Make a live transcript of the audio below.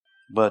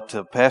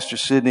But Pastor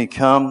Sidney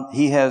come.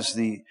 He has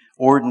the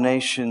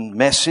ordination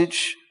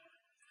message.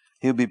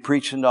 He'll be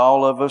preaching to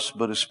all of us,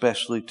 but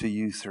especially to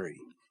you three.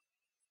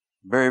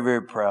 Very,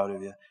 very proud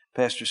of you.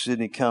 Pastor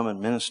Sidney, come and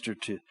minister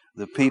to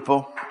the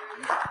people.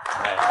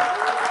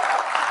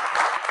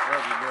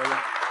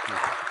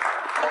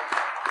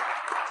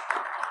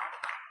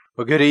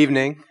 Well, good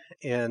evening.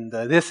 And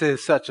this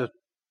is such a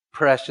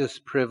precious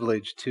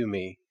privilege to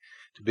me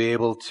to be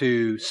able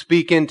to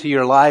speak into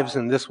your lives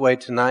in this way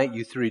tonight,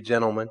 you three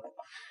gentlemen,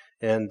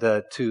 and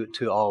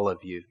to all of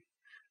you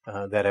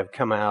that have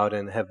come out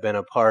and have been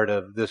a part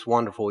of this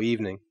wonderful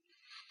evening.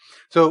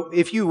 So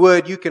if you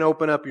would, you can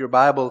open up your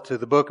Bible to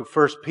the book of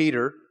 1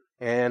 Peter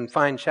and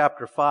find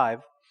chapter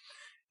 5.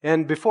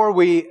 And before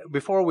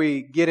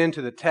we get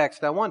into the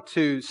text, I want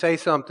to say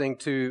something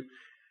to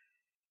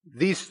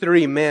these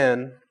three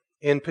men,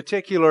 in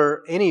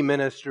particular any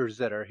ministers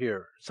that are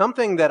here.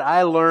 Something that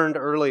I learned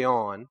early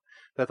on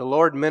that the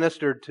Lord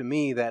ministered to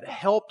me that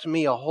helped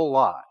me a whole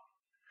lot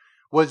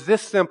was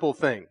this simple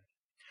thing.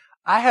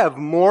 I have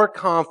more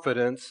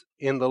confidence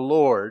in the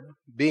Lord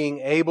being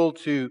able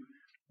to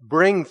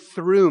bring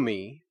through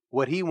me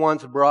what He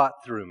once brought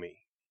through me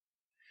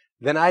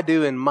than I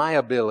do in my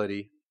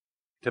ability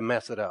to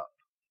mess it up.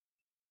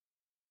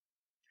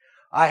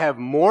 I have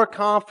more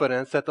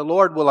confidence that the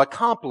Lord will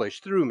accomplish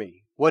through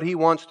me what He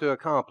wants to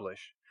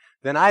accomplish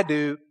than I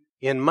do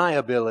in my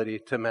ability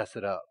to mess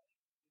it up.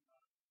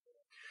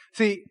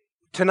 See,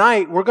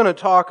 tonight we're going to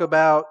talk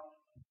about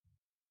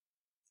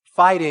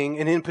fighting,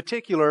 and in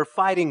particular,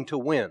 fighting to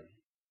win.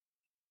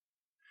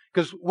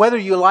 Because whether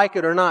you like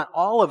it or not,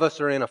 all of us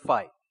are in a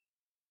fight.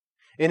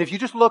 And if you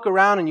just look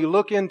around and you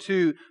look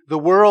into the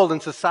world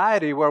and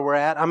society where we're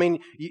at, I mean,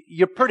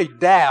 you're pretty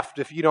daft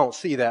if you don't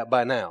see that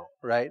by now,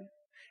 right?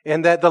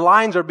 And that the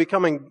lines are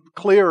becoming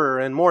clearer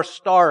and more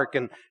stark,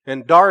 and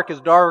dark is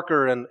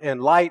darker,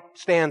 and light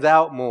stands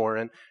out more.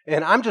 And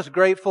I'm just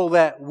grateful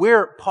that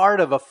we're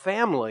part of a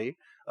family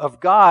of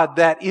God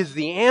that is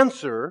the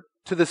answer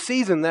to the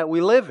season that we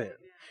live in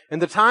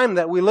and the time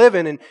that we live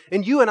in.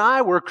 And you and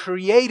I were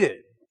created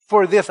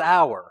for this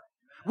hour.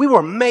 We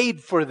were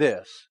made for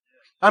this.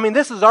 I mean,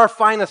 this is our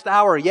finest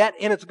hour yet,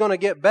 and it's going to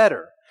get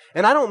better.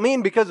 And I don't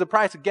mean because the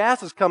price of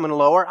gas is coming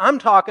lower. I'm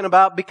talking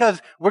about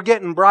because we're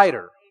getting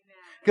brighter.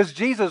 Because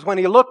Jesus, when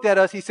He looked at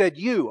us, He said,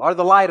 "You are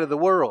the light of the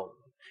world.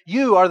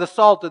 You are the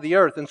salt of the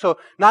earth." And so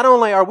not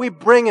only are we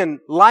bringing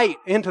light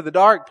into the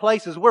dark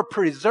places, we're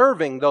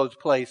preserving those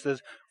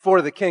places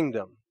for the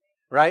kingdom,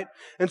 right?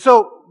 And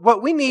so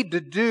what we need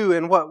to do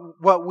and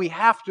what we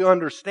have to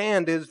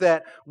understand is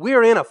that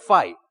we're in a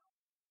fight.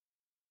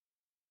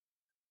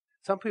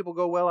 Some people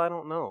go, "Well, I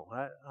don't know.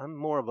 I'm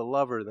more of a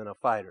lover than a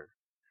fighter."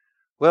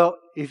 Well,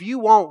 if you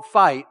won't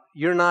fight,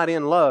 you're not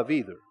in love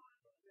either.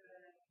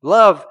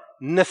 Love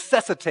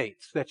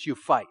necessitates that you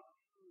fight.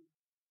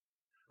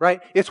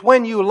 Right? It's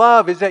when you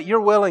love is that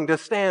you're willing to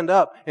stand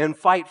up and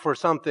fight for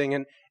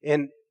something.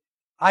 And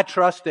I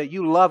trust that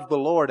you love the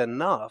Lord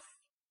enough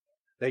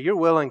that you're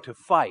willing to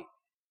fight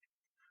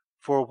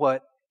for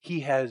what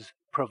He has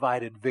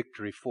provided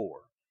victory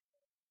for.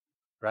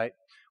 Right?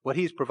 What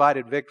He's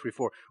provided victory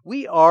for.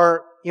 We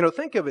are,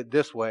 think of it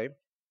this way.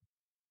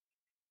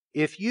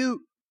 If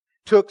you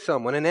took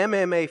someone, an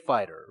MMA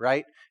fighter,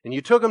 right? And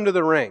you took him to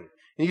the ring.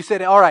 And you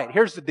said, "All right,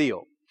 here's the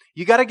deal.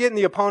 You got to get in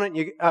the opponent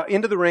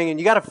into the ring, and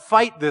you got to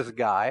fight this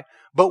guy.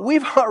 But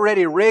we've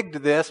already rigged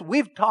this.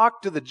 We've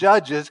talked to the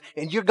judges,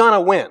 and you're going to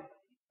win.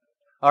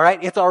 All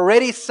right? It's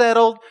already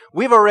settled.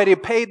 We've already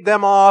paid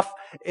them off,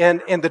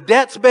 and the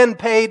debt's been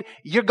paid.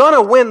 You're going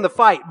to win the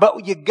fight.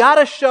 But you got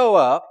to show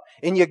up,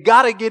 and you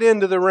got to get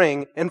into the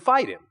ring and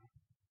fight him.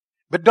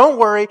 But don't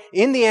worry.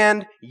 In the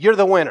end, you're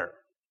the winner."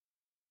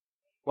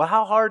 Well,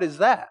 how hard is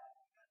that?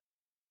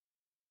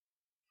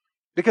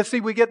 Because,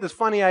 see, we get this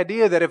funny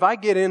idea that if I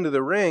get into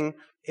the ring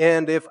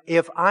and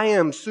if I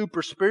am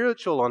super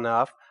spiritual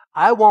enough,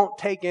 I won't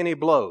take any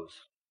blows.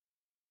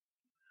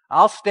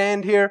 I'll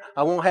stand here.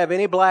 I won't have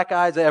any black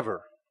eyes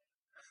ever.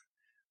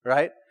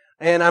 Right?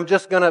 And I'm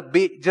just going to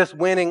be just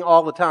winning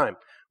all the time.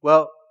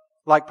 Well,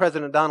 like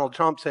President Donald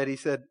Trump said,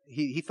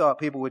 he thought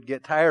people would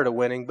get tired of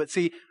winning. But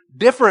see,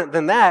 different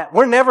than that,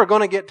 we're never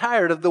going to get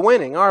tired of the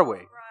winning, are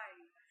we?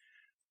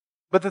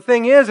 But the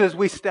thing is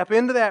we step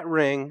into that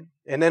ring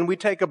and then we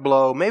take a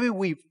blow. Maybe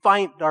we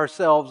find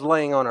ourselves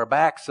laying on our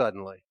back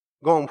suddenly,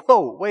 going,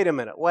 "Whoa, wait a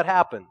minute, what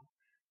happened?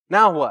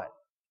 Now what?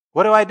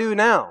 What do I do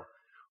now?"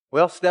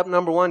 Well, step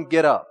number 1,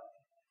 get up.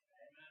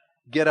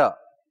 Get up.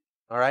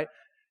 All right?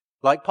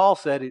 Like Paul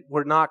said,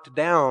 we're knocked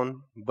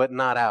down, but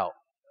not out.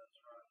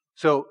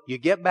 So you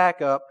get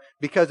back up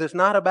because it's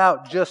not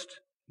about just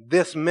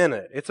this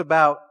minute. It's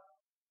about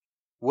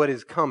what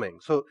is coming.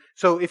 So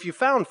if you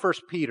found 1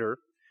 Peter,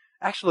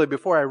 actually,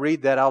 before I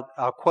read that,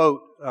 I'll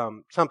quote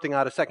something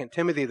out of 2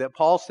 Timothy that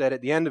Paul said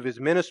at the end of his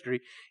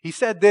ministry. He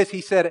said this,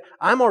 he said,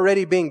 "I'm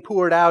already being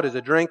poured out as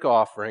a drink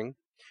offering,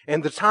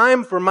 and the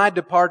time for my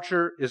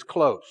departure is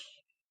close.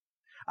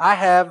 I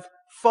have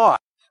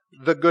fought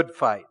the good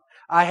fight.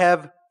 I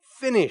have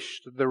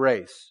finished the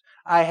race.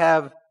 I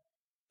have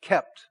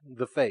kept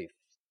the faith."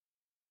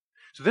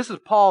 So this is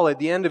Paul at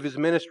the end of his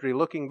ministry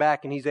looking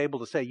back, and he's able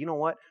to say, you know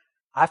what?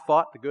 I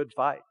fought the good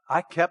fight.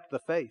 I kept the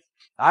faith.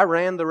 I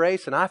ran the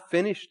race and I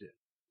finished it.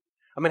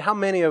 I mean, how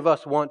many of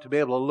us want to be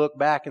able to look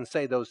back and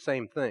say those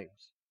same things?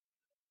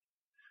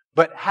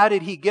 But how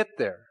did he get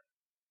there?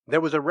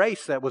 There was a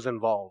race that was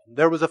involved.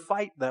 There was a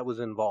fight that was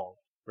involved,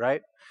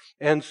 right?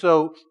 And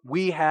so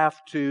we have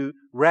to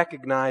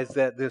recognize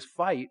that this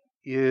fight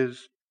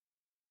is,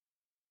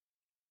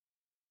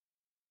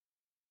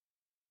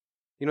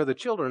 the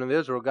children of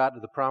Israel got to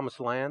the promised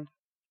land,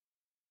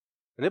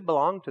 and it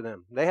belonged to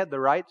them. They had the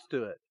rights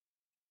to it.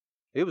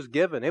 It was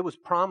given. It was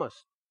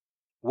promised.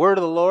 Word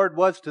of the Lord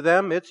was to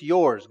them, it's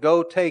yours.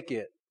 Go take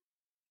it.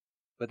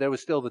 But there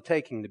was still the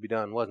taking to be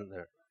done, wasn't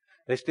there?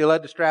 They still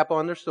had to strap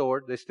on their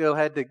sword. They still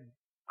had to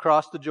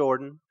cross the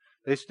Jordan.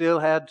 They still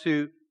had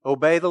to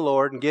obey the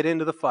Lord and get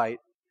into the fight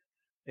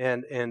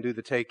and do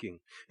the taking.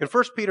 In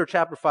 1 Peter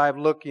chapter 5,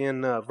 look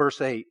in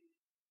verse 8.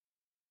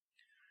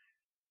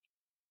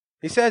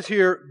 He says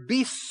here,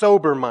 be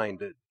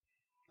sober-minded.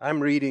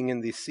 I'm reading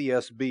in the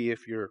CSB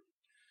if you're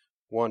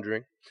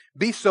wondering.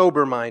 Be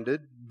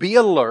sober-minded. Be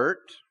alert.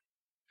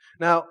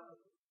 Now,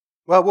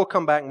 we'll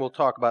come back and we'll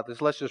talk about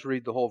this. Let's just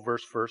read the whole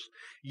verse first.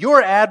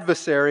 Your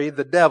adversary,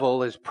 the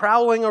devil, is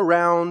prowling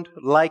around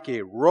like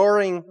a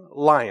roaring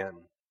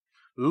lion,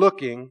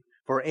 looking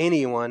for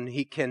anyone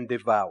he can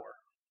devour.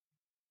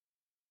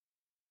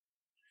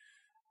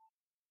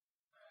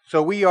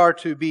 So we are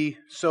to be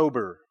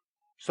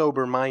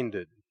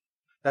sober-minded.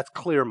 That's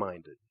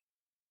clear-minded,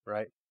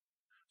 right?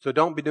 So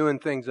don't be doing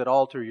things that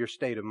alter your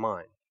state of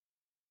mind,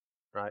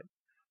 right?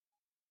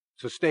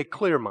 So stay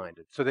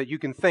clear-minded so that you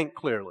can think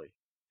clearly.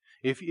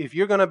 If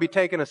you're going to be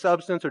taking a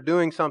substance or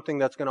doing something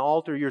that's going to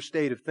alter your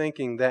state of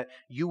thinking, that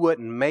you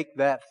wouldn't make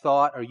that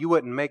thought or you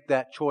wouldn't make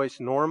that choice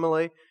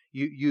normally,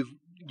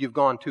 you've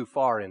gone too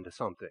far into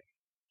something.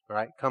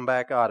 Right? Come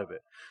back out of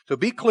it. So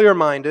be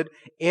clear-minded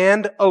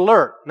and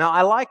alert. Now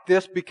I like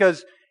this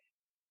because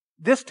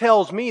this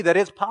tells me that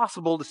it's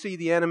possible to see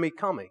the enemy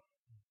coming.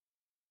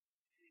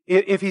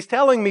 If he's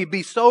telling me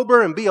be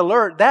sober and be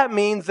alert, that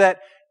means that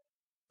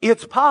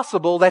it's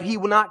possible that he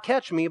will not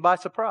catch me by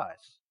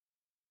surprise.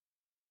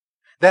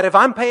 That if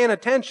I'm paying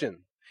attention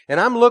and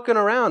I'm looking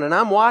around and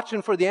I'm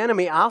watching for the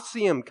enemy, I'll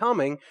see him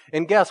coming.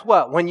 And guess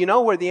what? When you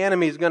know where the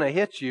enemy is going to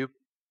hit you,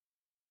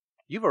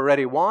 you've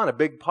already won a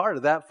big part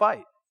of that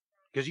fight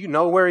because you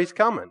know where he's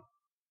coming.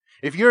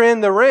 If you're in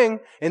the ring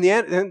and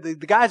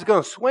the guy's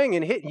going to swing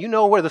and hit, you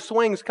know where the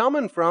swing's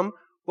coming from,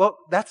 well,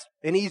 that's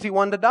an easy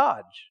one to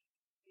dodge,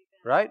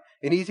 right?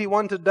 An easy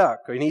one to duck,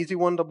 or an easy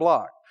one to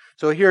block.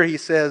 So here he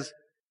says,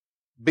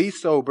 be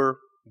sober,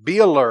 be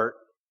alert.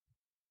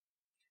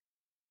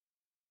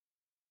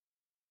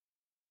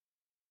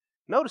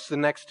 Notice the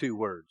next two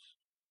words.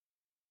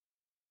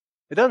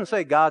 It doesn't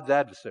say God's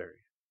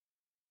adversary.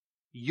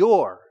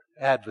 Your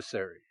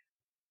adversary.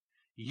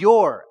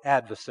 Your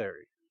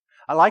adversary.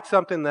 I like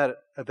something that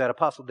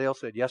Apostle Dale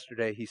said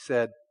yesterday. He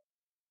said,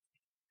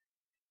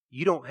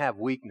 you don't have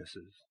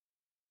weaknesses.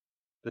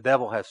 The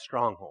devil has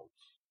strongholds.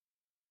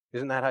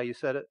 Isn't that how you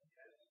said it?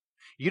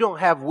 You don't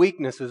have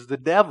weaknesses. The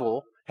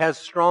devil has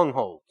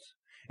strongholds.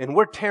 And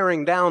we're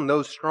tearing down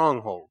those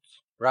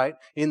strongholds, right?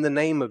 In the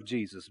name of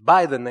Jesus,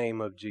 by the name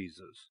of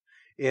Jesus,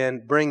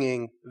 and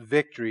bringing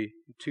victory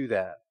to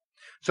that.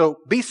 So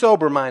be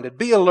sober-minded,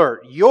 be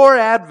alert. Your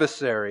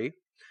adversary,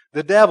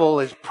 the devil,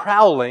 is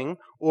prowling,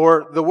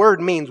 or the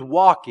word means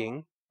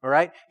walking, all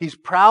right? He's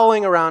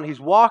prowling around, he's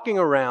walking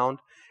around,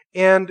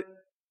 and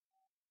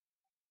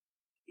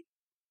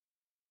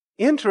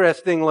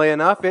interestingly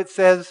enough, it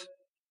says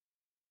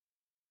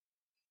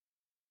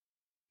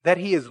that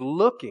he is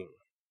looking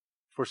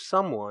for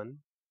someone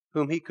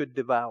whom he could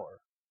devour.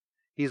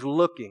 He's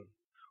looking.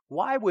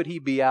 Why would he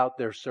be out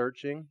there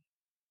searching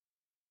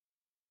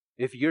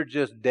if you're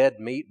just dead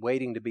meat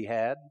waiting to be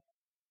had?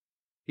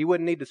 He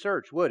wouldn't need to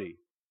search, would he?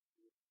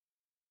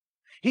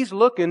 He's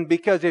looking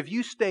because if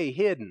you stay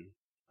hidden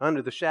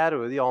under the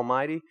shadow of the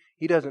Almighty,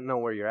 He doesn't know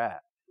where you're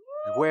at.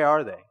 Where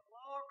are they?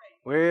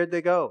 Where did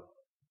they go?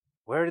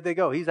 Where did they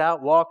go? He's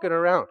out walking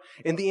around.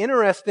 And the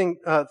interesting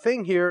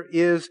thing here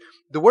is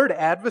the word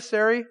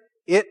adversary,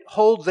 it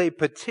holds a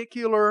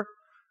particular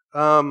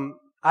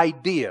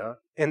idea,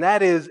 and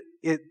that is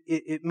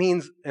it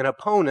means an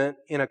opponent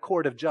in a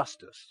court of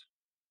justice.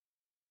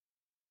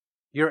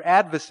 Your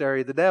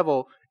adversary, the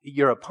devil,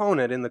 your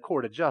opponent in the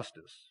court of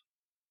justice,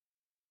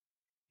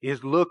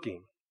 is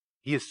looking.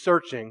 He is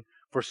searching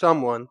for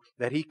someone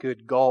that he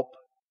could gulp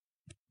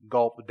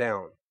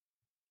down.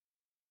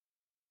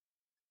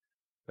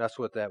 That's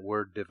what that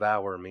word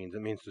devour means.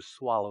 It means to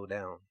swallow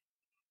down.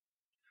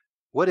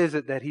 What is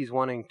it that he's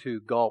wanting to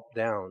gulp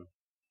down,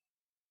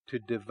 to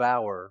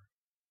devour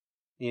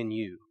in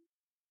you?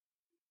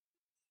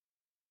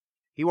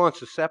 He wants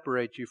to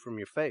separate you from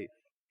your faith.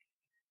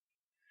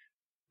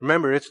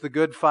 Remember, it's the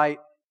good fight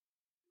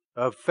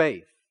of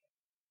faith.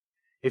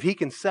 If he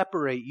can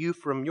separate you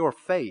from your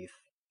faith,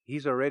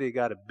 he's already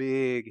got a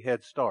big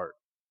head start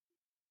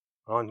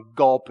on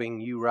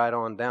gulping you right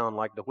on down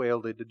like the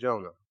whale did to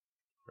Jonah,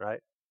 right?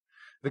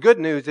 The good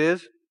news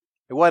is,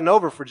 It wasn't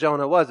over for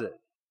Jonah, was it?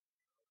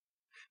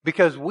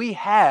 Because we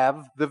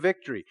have the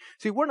victory.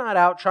 See, we're not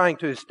out trying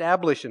to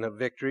establish a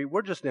victory.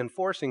 We're just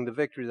enforcing the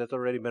victory that's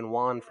already been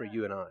won for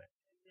you and I.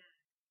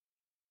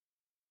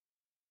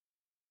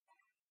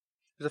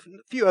 There's a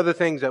few other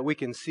things that we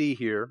can see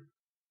here.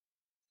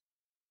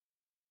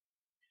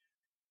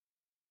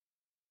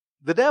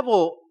 The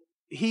devil,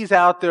 he's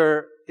out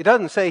there. It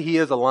doesn't say he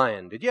is a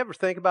lion. Did you ever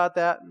think about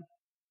that?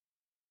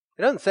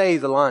 It doesn't say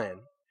he's a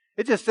lion.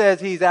 It just says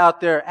he's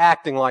out there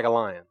acting like a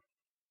lion.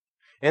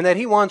 And that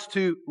he wants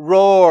to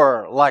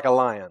roar like a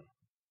lion.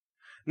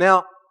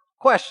 Now,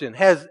 question,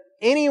 has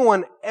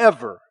anyone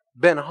ever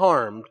been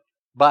harmed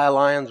by a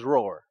lion's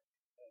roar?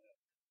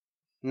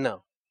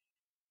 No.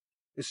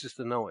 It's just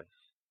a noise.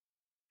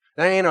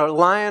 There ain't a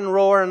lion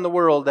roar in the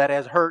world that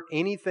has hurt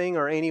anything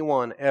or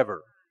anyone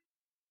ever.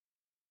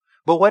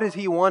 But what is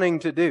he wanting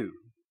to do?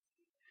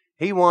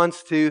 He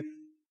wants to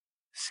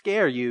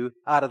scare you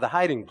out of the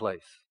hiding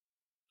place,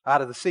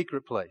 out of the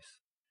secret place.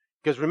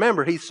 Because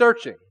remember, he's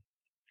searching.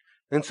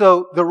 And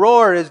so the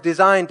roar is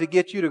designed to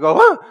get you to go,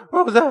 huh,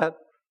 what was that?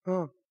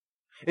 Huh.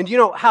 And do you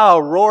know how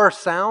a roar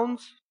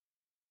sounds?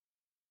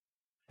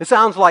 It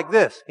sounds like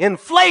this.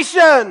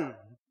 Inflation!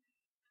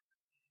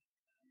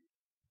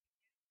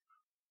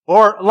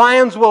 Or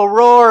lions will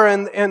roar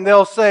and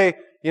they'll say,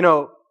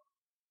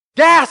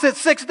 gas at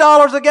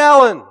 $6 a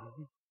gallon.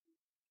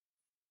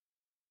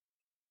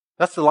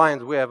 That's the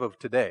lions we have of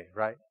today,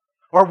 right?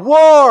 Or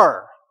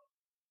war.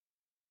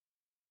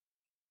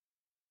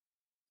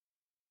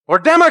 Or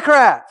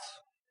Democrats.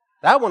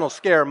 That one will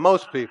scare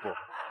most people.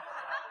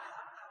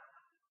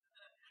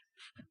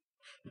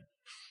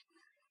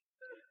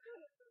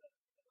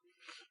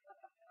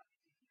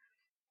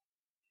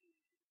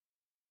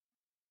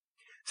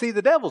 See,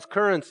 the devil's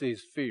currency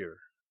is fear.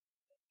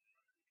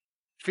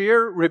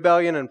 Fear,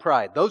 rebellion, and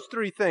pride. Those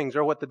three things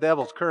are what the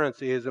devil's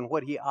currency is and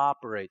what he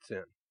operates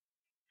in.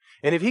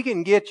 And if he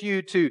can get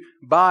you to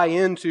buy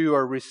into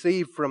or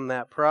receive from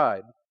that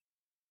pride,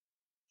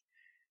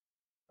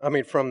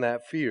 from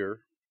that fear,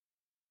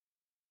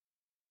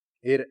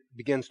 it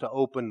begins to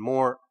open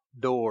more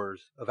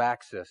doors of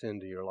access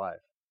into your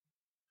life.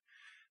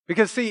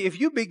 Because see,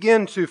 if you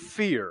begin to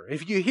fear,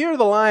 if you hear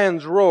the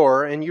lions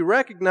roar and you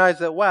recognize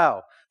that,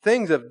 wow,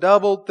 things have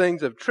doubled,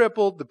 things have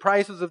tripled, the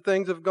prices of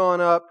things have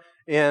gone up,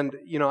 and,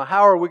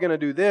 how are we going to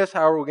do this?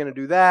 How are we going to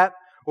do that?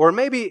 Or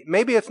maybe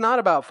it's not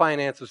about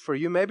finances for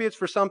you. Maybe it's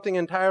for something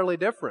entirely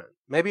different.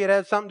 Maybe it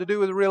has something to do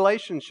with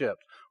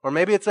relationships. Or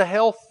maybe it's a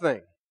health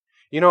thing.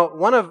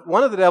 One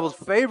of the devil's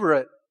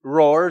favorite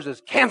roars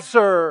is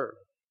cancer.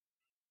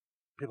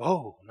 People,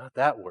 oh, not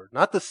that word,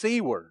 not the C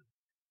word.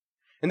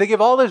 And they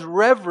give all this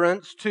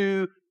reverence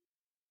to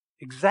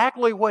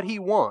exactly what he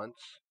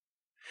wants.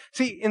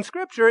 See, in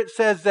Scripture it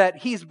says that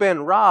he's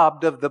been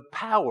robbed of the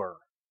power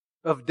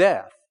of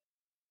death.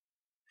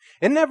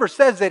 It never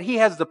says that he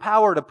has the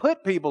power to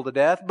put people to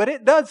death, but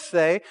it does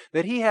say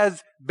that he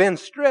has been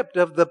stripped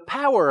of the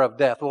power of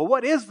death. Well,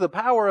 what is the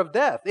power of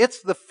death?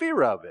 It's the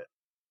fear of it.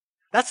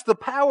 That's the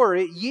power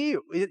it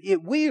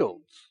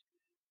wields.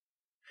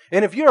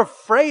 And if you're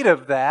afraid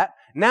of that,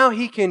 now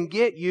he can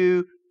get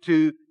you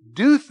to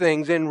do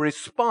things in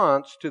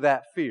response to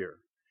that fear.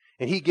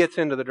 And he gets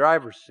into the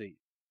driver's seat.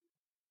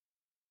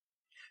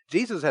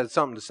 Jesus had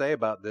something to say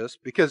about this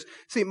because,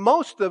 see,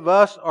 most of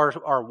us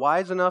are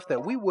wise enough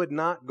that we would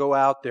not go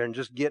out there and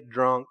just get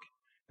drunk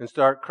and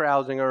start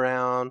carousing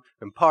around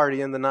and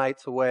partying the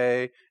nights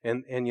away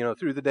and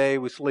through the day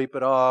we sleep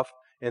it off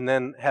and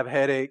then have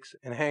headaches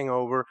and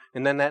hangover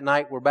and then that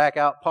night we're back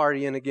out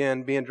partying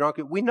again, being drunk.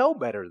 We know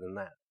better than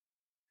that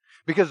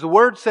because the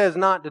Word says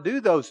not to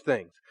do those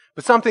things.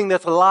 But something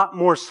that's a lot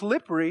more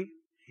slippery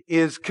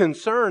is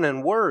concern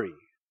and worry.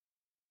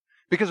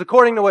 Because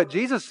according to what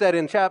Jesus said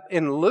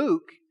in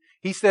Luke,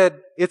 he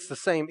said it's the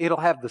same. It'll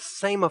have the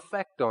same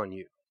effect on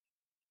you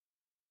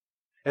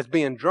as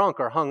being drunk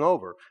or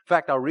hungover. In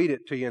fact, I'll read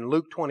it to you in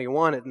Luke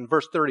 21 in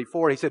verse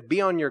 34. He said,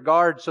 "Be on your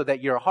guard so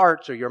that your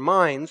hearts or your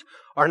minds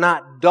are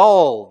not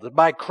dulled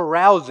by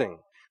carousing."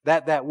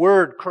 That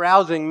word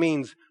carousing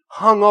means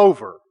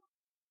hungover.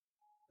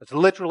 That's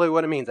literally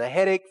what it means. A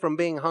headache from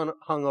being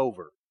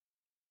hungover.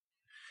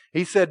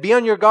 He said, "Be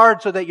on your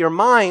guard so that your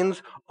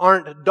minds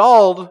aren't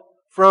dulled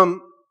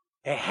from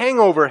a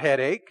hangover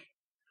headache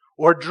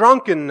or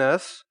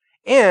drunkenness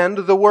and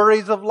the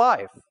worries of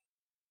life.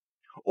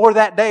 Or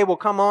that day will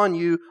come on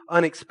you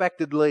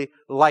unexpectedly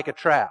like a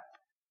trap.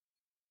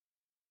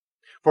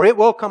 For it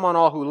will come on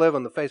all who live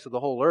on the face of the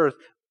whole earth.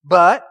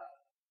 But,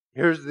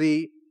 here's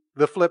the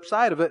flip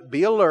side of it,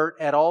 be alert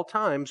at all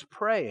times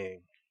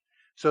praying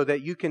so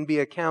that you can be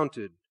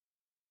accounted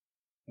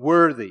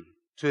worthy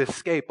to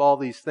escape all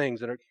these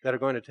things that are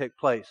going to take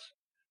place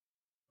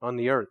on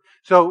the earth."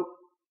 So,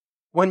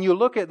 when you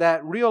look at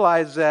that,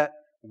 realize that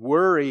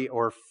worry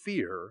or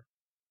fear,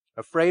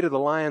 afraid of the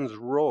lion's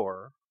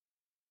roar,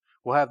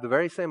 will have the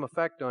very same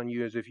effect on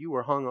you as if you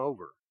were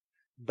hungover,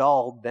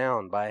 dulled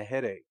down by a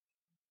headache.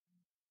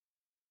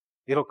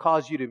 It'll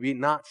cause you to be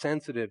not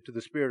sensitive to the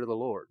Spirit of the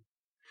Lord.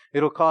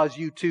 It'll cause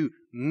you to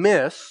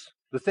miss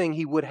the thing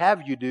he would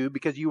have you do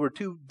because you were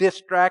too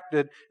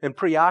distracted and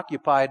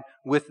preoccupied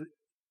with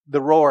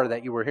the roar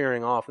that you were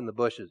hearing off in the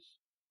bushes.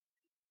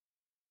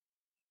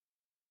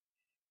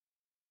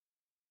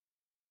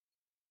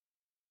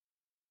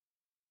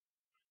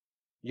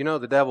 You know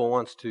the devil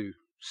wants to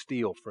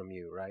steal from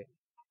you, right?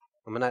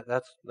 I mean,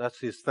 that's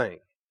his thing.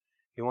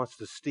 He wants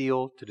to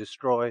steal, to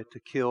destroy, to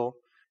kill.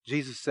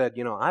 Jesus said,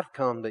 I've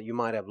come that you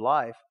might have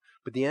life,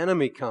 but the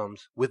enemy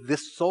comes with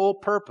this sole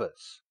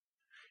purpose.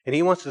 And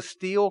he wants to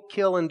steal,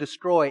 kill, and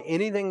destroy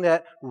anything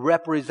that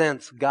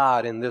represents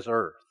God in this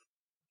earth.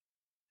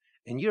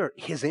 And you're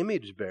his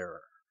image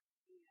bearer.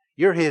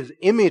 You're his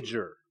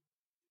imager.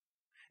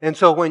 And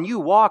so when you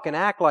walk and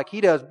act like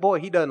he does, boy,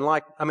 he doesn't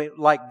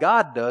like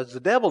God does. The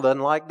devil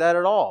doesn't like that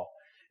at all.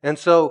 And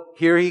so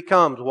here he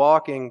comes,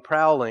 walking,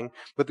 prowling.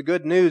 But the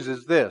good news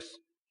is this.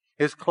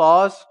 His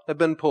claws have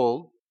been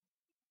pulled.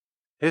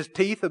 His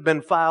teeth have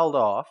been filed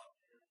off.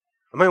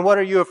 I mean, what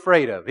are you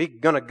afraid of? He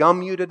going to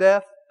gum you to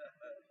death?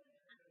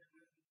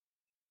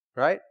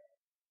 Right?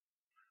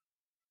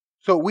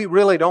 So we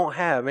really don't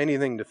have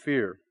anything to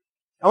fear.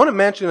 I want to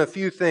mention a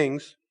few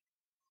things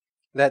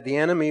that the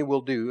enemy will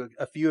do,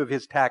 a few of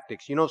his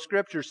tactics.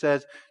 Scripture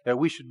says that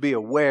we should be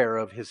aware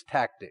of his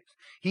tactics.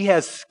 He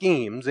has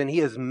schemes and he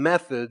has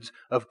methods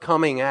of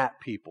coming at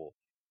people.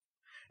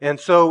 And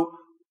so,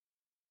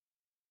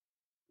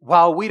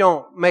 while we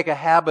don't make a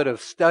habit of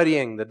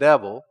studying the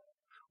devil,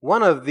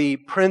 one of the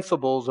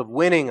principles of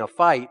winning a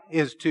fight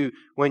is to,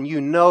 when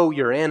you know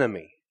your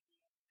enemy,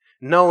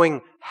 knowing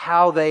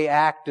how they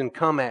act and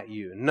come at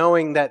you,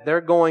 knowing that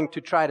they're going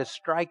to try to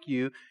strike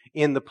you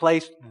in the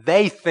place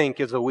they think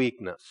is a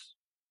weakness,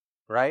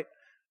 right?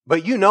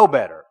 But you know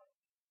better.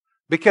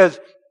 Because,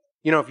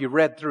 if you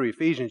read through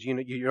Ephesians,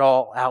 you're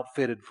all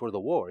outfitted for the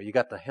war. You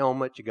got the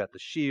helmet, you got the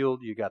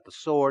shield, you got the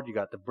sword, you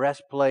got the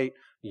breastplate,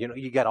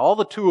 you got all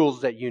the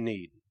tools that you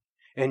need.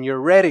 And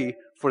you're ready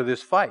for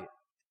this fight.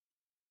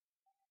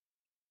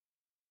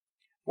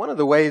 One of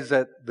the ways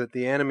that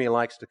the enemy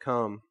likes to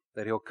come,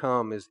 that he'll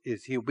come,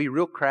 is he'll be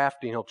real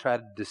crafty and he'll try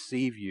to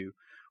deceive you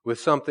with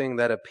something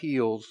that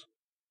appeals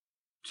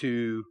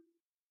to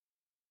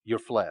your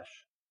flesh.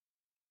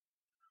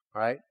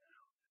 All right?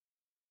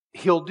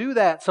 He'll do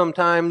that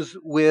sometimes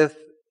with,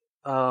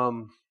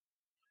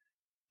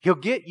 he'll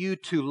get you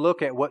to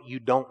look at what you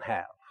don't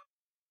have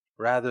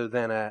rather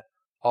than at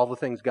all the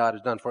things God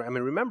has done for you. I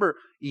mean, remember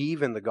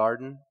Eve in the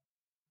garden?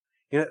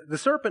 The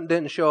serpent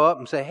didn't show up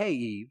and say, "Hey,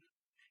 Eve,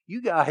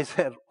 you guys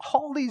have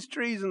all these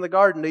trees in the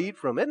garden to eat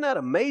from. Isn't that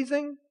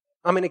amazing?"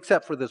 I mean,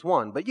 except for this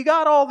one. But you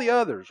got all the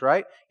others,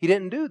 right? He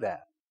didn't do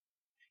that.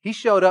 He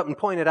showed up and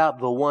pointed out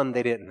the one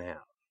they didn't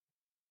have.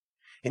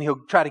 And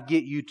he'll try to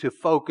get you to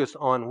focus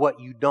on what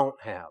you don't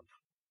have.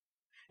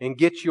 And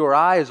get your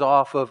eyes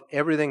off of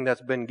everything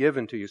that's been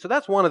given to you. So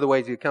that's one of the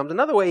ways he comes.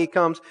 Another way he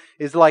comes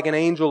is like an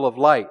angel of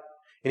light.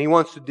 And he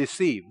wants to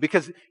deceive.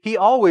 Because he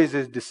always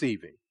is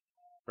deceiving.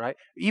 Right?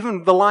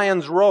 Even the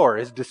lion's roar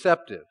is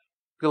deceptive.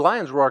 The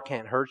lion's roar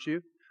can't hurt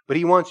you. But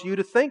he wants you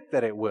to think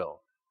that it will.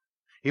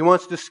 He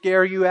wants to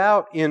scare you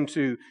out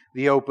into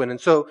the open.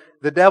 And so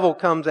the devil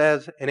comes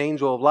as an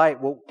angel of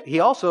light. Well, he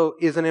also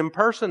is an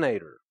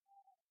impersonator.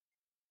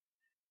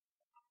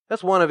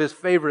 That's one of his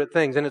favorite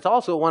things. And it's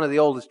also one of the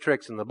oldest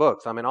tricks in the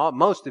books. I mean,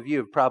 most of you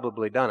have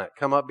probably done it.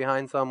 Come up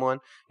behind someone,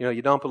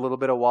 you dump a little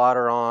bit of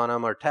water on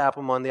them or tap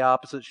them on the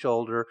opposite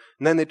shoulder.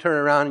 And then they turn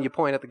around and you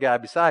point at the guy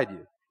beside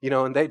you,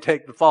 and they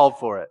take the fall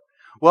for it.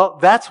 Well,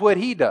 that's what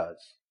he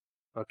does.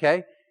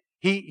 Okay?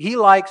 He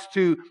likes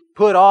to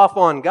put off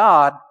on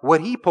God what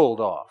he pulled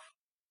off.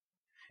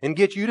 And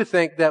get you to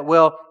think that,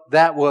 well,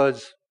 that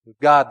was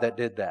God that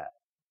did that.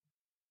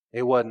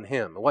 It wasn't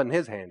him. It wasn't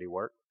his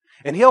handiwork.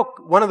 And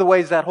one of the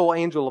ways that whole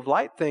angel of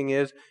light thing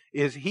is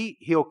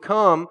he'll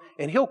come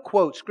and he'll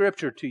quote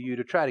scripture to you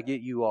to try to get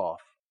you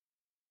off.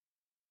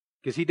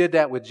 Because he did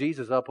that with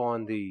Jesus up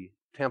on the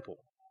temple.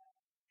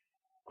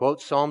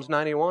 Quote Psalms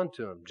 91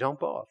 to him.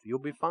 Jump off. You'll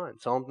be fine.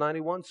 Psalms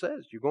 91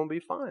 says you're going to be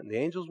fine. The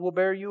angels will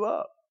bear you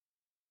up.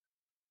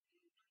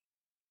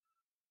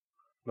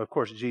 But of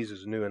course,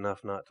 Jesus knew enough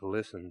not to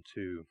listen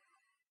to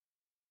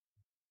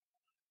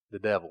the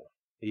devil,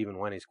 even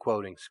when he's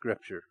quoting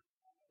Scripture.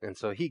 And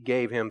so he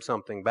gave him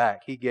something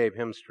back. He gave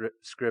him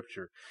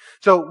Scripture.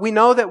 So we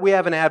know that we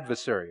have an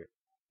adversary.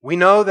 We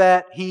know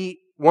that he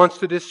wants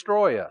to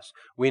destroy us.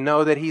 We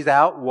know that he's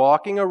out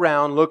walking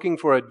around looking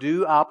for a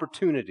due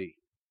opportunity,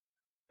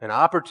 an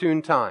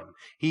opportune time.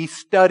 He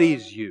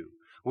studies you.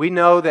 We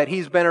know that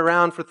he's been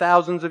around for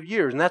thousands of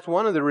years. And that's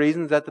one of the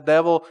reasons that the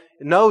devil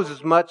knows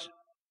as much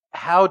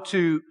how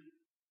to,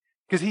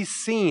 because he's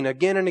seen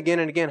again and again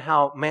and again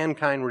how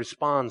mankind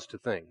responds to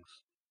things.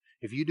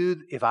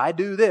 If I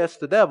do this,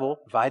 the devil,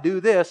 if I do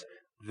this,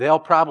 they'll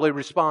probably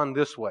respond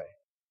this way.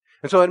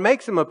 And so it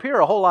makes him appear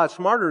a whole lot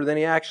smarter than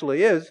he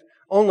actually is,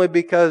 only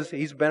because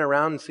he's been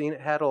around and seen it,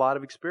 had a lot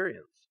of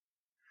experience.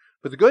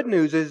 But the good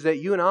news is that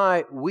you and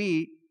I,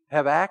 we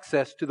have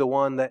access to the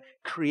one that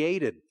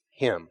created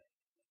him.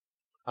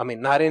 I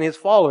mean, not in his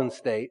fallen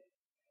state,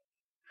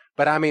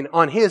 but I mean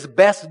on his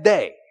best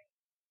day.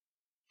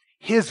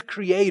 His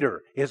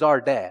Creator is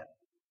our dad.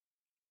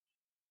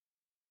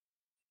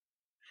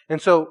 And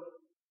so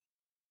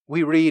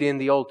we read in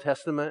the Old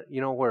Testament,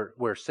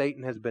 where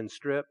Satan has been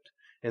stripped,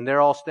 and they're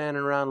all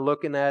standing around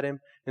looking at him,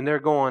 and they're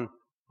going,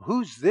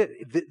 who's this?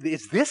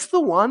 Is this the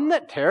one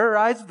that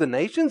terrorizes the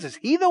nations? Is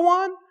he the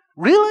one?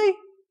 Really?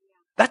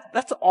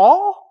 That's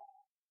all?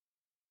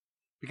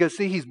 Because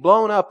see, he's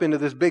blown up into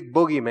this big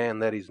boogeyman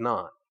that he's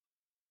not.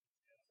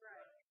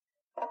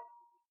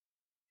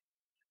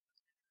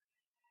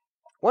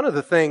 One of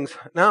the things,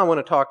 now I want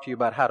to talk to you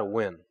about how to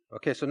win.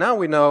 Okay, so now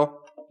we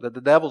know that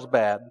the devil's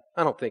bad.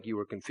 I don't think you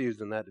were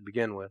confused in that to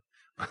begin with.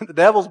 The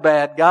devil's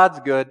bad, God's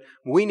good,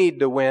 we need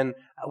to win.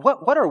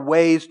 What are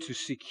ways to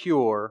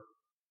secure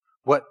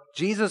what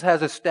Jesus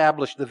has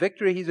established, the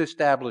victory He's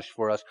established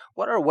for us?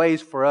 What are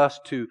ways for us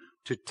to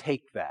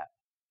take that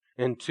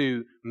and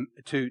to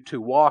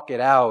walk it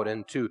out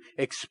and to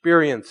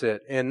experience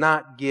it and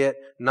not get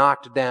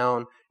knocked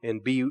down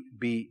and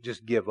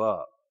just give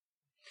up?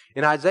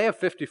 In Isaiah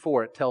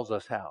 54, it tells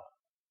us how.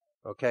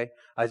 Okay?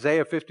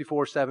 Isaiah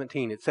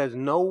 54:17, it says,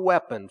 "No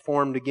weapon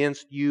formed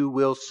against you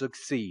will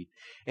succeed,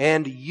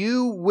 and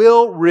you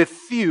will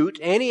refute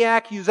any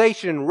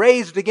accusation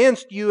raised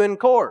against you in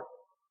court."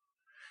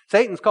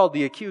 Satan's called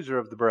the accuser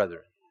of the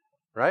brethren,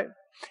 right?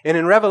 And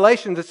in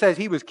Revelations, it says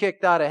he was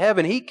kicked out of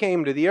heaven. He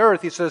came to the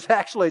earth. It says,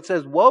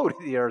 woe to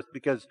the earth,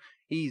 because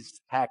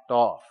he's hacked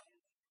off.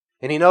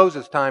 And he knows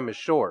his time is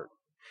short.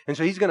 And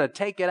so he's going to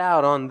take it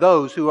out on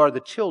those who are the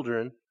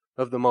children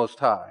of the Most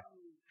High.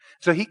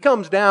 So he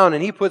comes down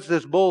and he puts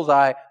this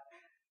bullseye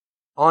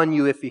on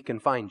you if he can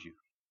find you.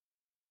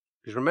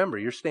 Because remember,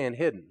 you're staying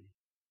hidden,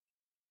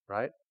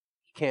 right?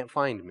 He can't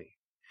find me.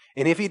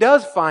 And if he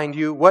does find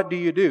you, what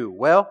do?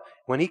 Well,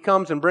 when he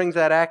comes and brings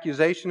that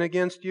accusation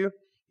against you,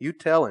 you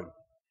tell him,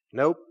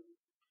 nope.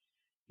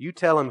 You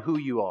tell him who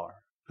you are,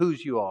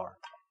 whose you are.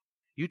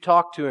 You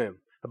talk to him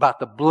about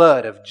the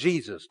blood of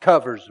Jesus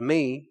covers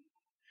me.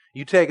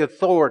 You take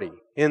authority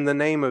in the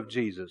name of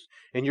Jesus,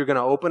 and you're going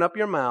to open up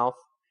your mouth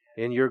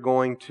and you're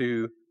going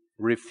to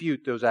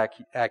refute those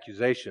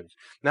accusations.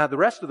 Now, the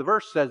rest of the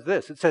verse says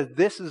this. It says,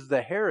 this is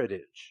the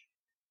heritage.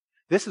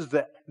 This is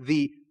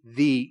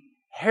the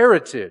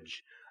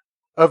heritage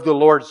of the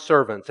Lord's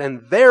servants,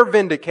 and their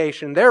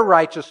vindication, their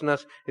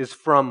righteousness is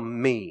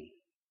from me.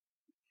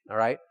 All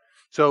right?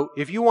 So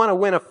if you want to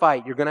win a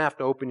fight, you're going to have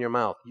to open your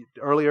mouth.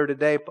 Earlier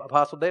today,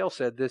 Apostle Dale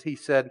said this. He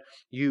said,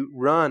 you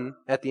run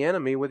at the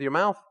enemy with your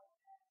mouth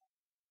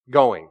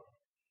going.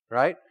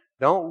 Right?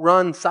 Don't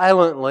run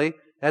silently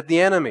at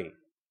the enemy,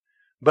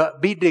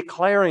 but be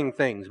declaring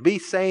things, be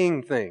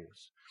saying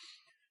things.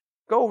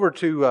 Go over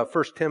to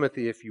 1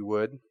 Timothy if you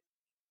would.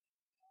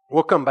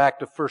 We'll come back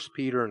to 1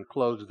 Peter and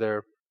close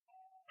there.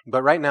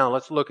 But right now,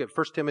 let's look at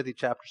 1 Timothy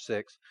chapter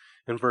 6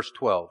 and verse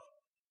 12.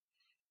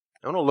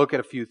 I want to look at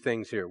a few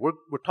things here. We're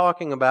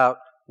talking about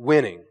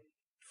winning,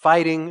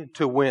 fighting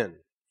to win.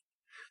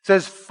 It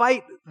says,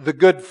 fight the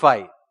good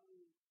fight.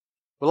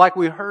 Well, like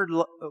we heard,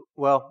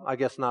 well, I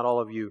guess not all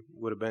of you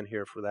would have been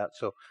here for that.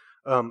 So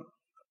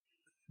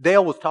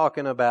Dale was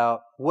talking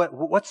about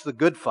what's the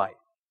good fight?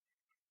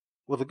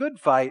 Well, the good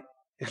fight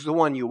is the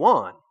one you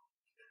won,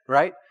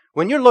 right?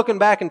 When you're looking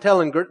back and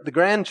telling the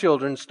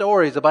grandchildren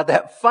stories about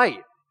that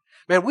fight,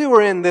 man, we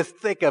were in this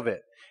thick of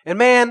it. And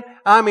man,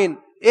 I mean,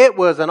 it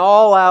was an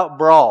all-out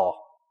brawl.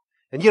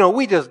 And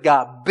we just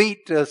got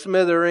beat to a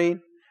smithereen.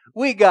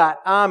 We got,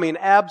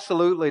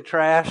 absolutely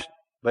trashed,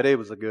 but it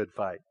was a good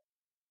fight.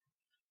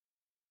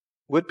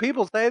 Would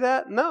people say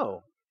that?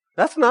 No.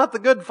 That's not the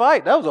good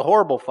fight. That was a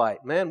horrible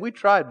fight. Man, we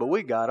tried, but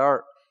we got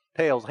our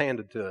tails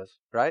handed to us,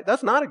 right?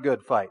 That's not a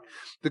good fight.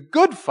 The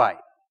good fight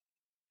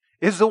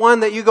is the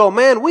one that you go,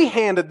 man, we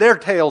handed their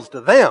tails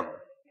to them.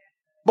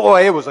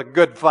 Boy, it was a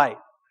good fight.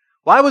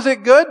 Why was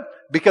it good?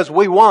 Because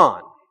we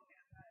won.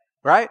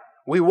 Right?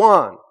 We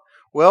won.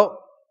 Well,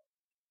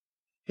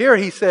 here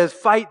he says,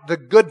 fight the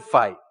good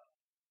fight.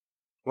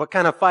 What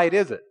kind of fight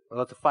is it?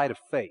 Well, it's a fight of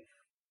faith.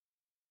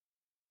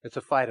 It's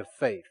a fight of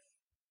faith.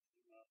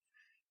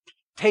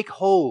 Take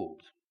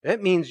hold.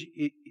 That means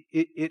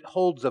it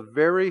holds a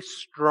very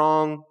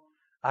strong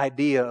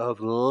idea of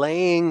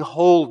laying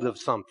hold of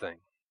something.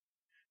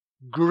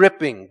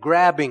 Gripping,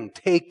 grabbing,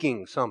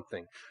 taking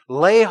something.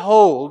 Lay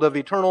hold of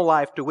eternal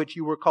life to which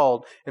you were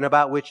called and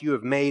about which you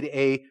have made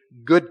a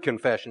good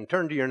confession.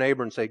 Turn to your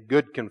neighbor and say,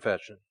 good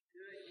confession.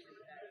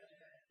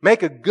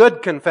 Make a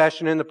good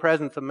confession in the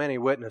presence of many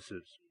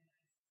witnesses.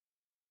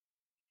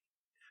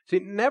 See,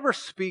 never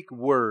speak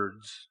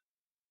words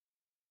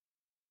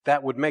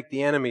that would make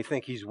the enemy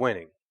think he's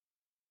winning.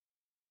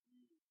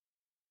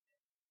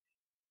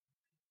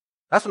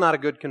 That's not a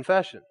good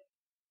confession.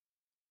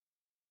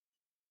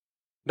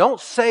 Don't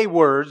say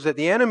words that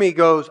the enemy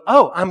goes,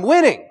 oh, I'm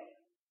winning.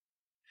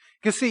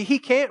 Because see, he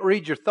can't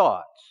read your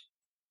thoughts.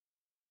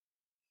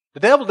 The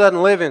devil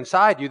doesn't live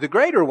inside you. The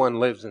greater one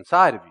lives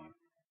inside of you.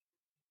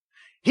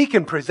 He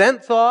can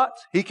present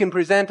thoughts, he can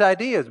present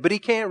ideas, but he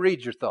can't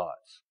read your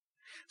thoughts.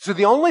 So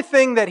the only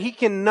thing that he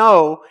can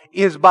know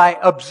is by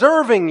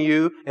observing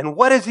you, and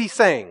what is he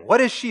saying? What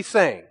is she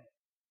saying?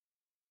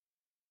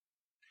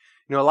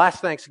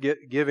 Last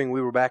Thanksgiving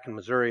we were back in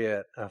Missouri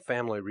at a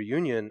family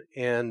reunion,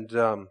 and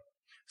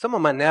some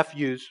of my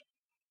nephews,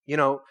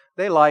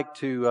 they like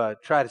to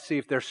try to see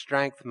if their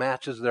strength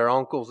matches their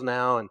uncles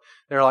now, and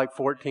they're like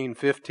 14,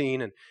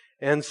 15,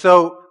 and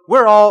so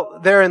we're all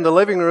there in the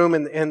living room,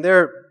 and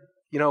they're,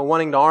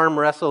 wanting to arm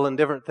wrestle and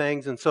different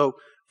things, and so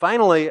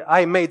finally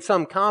I made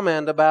some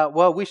comment about,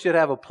 well, we should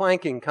have a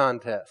planking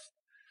contest.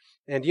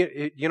 And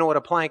you know what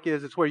a plank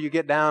is? It's where you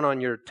get down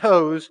on your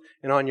toes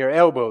and on your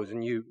elbows,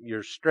 and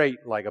you're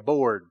straight like a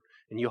board,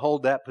 and you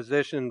hold that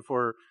position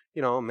for,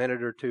 a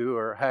minute or two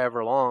or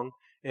however long,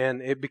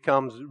 and it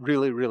becomes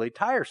really, really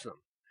tiresome.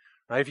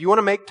 Right? If you want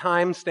to make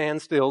time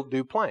stand still,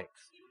 do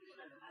planks.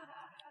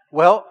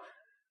 Well,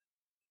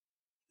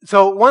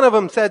 so one of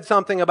them said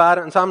something about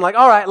it, and so I'm like,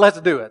 all right,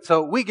 let's do it.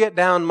 So we get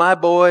down, my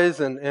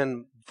boys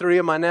and 3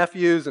 of my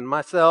nephews and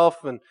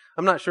myself, and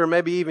I'm not sure,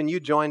 maybe even you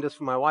joined us,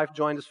 my wife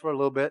joined us for a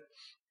little bit,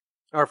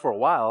 or for a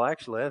while,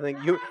 actually. I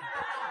think you...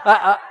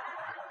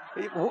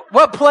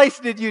 what place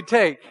did you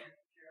take?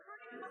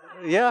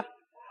 Yeah?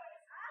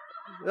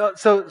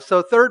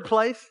 So third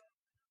place?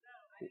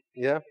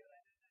 Yeah?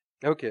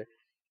 Okay.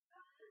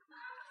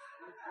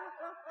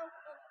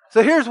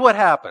 So here's what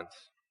happens.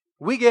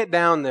 We get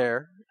down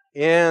there,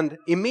 and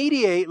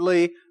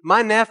immediately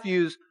my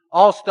nephews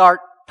all start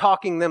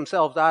talking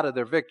themselves out of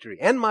their victory,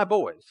 and my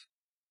boys.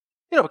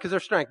 Because their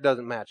strength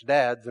doesn't match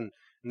Dad's, and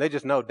they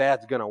just know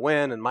Dad's going to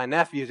win, and my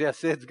nephews,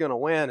 Sid's going to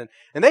win,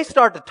 and they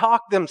start to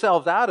talk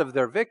themselves out of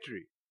their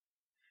victory.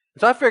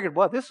 So I figured,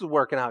 well, this is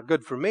working out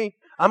good for me.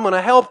 I'm going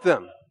to help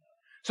them.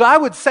 So I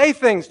would say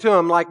things to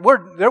them like,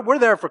 we're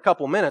there for a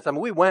couple minutes. I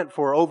mean, we went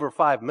for over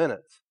 5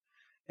 minutes,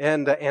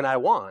 and I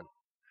won.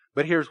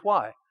 But here's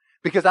why.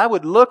 Because I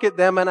would look at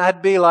them and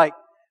I'd be like,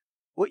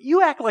 well,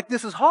 you act like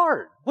this is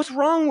hard. What's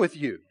wrong with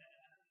you?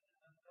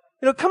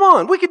 Come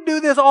on, we could do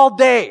this all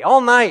day,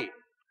 all night.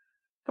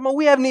 Come on,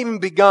 we haven't even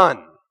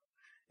begun.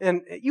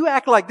 And you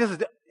act like this is,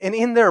 and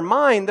in their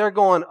mind, they're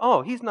going,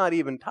 oh, he's not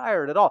even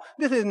tired at all.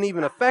 This isn't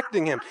even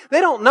affecting him.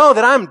 They don't know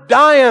that I'm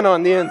dying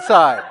on the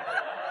inside.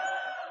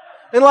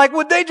 And like,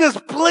 would they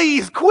just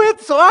please quit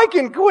so I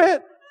can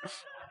quit?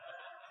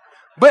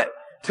 But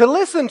to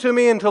listen to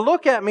me and to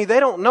look at me, they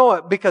don't know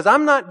it, because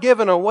I'm not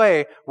giving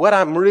away what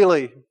I'm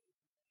really,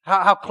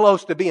 how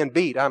close to being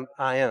beat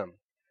I am.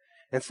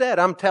 Instead,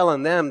 I'm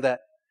telling them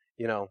that,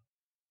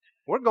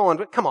 we're going,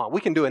 come on,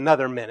 we can do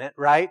another minute,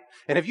 right?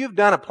 And if you've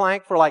done a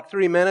plank for like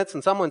 3 minutes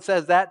and someone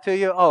says that to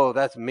you, oh,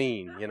 that's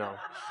mean,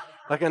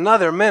 Like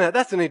another minute,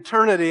 that's an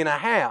eternity and a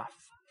half.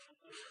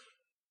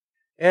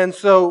 And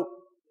so,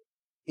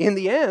 in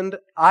the end,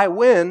 I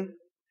win,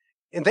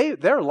 and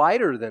they're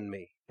lighter than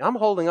me. I'm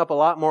holding up a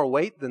lot more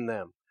weight than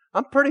them.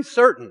 I'm pretty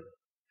certain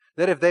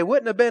that if they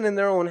wouldn't have been in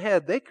their own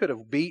head, they could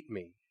have beat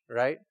me,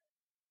 right?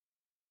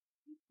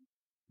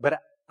 But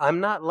I'm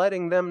not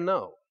letting them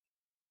know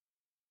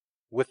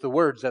with the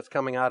words that's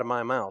coming out of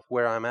my mouth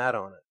where I'm at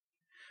on it.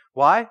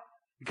 Why?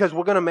 Because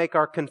we're going to make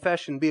our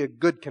confession be a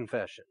good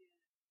confession.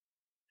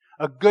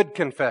 A good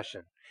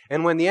confession.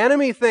 And when the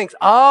enemy thinks,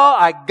 oh,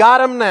 I got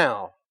him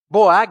now.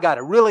 Boy, I got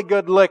a really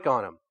good lick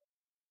on him.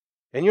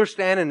 And you're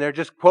standing there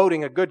just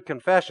quoting a good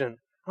confession.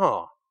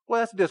 Oh,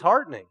 well, that's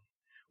disheartening.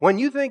 When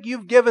you think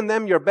you've given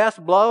them your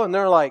best blow and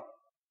they're like,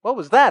 what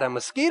was that, a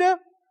mosquito?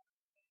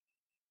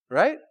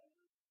 Right?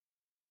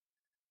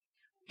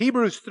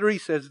 Hebrews 3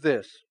 says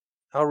this.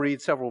 I'll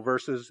read several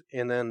verses,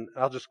 and then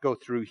I'll just go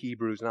through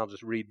Hebrews, and I'll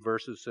just read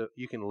verses so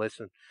you can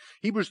listen.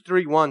 Hebrews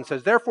 3:1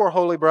 says, therefore,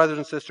 holy brothers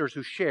and sisters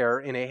who share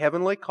in a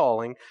heavenly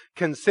calling,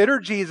 consider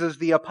Jesus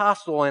the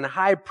apostle and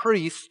high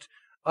priest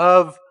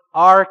of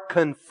our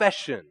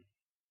confession.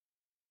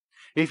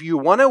 If you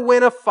want to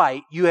win a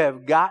fight, you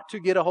have got to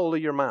get a hold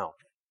of your mouth.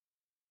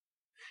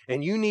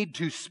 And you need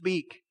to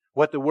speak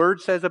what the Word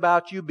says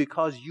about you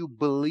because you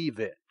believe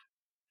it.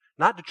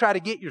 Not to try to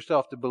get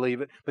yourself to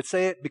believe it, but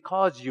say it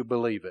because you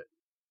believe it.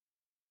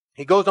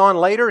 He goes on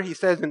later, he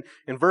says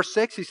in verse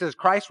 6, he says,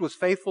 Christ was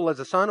faithful as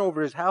a son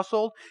over his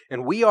household,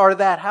 and we are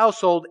that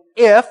household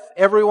if,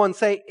 everyone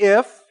say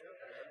if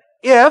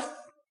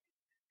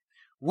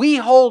we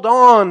hold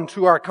on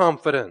to our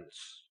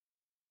confidence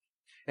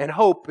and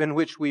hope in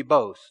which we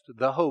boast,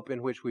 the hope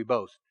in which we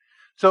boast.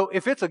 So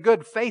if it's a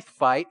good faith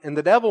fight and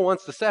the devil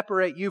wants to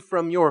separate you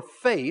from your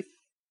faith,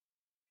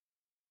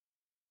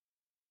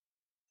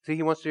 see,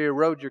 he wants to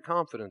erode your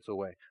confidence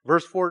away.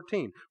 Verse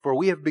 14, for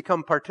we have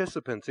become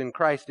participants in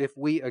Christ if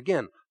we,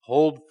 again,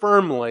 hold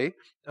firmly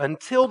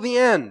until the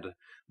end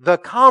the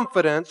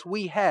confidence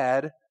we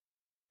had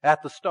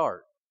at the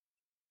start.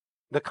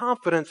 The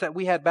confidence that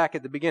we had back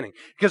at the beginning.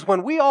 Because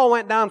when we all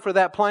went down for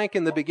that plank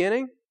in the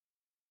beginning,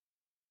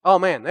 oh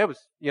man, that was,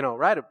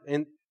 right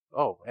in,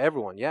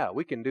 everyone, yeah,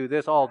 we can do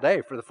this all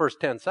day for the first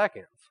 10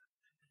 seconds.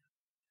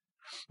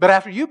 But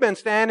after you've been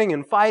standing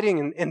and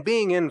fighting and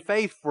being in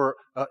faith for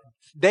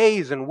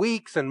days and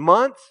weeks and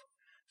months,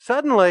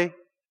 suddenly,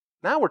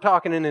 now we're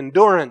talking an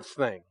endurance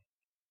thing,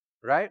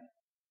 right?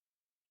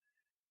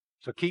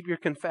 So keep your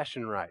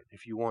confession right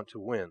if you want to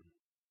win.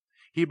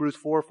 Hebrews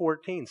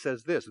 4:14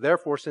 says this,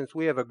 "Therefore, since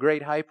we have a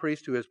great high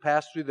priest who has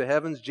passed through the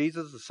heavens,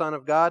 Jesus, the Son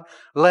of God,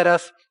 let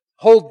us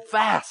hold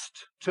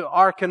fast to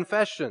our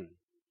confession."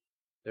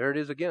 There it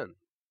is again.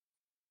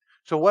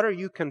 So what are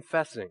you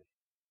confessing?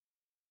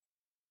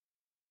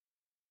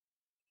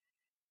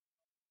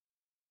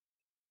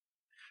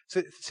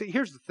 See,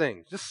 here's the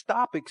thing. Just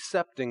stop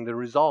accepting the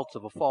results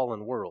of a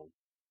fallen world.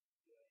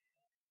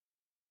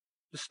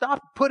 Just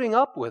stop putting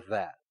up with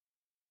that.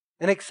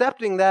 And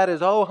accepting that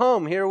as, oh,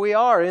 hum, here we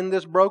are in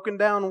this broken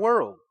down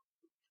world.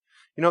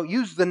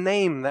 Use the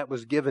name that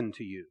was given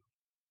to you.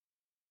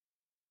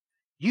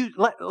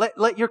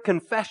 Let your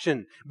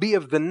confession be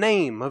of the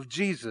name of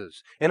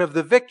Jesus and of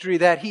the victory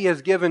that He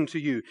has given to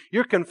you.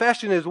 Your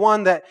confession is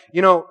one that,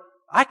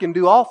 I can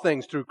do all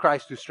things through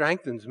Christ who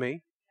strengthens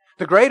me.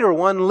 The greater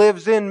one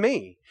lives in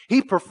me.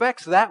 He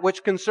perfects that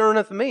which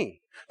concerneth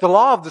me. The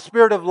law of the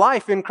Spirit of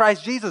life in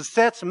Christ Jesus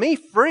sets me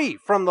free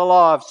from the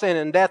law of sin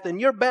and death. And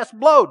your best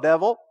blow,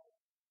 devil.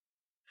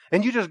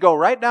 And you just go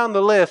right down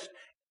the list.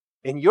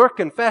 In your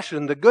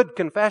confession, the good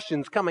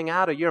confession's coming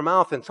out of your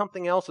mouth and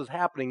something else is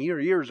happening. Your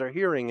ears are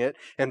hearing it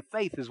and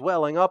faith is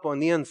welling up on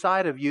the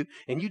inside of you.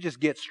 And you just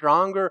get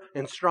stronger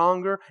and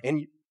stronger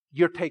and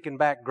you're taking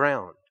back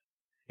ground.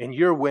 And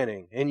you're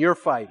winning and you're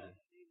fighting.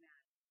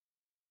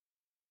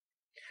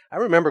 I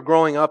remember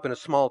growing up in a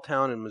small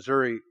town in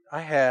Missouri.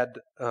 I had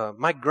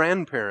my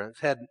grandparents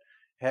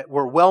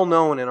were well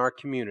known in our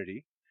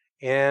community,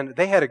 and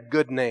they had a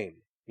good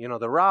name.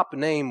 The Ropp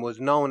name was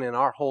known in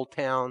our whole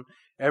town.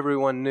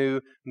 Everyone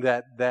knew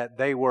that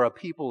they were a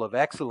people of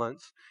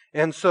excellence,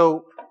 and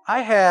so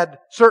I had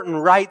certain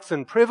rights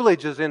and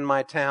privileges in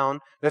my town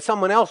that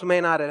someone else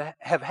may not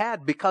have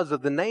had because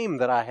of the name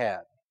that I had.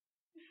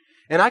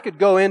 And I could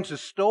go into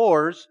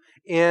stores.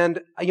 And,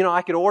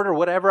 I could order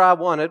whatever I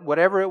wanted,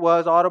 whatever it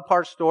was, auto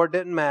parts store,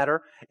 didn't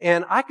matter.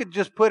 And I could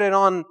just put it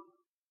on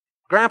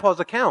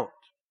Grandpa's account.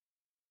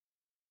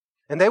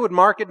 And they would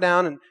mark it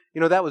down. And,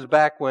 that was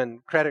back when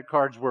credit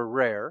cards were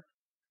rare.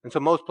 And so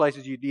most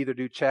places you'd either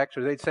do checks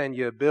or they'd send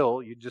you a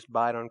bill. You'd just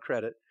buy it on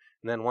credit.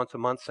 And then once a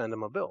month send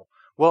them a bill.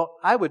 Well,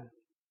 I would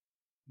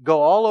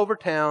go all over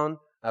town.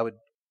 I would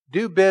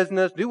do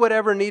business, do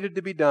whatever needed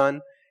to be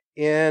done.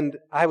 And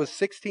I was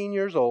 16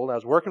 years old. I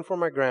was working for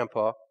my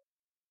grandpa.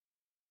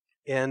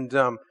 And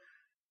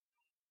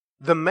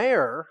the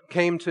mayor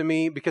came to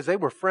me because they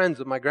were friends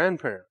of my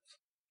grandparents.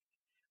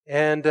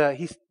 And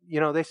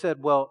they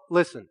said, well,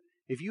 listen,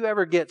 if you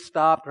ever get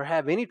stopped or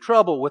have any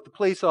trouble with the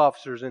police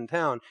officers in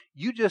town,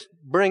 you just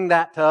bring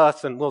that to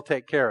us and we'll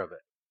take care of it.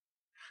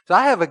 So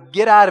I have a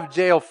get out of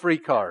jail free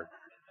card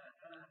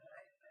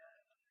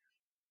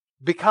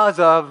because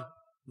of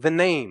the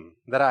name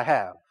that I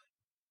have.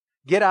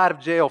 Get out of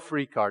jail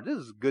free card. This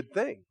is a good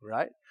thing,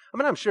 right? I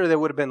mean, I'm sure there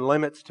would have been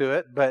limits to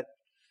it, but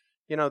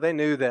they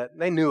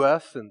knew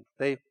us and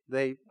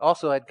they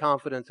also had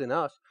confidence in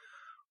us.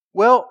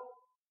 Well,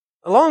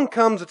 along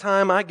comes a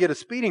time I get a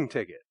speeding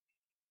ticket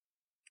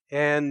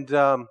and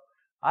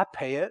I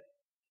pay it.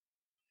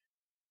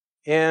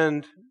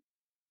 And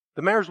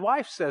the mayor's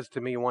wife says to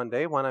me one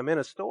day when I'm in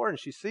a store and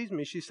she sees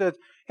me, she says,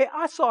 "Hey,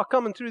 I saw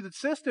coming through the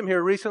system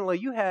here recently,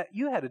 you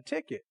had a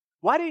ticket.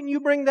 Why didn't you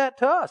bring that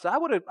to us? I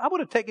would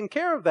have taken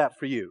care of that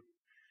for you."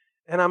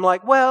 And I'm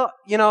like, well,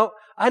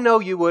 I know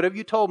you would have.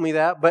 You told me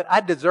that, but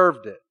I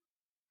deserved it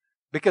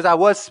because I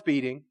was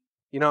speeding,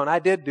 and I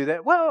did do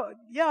that. Well,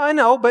 yeah, I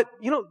know, but,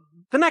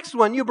 the next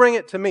one, you bring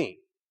it to me.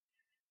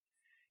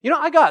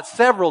 I got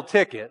several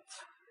tickets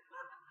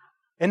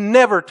and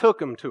never took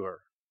them to her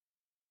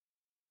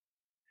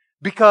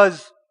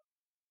because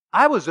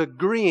I was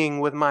agreeing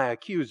with my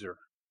accuser.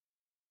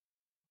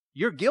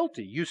 You're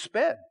guilty. You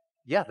sped.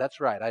 Yeah,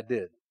 that's right. I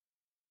did.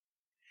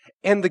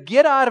 And the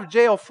get out of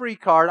jail free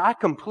card, I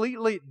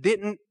completely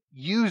didn't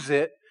use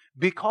it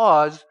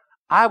because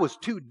I was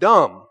too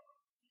dumb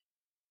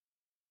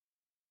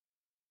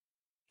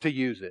to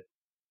use it.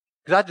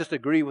 Because I just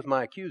agree with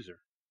my accuser.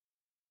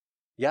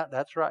 Yeah,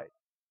 that's right.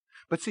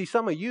 But see,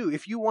 some of you,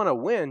 if you want to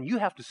win, you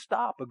have to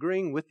stop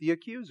agreeing with the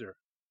accuser.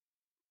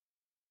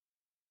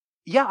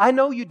 Yeah, I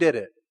know you did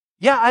it.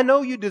 Yeah, I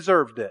know you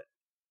deserved it.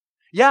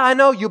 Yeah, I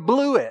know you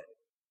blew it.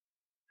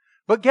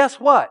 But guess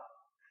what?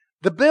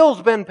 The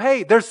bill's been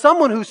paid. There's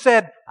someone who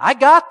said, I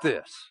got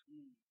this.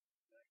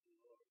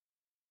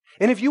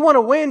 And if you want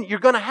to win, you're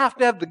going to have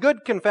the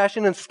good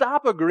confession and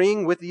stop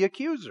agreeing with the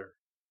accuser.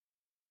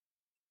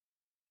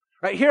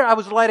 Right here, I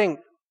was letting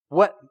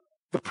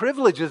the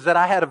privileges that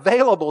I had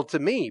available to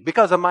me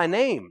because of my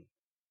name,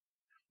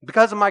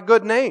 because of my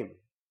good name,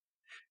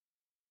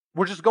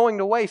 were just going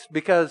to waste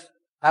because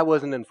I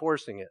wasn't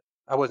enforcing it.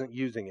 I wasn't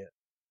using it.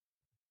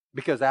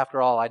 Because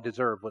after all, I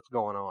deserve what's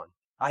going on.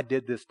 I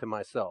did this to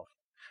myself.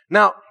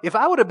 Now, if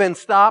I would have been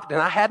stopped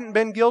and I hadn't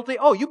been guilty,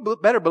 you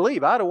better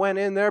believe I'd have went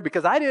in there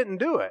because I didn't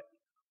do it.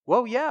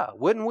 Well, yeah,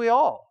 wouldn't we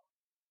all?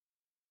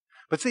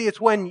 But see,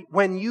 it's when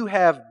you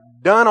have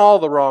done all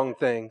the wrong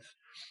things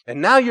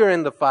and now you're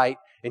in the fight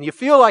and you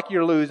feel like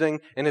you're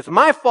losing and it's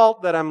my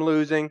fault that I'm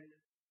losing,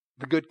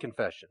 the good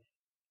confession.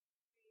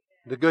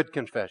 The good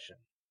confession.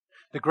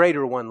 The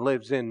greater one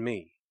lives in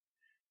me.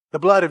 The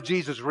blood of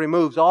Jesus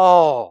removes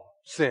all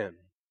sin,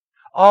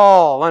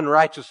 all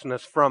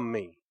unrighteousness from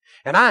me.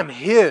 And I'm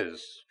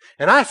His.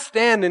 And I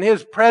stand in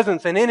His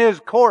presence and in His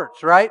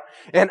courts, right?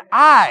 And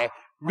I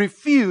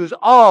refuse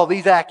all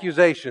these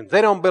accusations.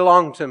 They don't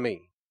belong to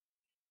me.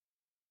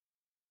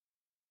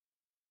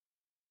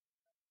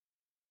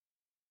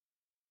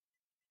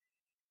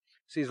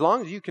 See, as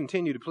long as you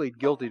continue to plead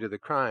guilty to the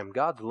crime,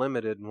 God's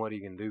limited in what He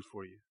can do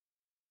for you.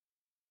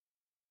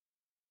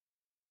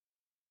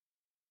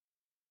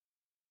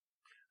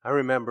 I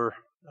remember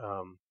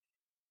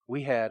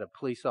we had a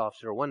police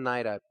officer. One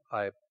night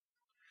I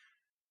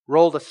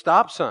rolled a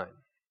stop sign.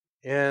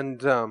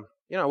 And,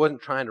 I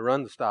wasn't trying to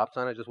run the stop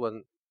sign. I just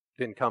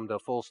didn't come to a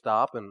full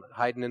stop, and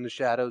hiding in the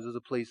shadows as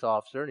a police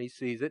officer, and he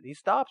sees it and he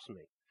stops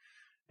me.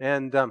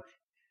 And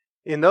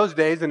in those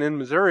days, and in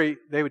Missouri,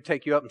 they would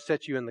take you up and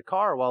set you in the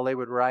car while they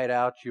would write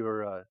out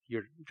your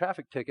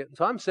traffic ticket. And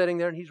so I'm sitting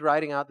there, and he's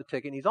writing out the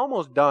ticket, and he's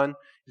almost done.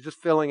 He's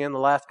just filling in the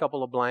last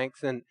couple of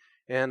blanks, and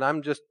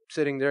I'm just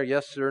sitting there,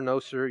 yes, sir, no,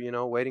 sir,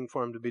 waiting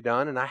for him to be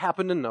done. And I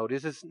happened to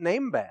notice his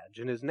name badge,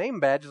 and his name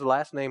badge, his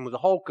last name was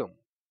Holcomb.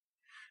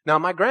 Now,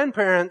 my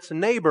grandparents'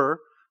 neighbor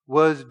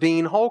was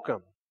Dean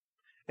Holcomb.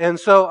 And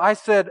so I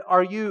said,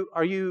 are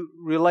you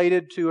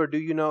related to, or do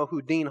you know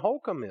who Dean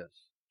Holcomb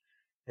is?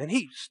 And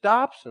he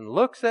stops and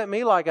looks at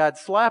me like I'd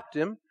slapped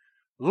him,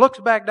 looks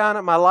back down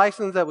at my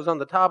license that was on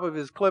the top of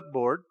his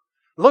clipboard,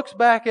 looks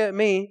back at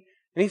me,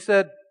 and he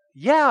said,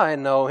 yeah, I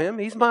know him.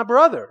 He's my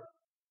brother.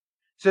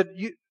 He said,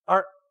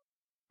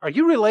 are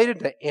you related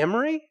to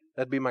Emery?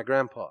 That'd be my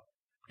grandpa,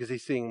 because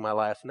he's seeing my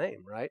last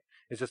name, right?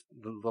 It's just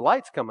the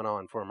light's coming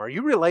on for him. Are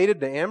you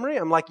related to Emery?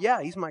 I'm like,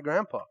 yeah, he's my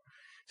grandpa.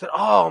 He said,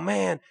 oh,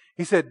 man.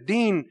 He said,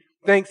 Dean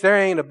thinks there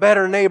ain't a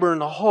better neighbor in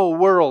the whole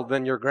world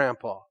than your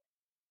grandpa.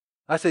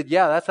 I said,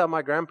 yeah, that's how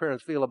my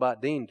grandparents feel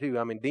about Dean, too.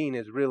 I mean, Dean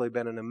has really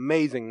been an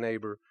amazing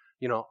neighbor,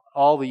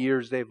 all the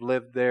years they've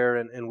lived there,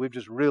 and we've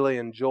just really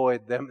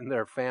enjoyed them and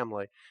their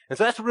family. And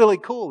so that's really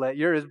cool that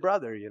you're his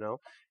brother,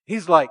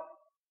 He's like,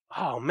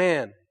 oh,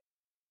 man.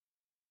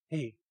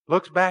 He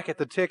looks back at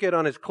the ticket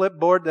on his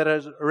clipboard that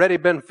has already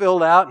been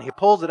filled out, and he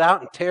pulls it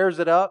out and tears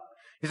it up.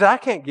 He said, I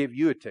can't give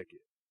you a ticket.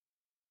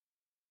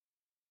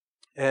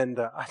 And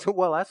I said,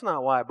 well, that's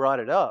not why I brought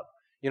it up.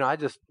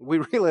 We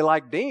really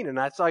like Dean, and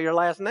I saw your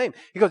last name.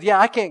 He goes, yeah,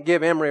 I can't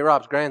give Emery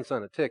Rob's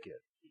grandson a ticket.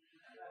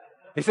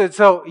 He said,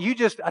 so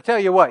I tell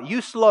you what,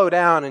 you slow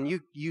down and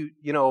you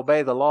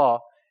obey the law,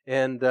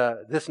 and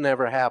this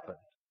never happened.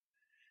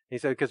 He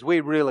said, because we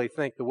really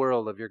think the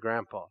world of your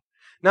grandpa.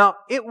 Now,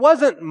 it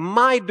wasn't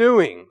my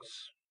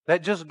doings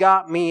that just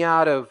got me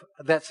out of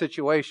that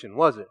situation,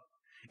 was it?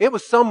 It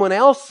was someone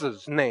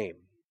else's name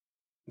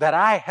that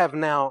I have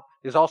now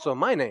is also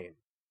my name,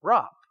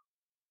 Rob.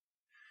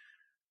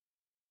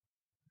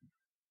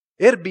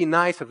 It'd be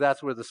nice if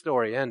that's where the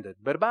story ended,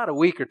 but about a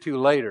week or two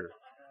later,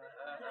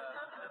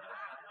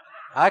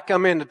 I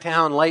come into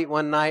town late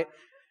one night,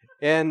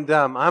 and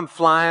I'm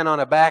flying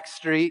on a back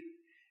street,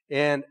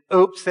 and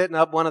sitting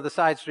up one of the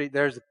side streets,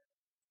 there's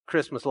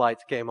Christmas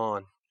lights came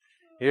on.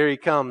 Here he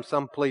comes,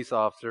 some police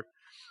officer.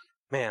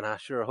 Man, I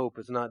sure hope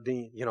it's not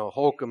Dean,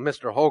 Holcomb,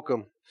 Mr.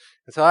 Holcomb.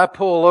 And so I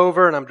pull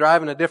over, and I'm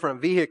driving a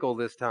different vehicle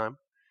this time.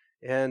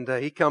 And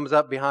he comes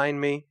up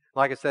behind me.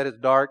 Like I said, it's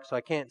dark, so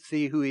I can't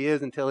see who he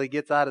is until he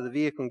gets out of the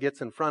vehicle and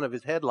gets in front of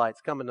his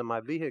headlights coming to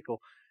my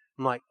vehicle.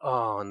 I'm like,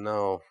 oh,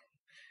 no,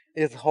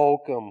 it's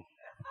Holcomb.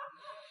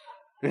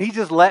 And he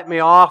just let me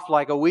off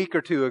like a week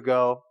or two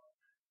ago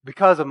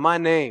because of my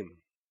name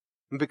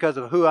and because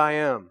of who I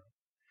am.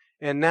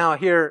 And now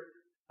here,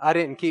 I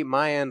didn't keep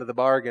my end of the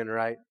bargain,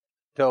 right,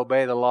 to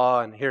obey the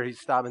law, and here he's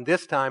stopping.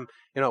 This time,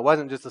 it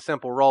wasn't just a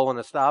simple roll and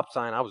a stop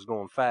sign. I was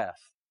going fast.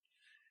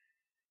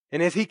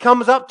 And as he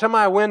comes up to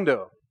my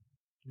window,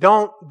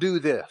 don't do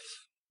this.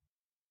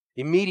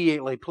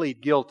 Immediately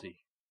plead guilty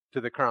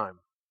to the crime.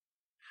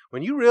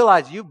 When you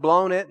realize you've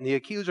blown it and the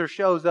accuser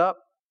shows up,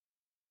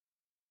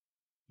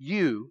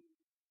 you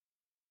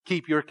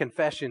keep your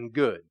confession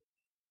good,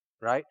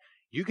 right?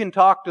 You can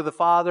talk to the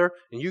Father,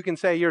 and you can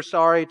say you're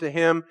sorry to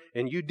Him,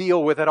 and you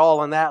deal with it all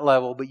on that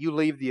level, but you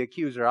leave the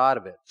accuser out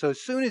of it. So as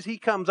soon as he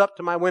comes up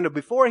to my window,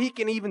 before he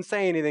can even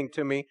say anything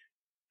to me,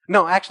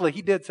 no, actually,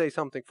 he did say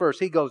something first.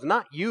 He goes,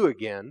 not you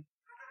again.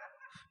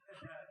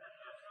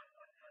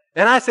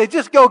 And I say,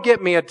 just go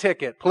get me a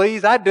ticket,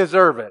 please. I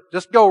deserve it.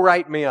 Just go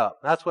write me up.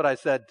 That's what I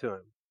said to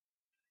him.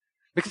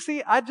 Because,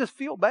 see, I just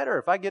feel better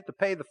if I get to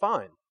pay the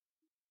fine.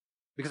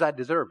 Because I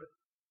deserve it.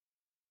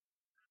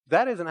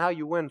 That isn't how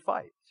you win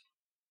fights.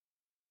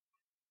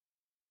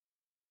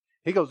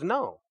 He goes,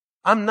 no,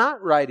 I'm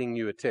not writing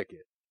you a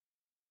ticket.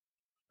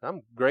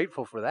 I'm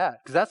grateful for that,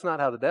 because that's not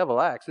how the devil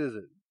acts, is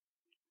it?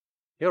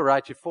 He'll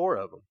write you 4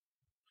 of them.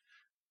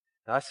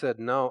 I said,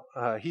 no.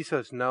 He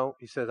says, no.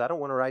 He says, I don't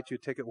want to write you a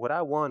ticket. What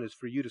I want is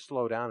for you to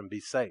slow down and be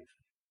safe.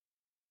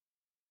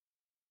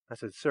 I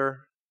said,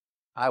 sir,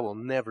 I will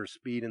never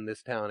speed in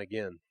this town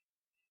again.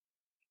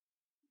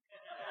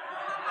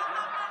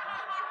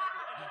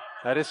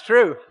 That is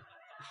true.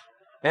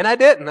 And I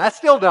didn't. I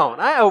still don't.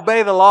 I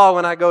obey the law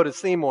when I go to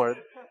Seymour.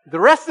 The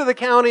rest of the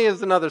county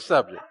is another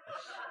subject.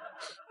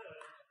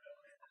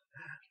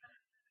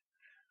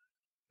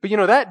 But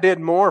that did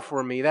more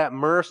for me. That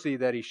mercy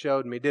that He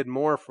showed me did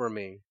more for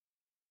me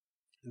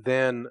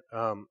than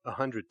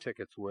 100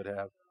 tickets would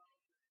have.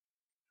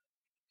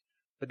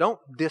 But don't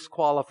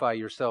disqualify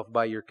yourself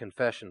by your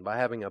confession, by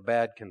having a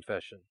bad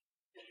confession.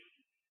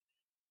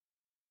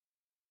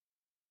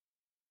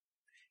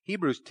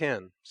 Hebrews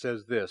 10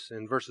 says this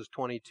in verses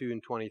 22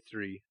 and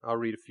 23. I'll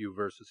read a few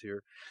verses here.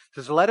 It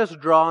says, "Let us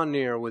draw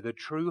near with a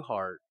true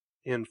heart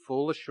in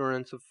full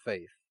assurance of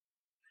faith,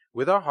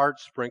 with our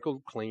hearts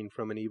sprinkled clean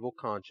from an evil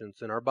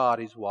conscience and our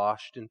bodies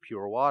washed in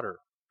pure water.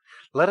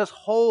 Let us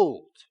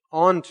hold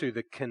on to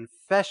the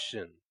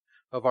confession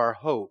of our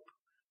hope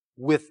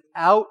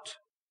without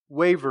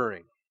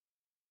wavering.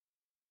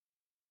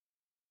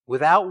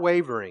 Without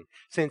wavering,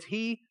 since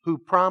He who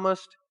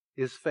promised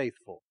is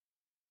faithful."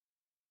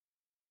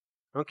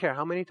 I don't care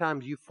how many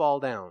times you fall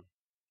down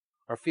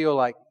or feel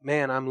like,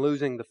 man, I'm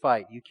losing the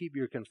fight. You keep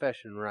your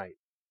confession right.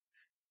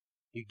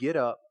 You get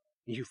up,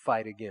 you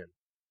fight again,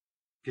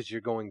 because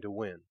you're going to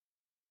win.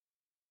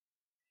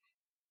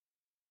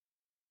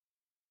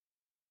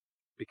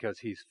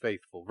 Because He's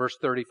faithful. Verse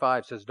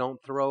 35 says,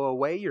 "Don't throw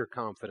away your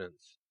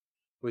confidence,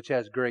 which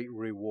has great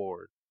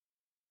reward.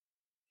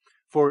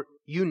 For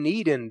you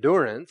need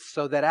endurance,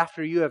 so that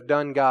after you have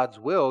done God's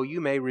will,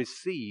 you may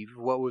receive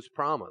what was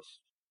promised."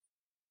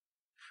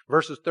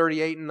 Verses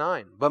 38 and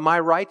 9. "But my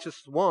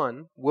righteous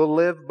one will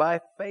live by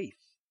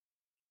faith."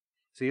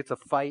 See, it's a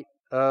fight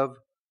of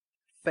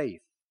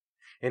faith.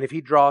 "And if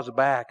he draws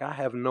back, I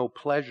have no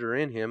pleasure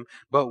in him.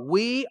 But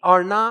we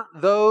are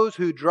not those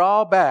who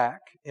draw back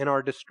and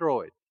are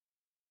destroyed."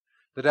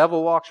 The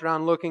devil walks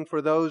around looking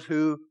for those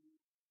who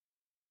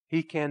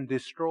he can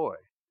destroy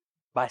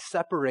by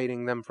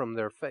separating them from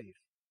their faith.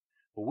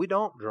 But we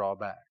don't draw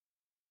back.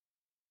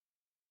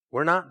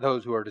 We're not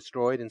those who are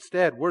destroyed.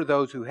 Instead, we're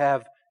those who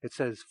have, it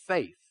says,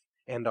 faith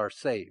and are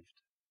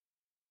saved.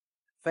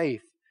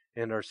 Faith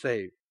and are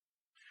saved.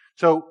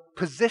 So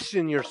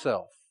position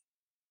yourself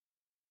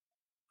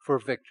for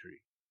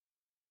victory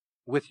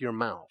with your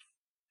mouth.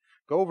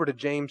 Go over to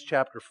James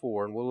chapter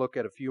 4 and we'll look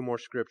at a few more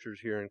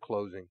scriptures here in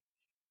closing.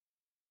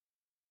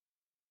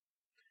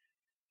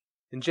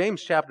 In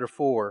James chapter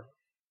 4,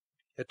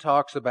 it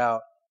talks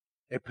about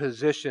a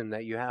position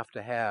that you have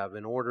to have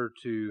in order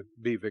to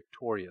be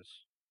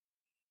victorious.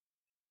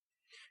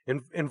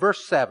 In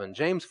verse 7,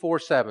 James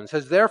 4:7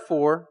 says,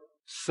 "Therefore,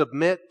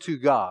 submit to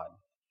God.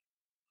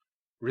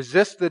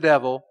 Resist the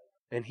devil,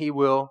 and he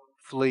will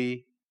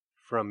flee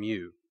from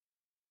you."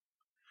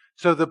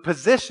 So the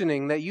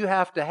positioning that you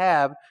have to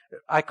have,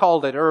 I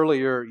called it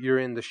earlier, you're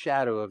in the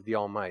shadow of the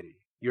Almighty.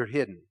 You're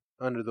hidden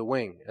under the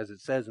wing, as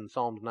it says in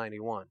Psalms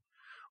 91.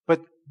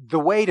 But the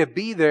way to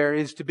be there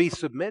is to be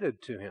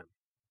submitted to Him.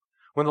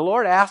 When the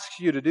Lord asks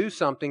you to do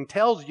something,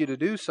 tells you to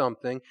do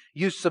something,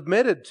 you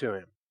submitted to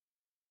Him.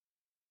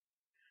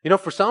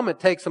 For some it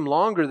takes them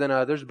longer than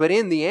others, but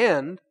in the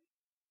end,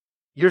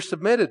 you're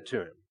submitted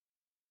to Him.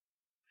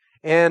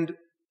 And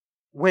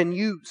when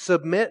you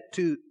submit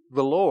to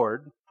the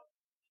Lord,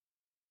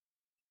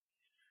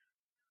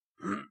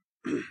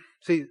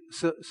 see,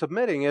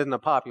 submitting isn't a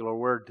popular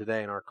word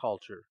today in our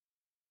culture.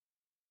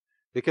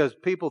 Because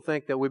people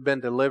think that we've been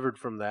delivered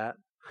from that.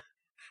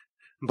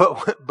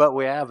 But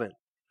we haven't.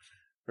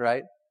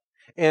 Right?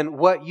 And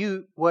what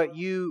you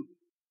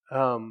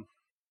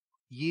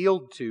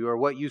yield to or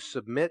what you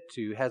submit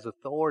to has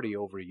authority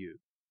over you.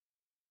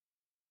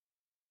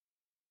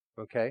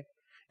 Okay?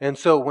 And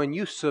so when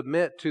you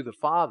submit to the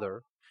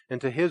Father and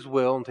to His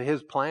will and to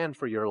His plan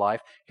for your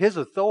life, His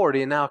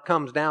authority now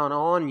comes down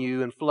on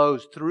you and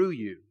flows through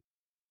you.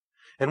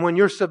 And when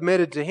you're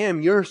submitted to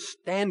Him, you're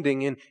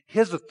standing in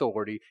His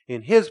authority,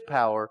 in His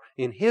power,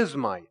 in His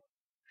might.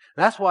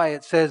 That's why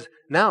it says,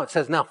 now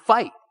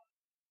fight.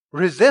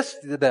 Resist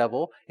the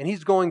devil, and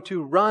he's going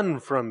to run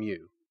from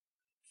you,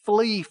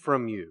 flee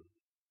from you.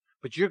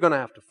 But you're going to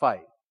have to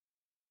fight.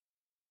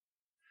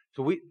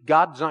 So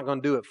God's not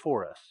going to do it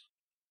for us.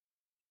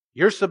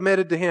 You're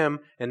submitted to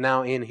Him, and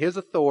now in His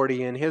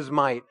authority, in His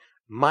might,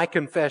 my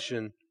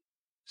confession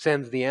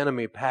sends the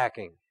enemy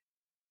packing.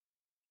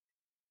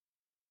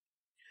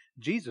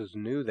 Jesus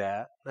knew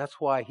that.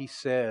 That's why He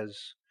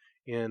says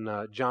in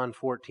John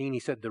 14, He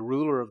said, "The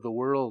ruler of the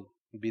world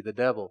would be the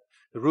devil.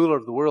 The ruler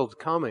of the world's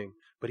coming,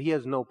 but he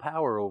has no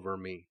power over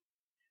me."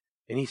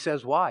 And He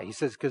says why? He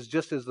says, because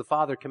just as the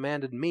Father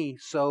commanded me,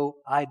 so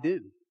I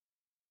do.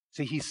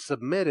 See, He's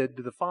submitted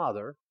to the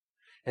Father,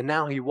 and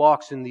now He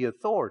walks in the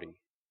authority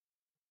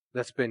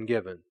that's been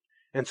given.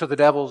 And so the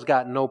devil's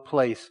got no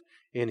place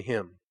in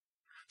Him.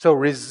 So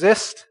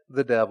resist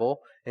the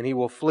devil, and he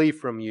will flee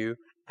from you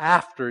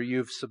after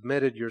you've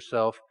submitted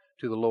yourself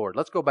to the Lord.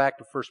 Let's go back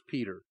to 1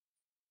 Peter.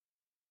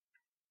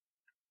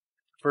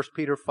 1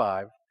 Peter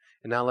 5.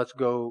 And now let's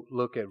go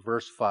look at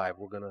verse 5.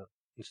 We're going to,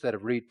 instead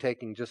of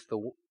taking just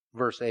the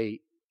verse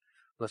 8,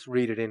 let's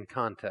read it in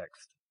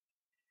context.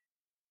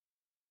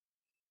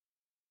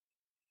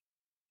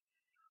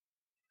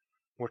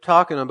 We're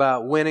talking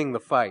about winning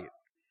the fight.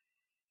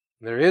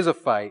 There is a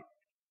fight.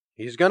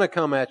 He's going to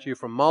come at you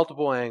from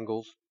multiple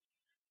angles.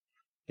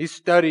 He's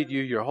studied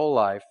you your whole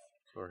life.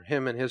 or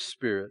him and his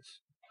spirits.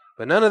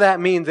 But none of that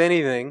means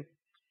anything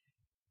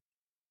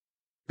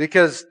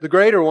because the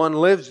greater one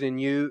lives in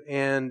you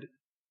and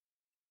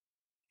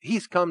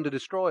he's come to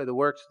destroy the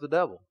works of the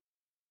devil.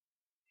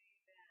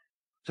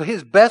 So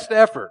his best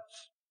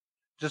efforts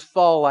just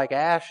fall like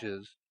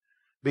ashes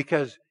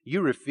because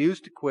you refuse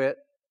to quit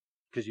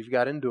because you've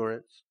got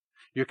endurance.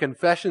 Your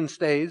confession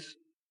stays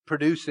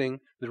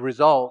producing the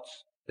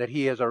results that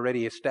he has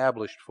already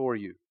established for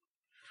you.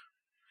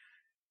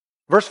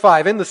 Verse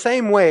 5, in the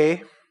same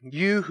way,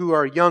 you who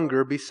are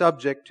younger, be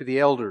subject to the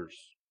elders.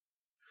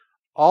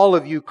 All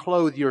of you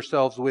clothe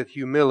yourselves with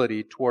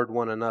humility toward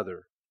one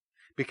another,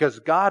 because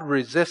God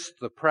resists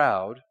the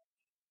proud,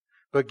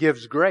 but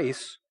gives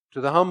grace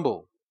to the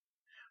humble.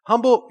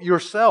 Humble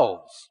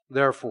yourselves,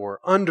 therefore,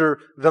 under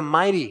the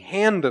mighty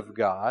hand of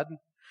God,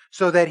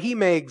 so that He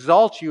may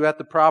exalt you at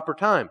the proper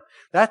time.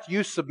 That's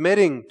you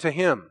submitting to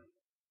Him.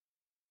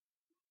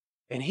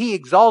 And He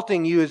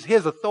exalting you is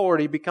His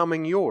authority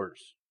becoming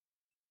yours.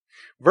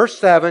 Verse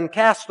 7,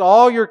 cast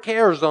all your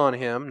cares on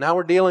Him. Now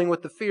we're dealing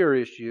with the fear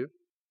issue.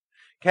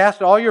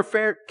 Cast all your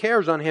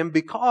cares on Him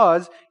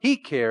because He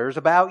cares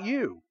about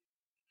you.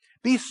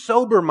 Be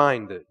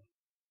sober-minded.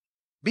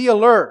 Be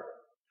alert.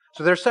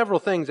 So there's several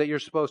things that you're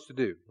supposed to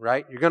do,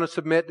 right? You're going to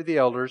submit to the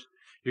elders.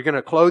 You're going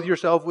to clothe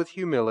yourself with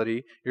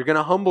humility. You're going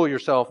to humble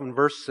yourself in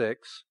verse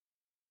 6.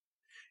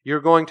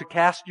 You're going to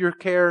cast your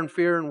care and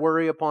fear and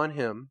worry upon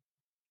Him.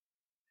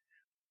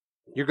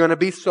 You're going to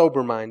be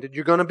sober-minded.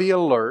 You're going to be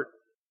alert.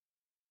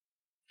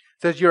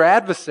 It says your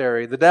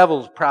adversary, the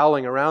devil's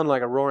prowling around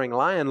like a roaring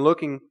lion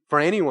looking for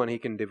anyone he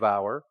can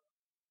devour.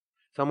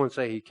 Someone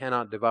say he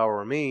cannot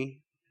devour me.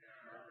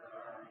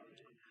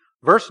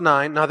 Verse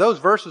 9, now those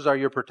verses are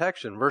your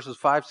protection. Verses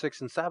 5,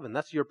 6, and 7,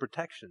 that's your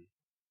protection.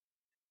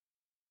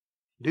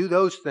 Do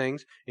those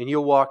things and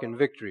you'll walk in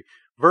victory.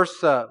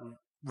 Verse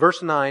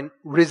 9,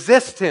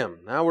 resist him.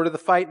 Now we're to the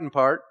fighting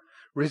part.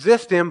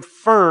 Resist him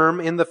firm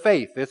in the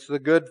faith. It's the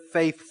good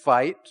faith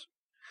fight.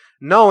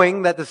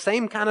 Knowing that the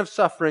same kind of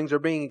sufferings are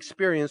being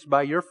experienced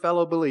by your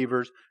fellow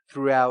believers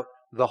throughout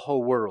the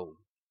whole world.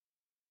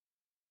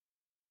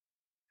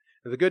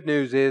 The good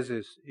news is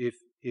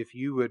if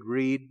you would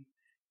read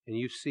and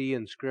you see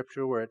in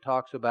Scripture where it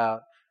talks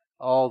about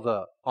all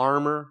the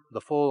armor,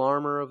 the full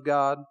armor of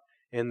God,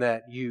 and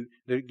that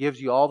it gives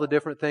you all the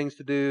different things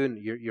to do,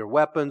 and your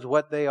weapons,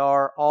 what they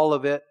are, all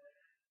of it.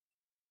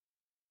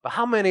 But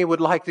how many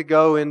would like to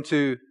go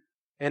into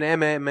an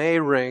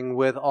MMA ring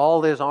with all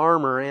this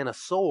armor and a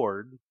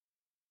sword,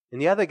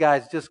 and the other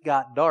guy's just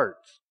got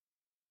darts?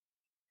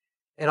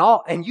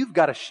 And you've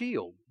got a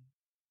shield,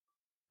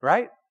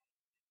 right?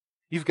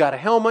 You've got a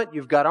helmet,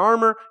 you've got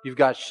armor, you've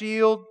got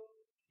shield,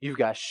 you've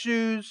got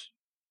shoes.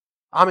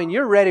 I mean,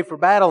 you're ready for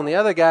battle, and the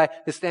other guy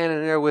is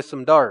standing there with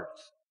some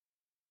darts.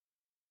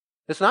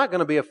 It's not going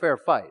to be a fair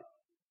fight,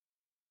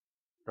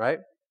 right?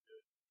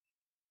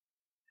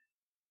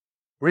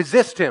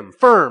 Resist him,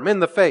 firm in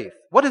the faith.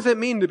 What does it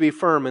mean to be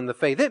firm in the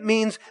faith? It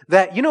means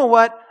that, you know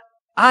what?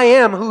 I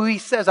am who He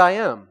says I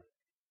am.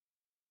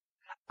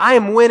 I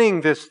am winning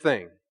this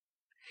thing.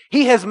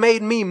 He has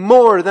made me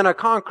more than a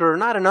conqueror,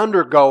 not an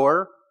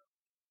undergoer,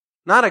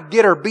 not a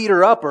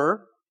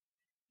getter-beater-upper.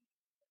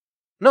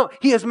 No,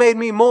 He has made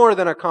me more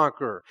than a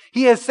conqueror.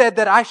 He has said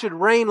that I should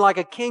reign like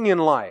a king in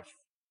life,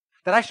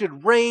 that I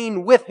should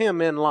reign with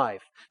Him in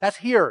life. That's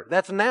here.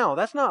 That's now.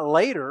 That's not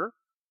later.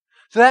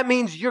 So that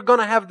means you're going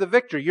to have the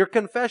victory. Your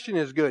confession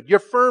is good. You're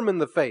firm in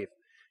the faith.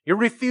 You're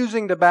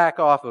refusing to back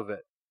off of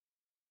it.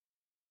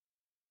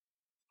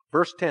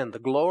 Verse 10,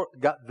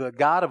 the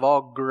God of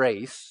all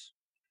grace,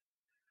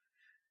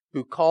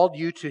 who called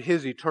you to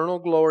His eternal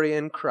glory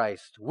in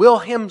Christ, will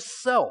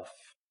Himself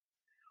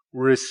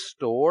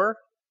restore,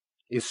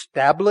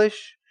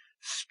 establish,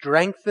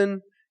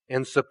 strengthen,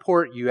 and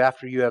support you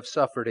after you have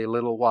suffered a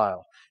little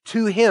while.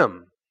 To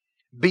Him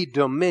be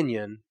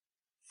dominion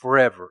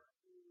forever.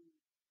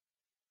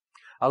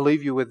 I'll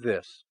leave you with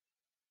this.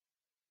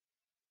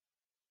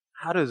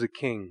 How does a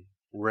king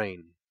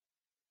reign?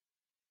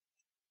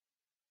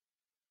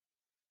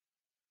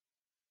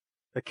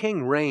 A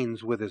king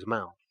reigns with his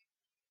mouth.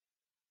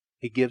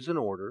 He gives an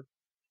order,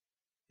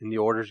 and the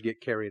orders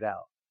get carried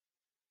out.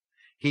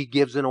 He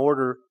gives an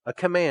order, a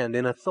command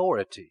in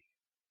authority,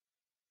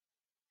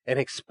 and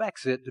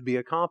expects it to be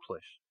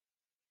accomplished.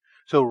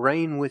 So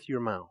reign with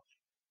your mouth.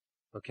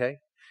 Okay?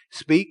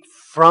 Speak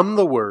from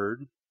the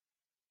Word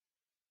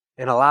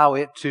and allow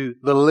it to,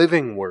 the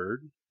living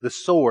Word, the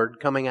sword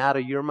coming out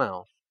of your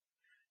mouth,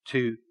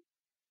 to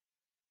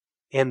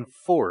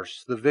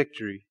enforce the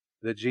victory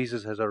that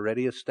Jesus has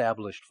already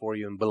established for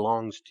you and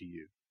belongs to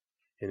you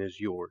and is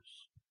yours.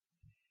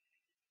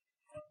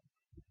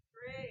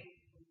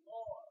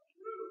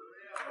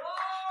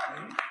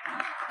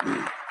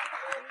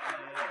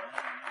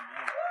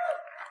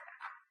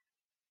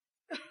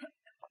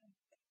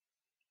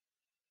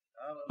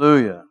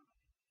 Hallelujah.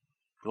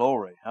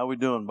 Glory. How we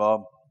doing,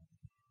 Bob?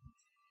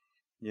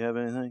 You have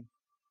anything?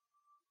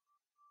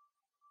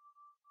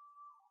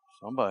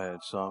 Somebody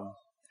had some.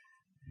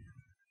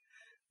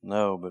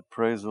 No, but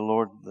praise the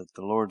Lord that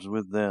the Lord's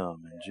with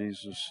them in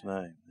Jesus'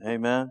 name.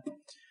 Amen.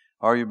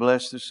 Are you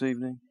blessed this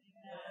evening?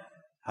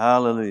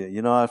 Hallelujah.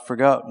 You know, I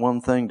forgot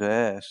one thing to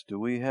ask. Do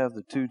we have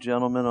the two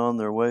gentlemen on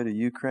their way to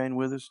Ukraine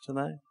with us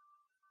tonight?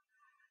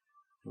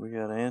 We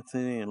got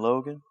Anthony and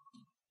Logan.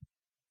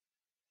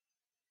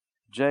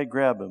 Jay,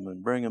 grab them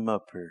and bring them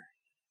up here.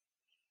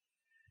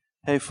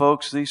 Hey,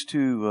 folks, these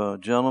two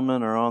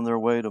gentlemen are on their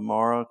way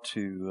tomorrow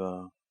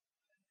to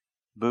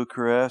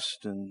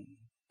Bucharest. And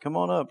come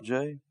on up,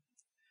 Jay.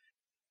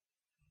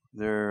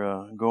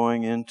 They're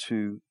going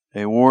into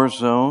a war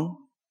zone.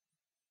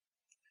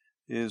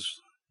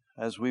 Is,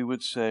 as we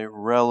would say,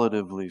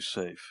 relatively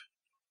safe.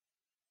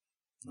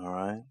 All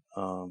right?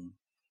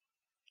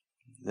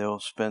 They'll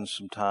spend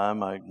some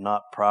time, I'm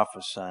not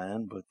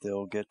prophesying, but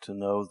they'll get to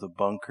know the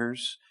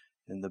bunkers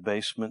and the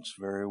basements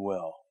very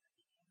well.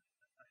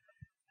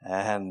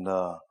 And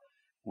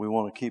we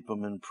want to keep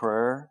them in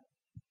prayer.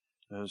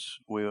 As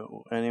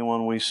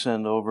anyone we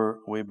send over,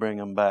 we bring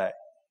them back.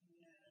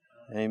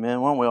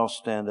 Amen. Why don't we all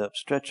stand up,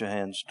 stretch your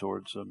hands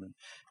towards them. And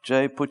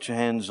Jay, put your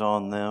hands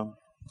on them.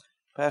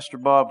 Pastor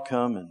Bob,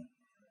 come and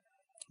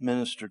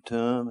minister to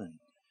them. And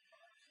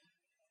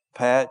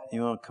Pat,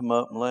 you want to come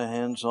up and lay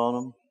hands on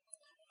them?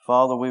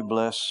 Father, we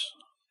bless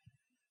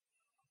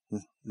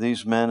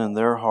these men and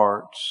their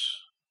hearts.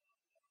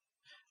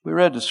 We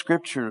read the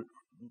scripture,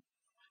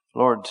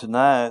 Lord,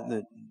 tonight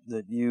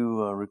that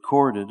you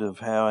recorded of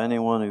how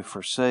anyone who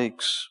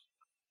forsakes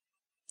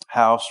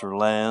house or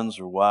lands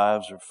or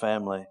wives or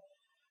family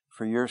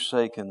for your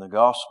sake in the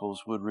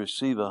Gospels would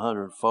receive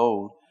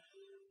 100-fold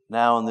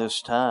now in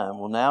this time.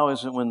 Well, now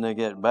isn't when they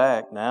get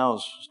back. Now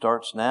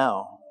starts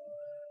now.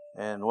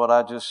 And what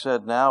I just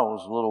said now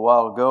was a little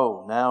while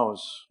ago. Now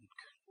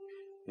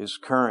is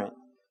current.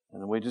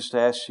 And we just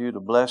ask you to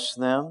bless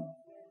them,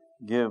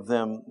 give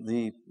them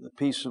the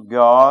peace of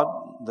God,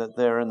 that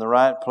they're in the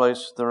right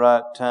place at the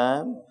right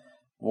time.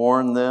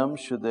 Warn them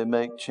should they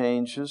make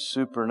changes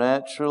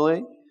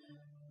supernaturally.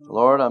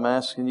 Lord, I'm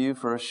asking you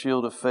for a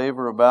shield of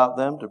favor about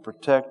them to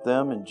protect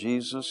them in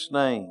Jesus'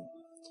 name.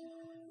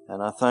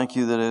 And I thank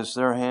you that as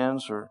their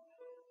hands are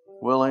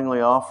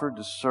willingly offered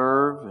to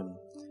serve and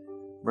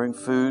bring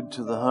food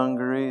to the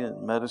hungry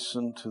and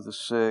medicine to the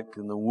sick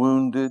and the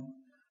wounded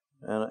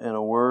and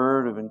a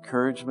word of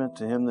encouragement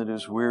to him that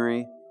is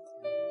weary,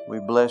 we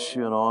bless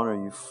you and honor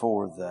you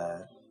for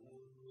that.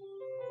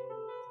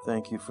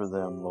 Thank you for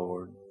them,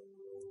 Lord.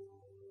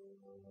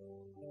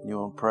 You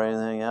want to pray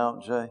anything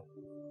out, Jay?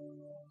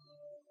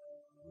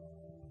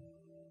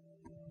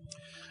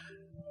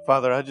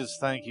 Father, I just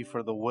thank you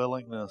for the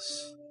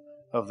willingness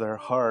of their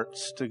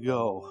hearts to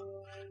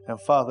go.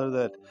 And Father,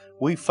 that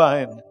we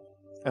find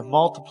a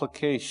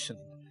multiplication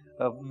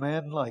of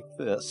men like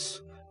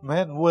this,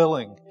 men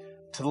willing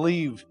to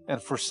leave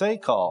and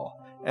forsake all,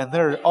 and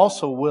they're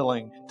also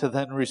willing to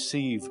then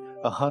receive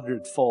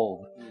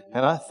 100-fold.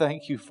 And I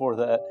thank you for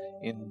that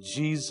in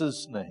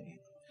Jesus' name.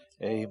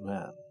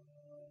 Amen.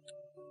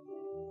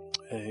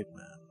 Amen.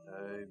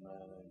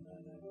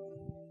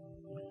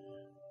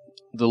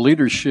 The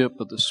leadership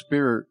of the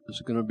Spirit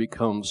is going to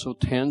become so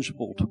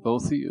tangible to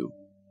both of you.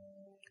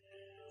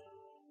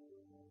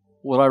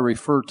 What I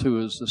refer to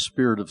as the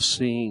spirit of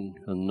seeing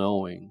and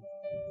knowing.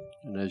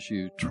 And as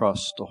you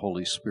trust the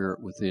Holy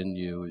Spirit within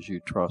you, as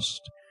you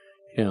trust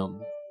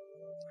Him,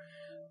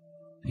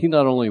 He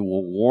not only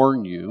will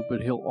warn you,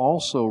 but He'll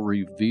also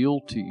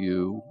reveal to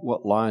you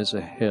what lies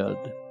ahead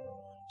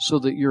so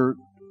that you're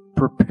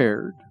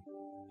prepared.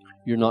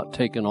 You're not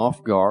taken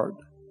off guard.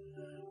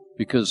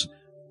 Because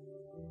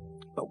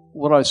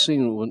what I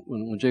seen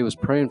when Jay was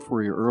praying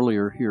for you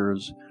earlier here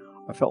is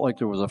I felt like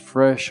there was a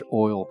fresh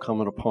oil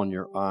coming upon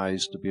your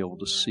eyes to be able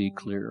to see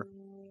clear.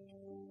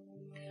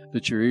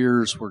 That your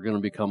ears were going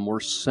to become more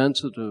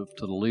sensitive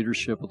to the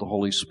leadership of the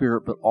Holy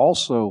Spirit, but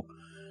also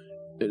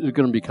they're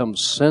going to become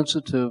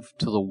sensitive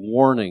to the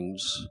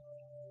warnings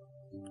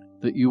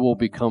that you will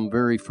become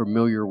very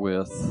familiar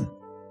with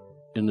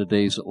in the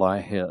days that lie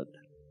ahead.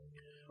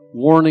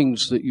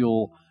 Warnings that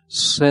you'll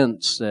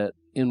sense that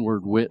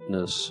inward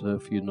witness,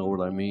 if you know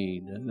what I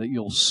mean, that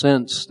you'll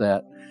sense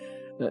that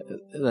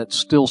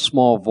still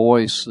small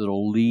voice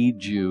that'll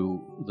lead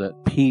you,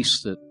 that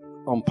peace that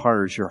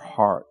umpires your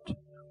heart.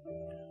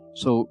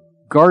 So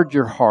guard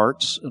your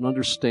hearts and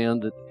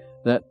understand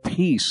that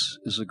peace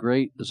is a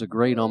great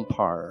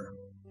umpire.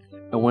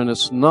 And when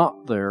it's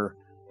not there,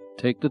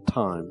 take the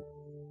time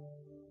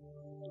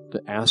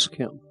to ask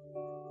Him.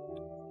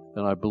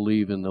 And I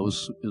believe in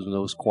those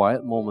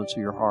quiet moments of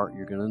your heart,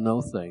 you're going to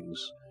know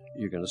things.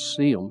 You're going to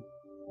see them,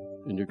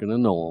 and you're going to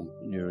know them,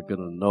 and you're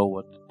going to know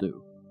what to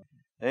do.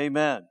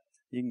 Amen.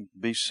 You can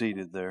be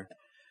seated there.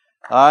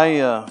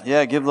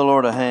 Give the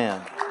Lord a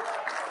hand.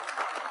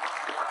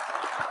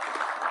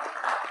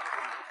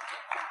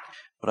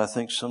 But I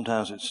think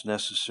sometimes it's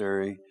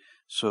necessary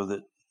so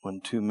that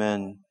when two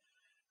men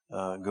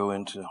go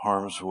into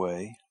harm's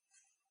way,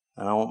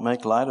 and I won't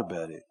make light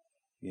about it,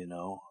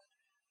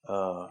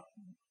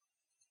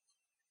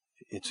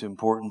 it's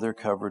important they're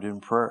covered in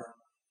prayer.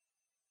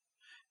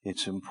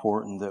 it's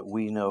important that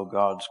we know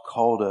God's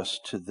called us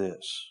to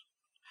this.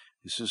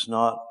 This is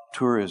not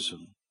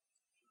tourism.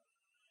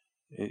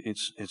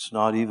 It's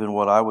not even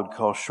what I would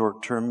call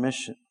short-term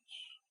missions.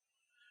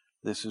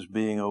 This is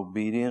being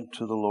obedient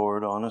to the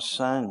Lord on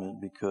assignment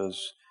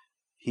because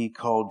He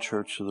called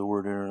Church of the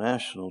Word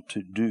International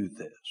to do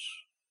this.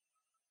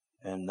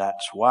 And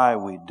that's why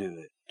we do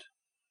it.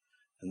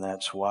 And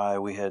that's why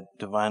we had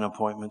divine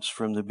appointments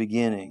from the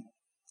beginning.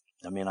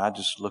 I mean, I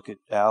just look at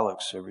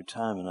Alex every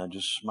time and I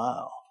just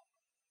smile.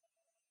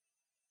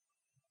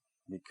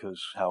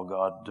 Because how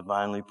God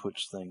divinely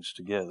puts things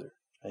together.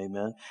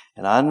 Amen.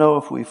 And I know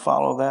if we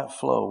follow that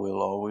flow,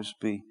 we'll always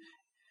be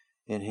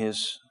in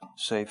His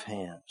safe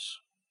hands.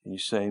 Can you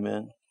say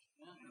amen?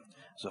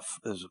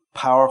 It's a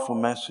powerful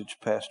message,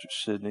 Pastor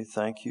Sidney.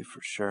 Thank you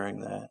for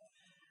sharing that.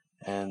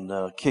 And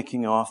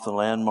kicking off the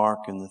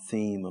landmark and the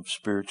theme of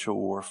spiritual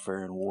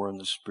warfare and war in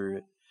the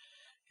Spirit.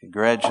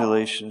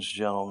 Congratulations,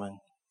 gentlemen.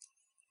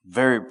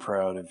 Very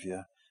proud of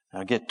you.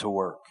 Now get to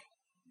work.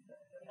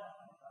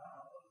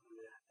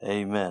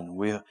 Amen.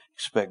 We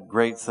expect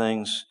great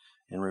things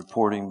in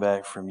reporting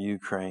back from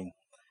Ukraine.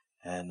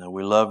 And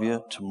we love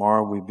you.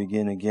 Tomorrow we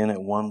begin again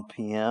at 1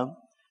 p.m.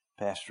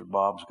 Pastor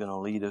Bob's going to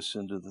lead us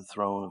into the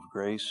throne of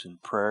grace in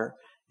prayer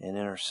and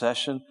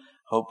intercession.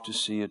 Hope to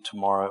see you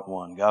tomorrow at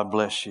 1. God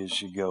bless you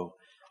as you go.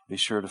 Be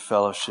sure to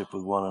fellowship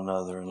with one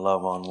another and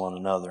love on one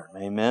another.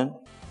 Amen.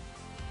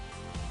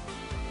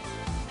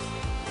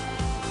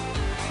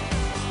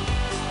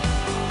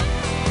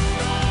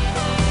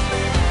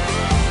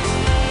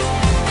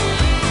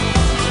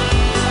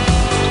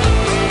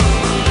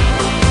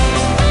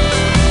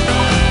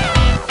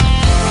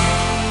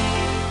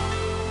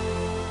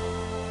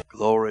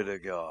 Glory to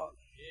God.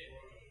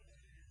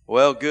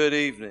 Well, good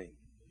evening.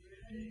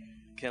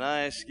 Can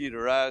I ask you to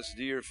rise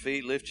to your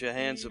feet, lift your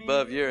hands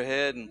above your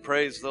head, and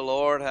praise the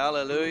Lord?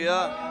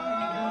 Hallelujah.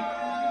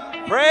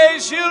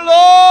 Praise you, Lord.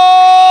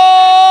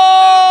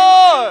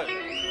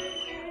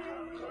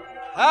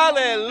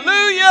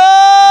 Hallelujah.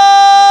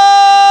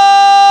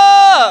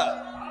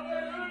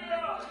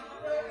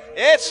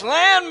 It's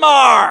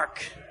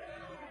Landmark.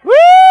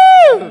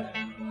 Woo!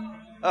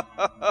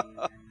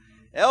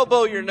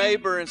 Elbow your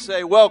neighbor and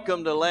say,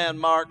 welcome to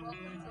Landmark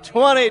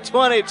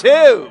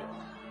 2022.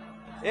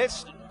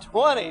 It's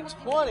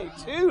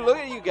 2022. Look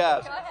at you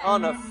guys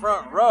on the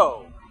front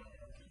row.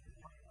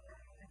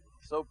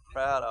 So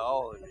proud of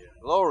all of you.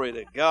 Glory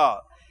to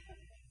God.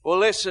 Well,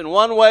 listen,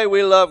 one way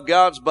we love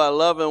God's by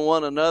loving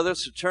one another.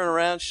 So turn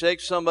around, shake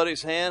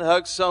somebody's hand,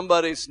 hug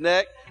somebody's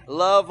neck,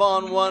 love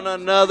on one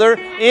another.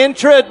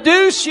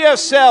 Introduce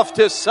yourself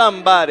to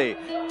somebody.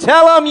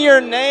 Tell them your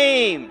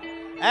name.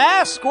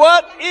 Ask,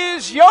 what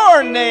is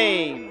your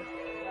name?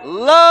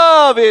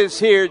 Love is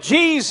here.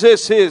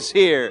 Jesus is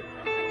here.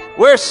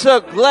 We're so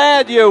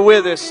glad you're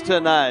with us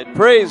tonight.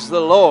 Praise the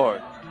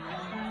Lord.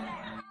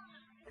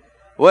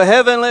 Well,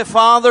 Heavenly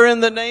Father,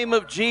 in the name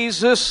of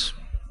Jesus,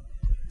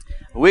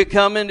 we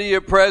come into your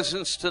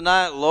presence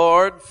tonight,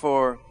 Lord,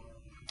 for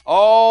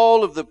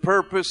all of the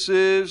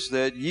purposes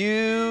that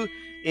you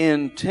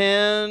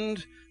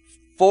intend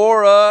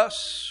for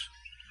us.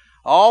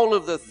 All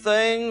of the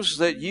things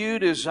that you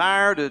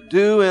desire to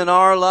do in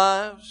our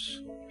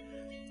lives,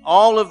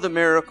 all of the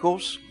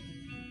miracles,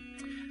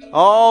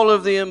 all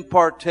of the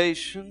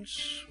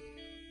impartations,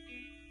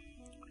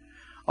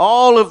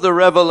 all of the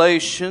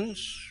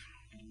revelations,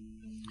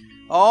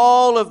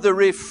 all of the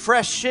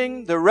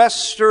refreshing, the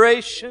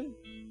restoration,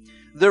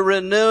 the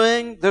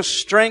renewing, the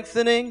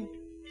strengthening,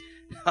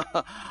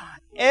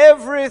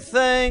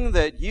 everything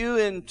that you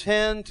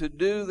intend to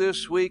do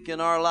this week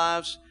in our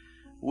lives.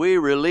 We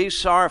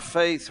release our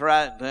faith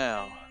right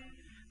now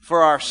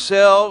for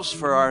ourselves,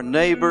 for our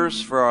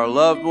neighbors, for our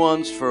loved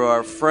ones, for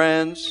our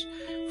friends,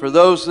 for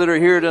those that are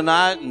here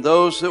tonight and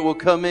those that will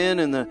come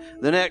in the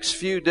next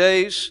few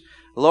days.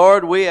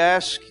 Lord, we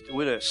ask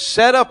you to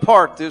set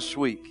apart this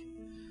week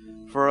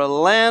for a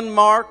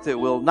landmark that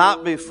will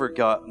not be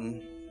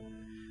forgotten,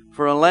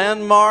 for a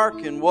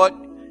landmark in what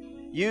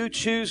you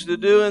choose to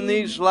do in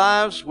these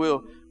lives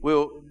will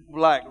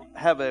like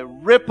have a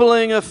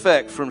rippling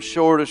effect from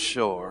shore to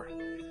shore.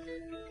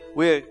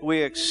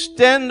 We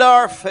extend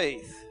our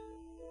faith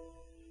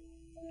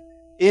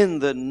in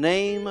the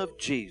name of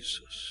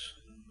Jesus.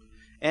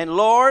 And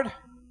Lord,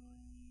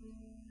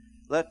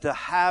 let the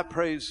high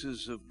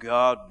praises of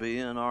God be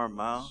in our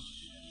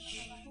mouths,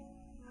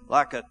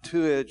 like a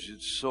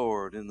two-edged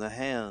sword in the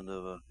hand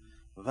of a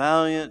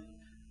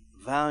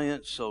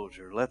valiant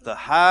soldier. Let the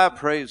high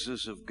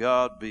praises of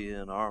God be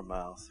in our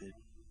mouth.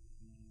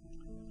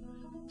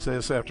 Say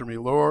this after me.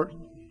 Lord,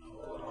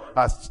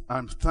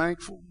 I'm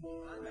thankful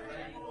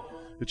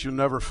that you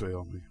never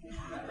fail me.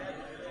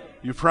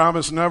 You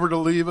promise never to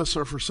leave us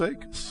or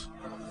forsake us.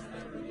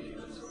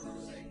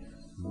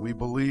 We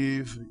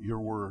believe your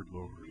word,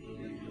 Lord.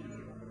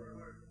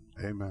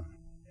 Amen.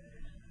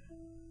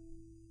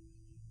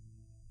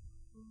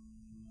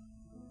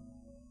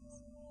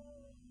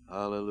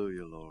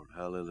 Hallelujah, Lord.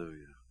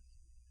 Hallelujah.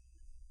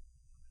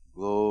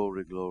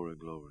 Glory, glory,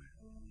 glory.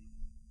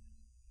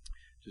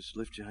 Just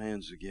lift your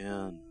hands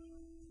again.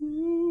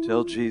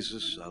 Tell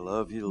Jesus, I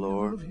love you,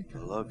 Lord. I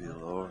love you,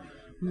 Lord.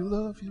 We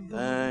love you.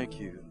 Thank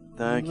you.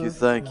 Thank you.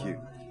 Thank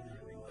you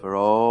for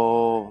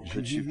all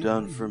that you've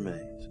done for me.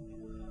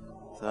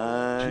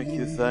 Thank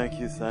you. Thank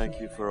you.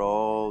 Thank you for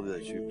all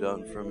that you've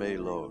done for me,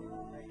 Lord.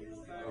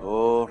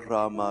 Oh,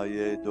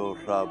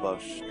 Ramayedo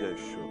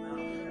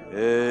Rabashteshu.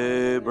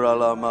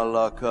 Ebrala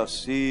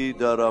Malakasi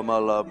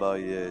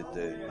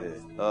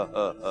Daramalabayete. Ha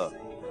ha ha.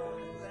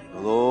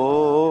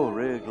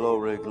 Glory,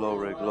 glory,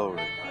 glory,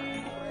 glory.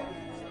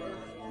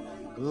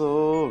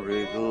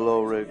 Glory,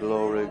 glory,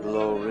 glory,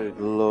 glory,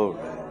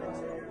 glory.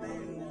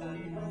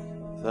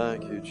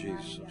 Thank you,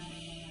 Jesus.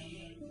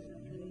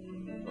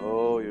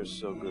 Oh, you're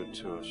so good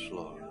to us,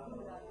 Lord.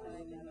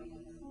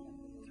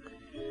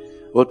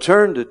 Well,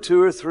 turn to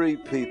 2 or 3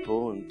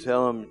 people and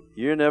tell them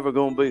you're never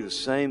going to be the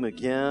same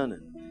again,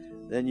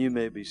 and then you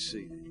may be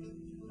seated.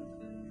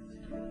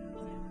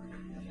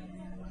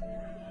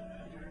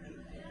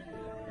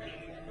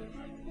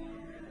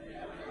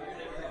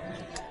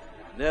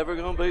 Never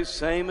going to be the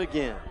same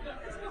again.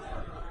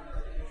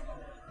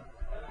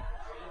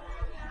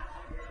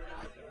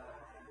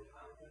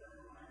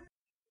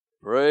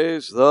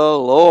 Praise the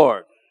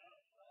Lord.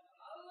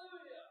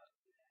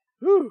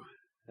 Whew.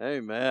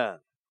 Amen.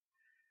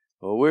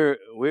 Well,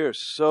 we're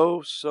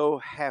so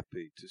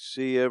happy to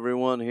see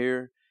everyone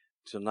here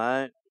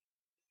tonight,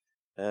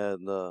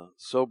 and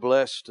so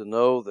blessed to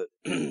know that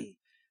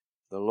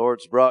the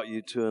Lord's brought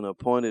you to an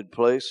appointed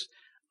place.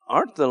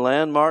 Aren't the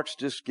landmarks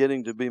just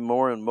getting to be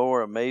more and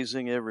more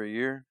amazing every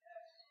year?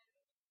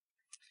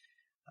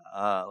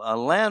 A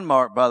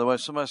landmark, by the way,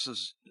 somebody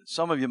says,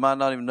 some of you might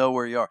not even know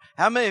where you are.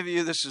 How many of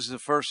you, this is the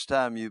first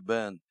time you've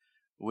been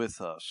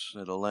with us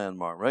at a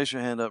landmark? Raise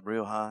your hand up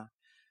real high.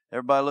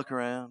 Everybody look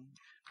around.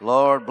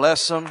 Lord,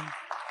 bless them.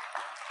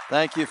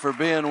 Thank you for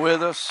being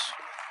with us.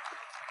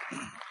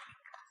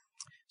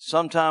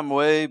 Sometime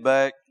way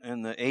back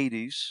in the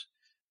 80s,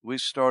 we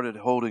started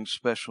holding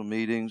special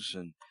meetings,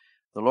 and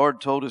the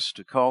Lord told us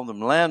to call them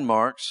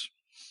landmarks.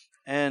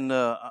 And,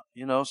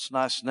 it's a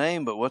nice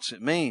name, but what's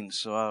it mean?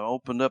 So I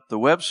opened up the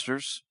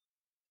Webster's.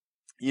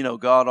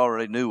 God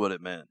already knew what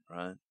it meant,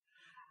 right?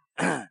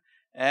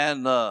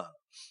 And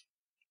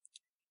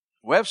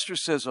Webster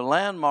says a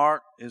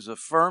landmark is a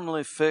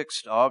firmly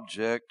fixed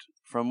object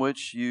from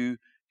which you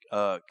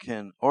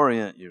can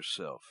orient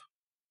yourself.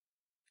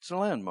 It's a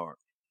landmark.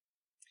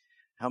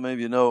 How many of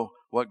you know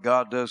what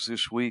God does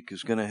this week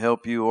is going to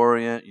help you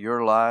orient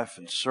your life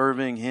in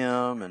serving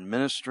Him and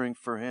ministering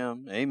for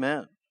Him?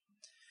 Amen.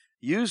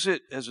 Use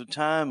it as a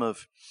time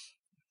of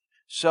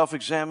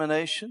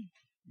self-examination.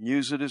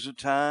 Use it as a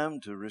time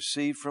to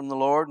receive from the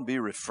Lord and be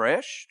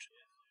refreshed.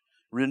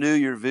 Renew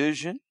your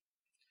vision.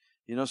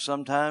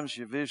 Sometimes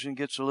your vision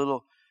gets a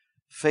little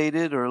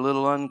faded or a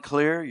little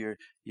unclear.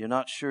 You're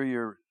not sure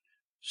you're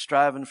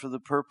striving for the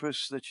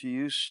purpose that you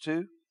used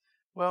to.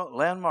 Well,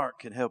 Landmark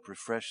can help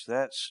refresh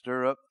that,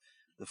 stir up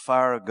the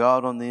fire of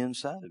God on the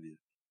inside of you.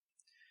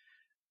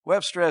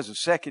 Webster has a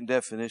second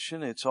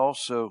definition. It's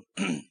also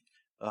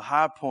a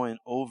high point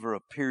over a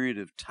period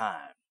of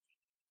time.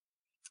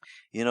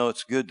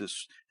 It's good to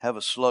have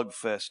a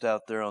slugfest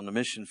out there on the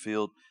mission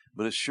field,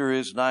 but it sure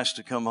is nice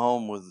to come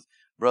home with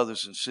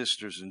brothers and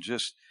sisters and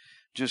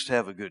just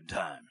have a good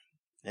time.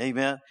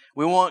 Amen.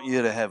 We want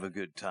you to have a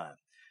good time.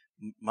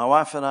 My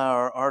wife and I,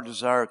 our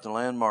desire at the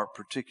Landmark,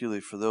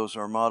 particularly for those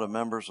Armada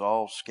members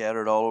all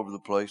scattered all over the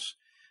place,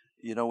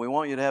 we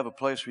want you to have a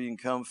place where you can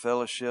come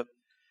fellowship,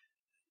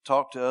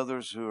 talk to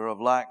others who are of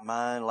like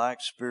mind,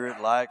 like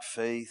spirit, like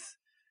faith,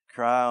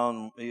 cry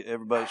on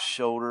everybody's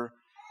shoulder,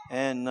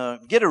 and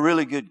get a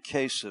really good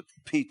case of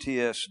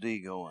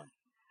PTSD going.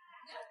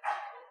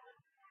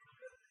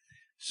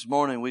 This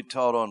morning we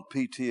taught on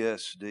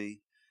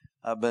PTSD.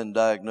 I've been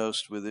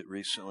diagnosed with it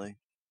recently.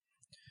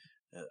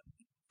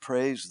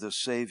 Praise the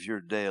Savior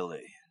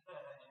daily.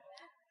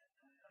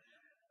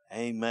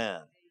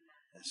 Amen.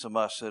 And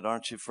somebody said,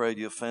 aren't you afraid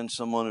you offend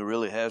someone who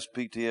really has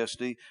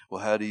PTSD?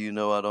 Well, how do you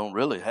know I don't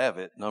really have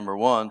it, number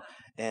one?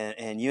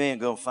 And you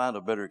ain't going to find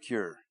a better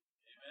cure.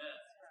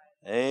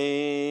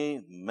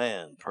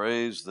 Amen.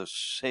 Praise the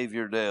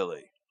Savior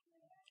daily.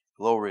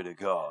 Glory to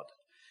God.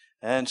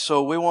 And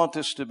so we want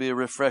this to be a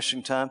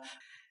refreshing time.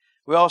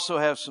 We also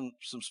have some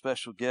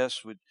special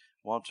guests we'd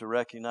want to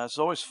recognize. It's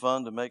always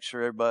fun to make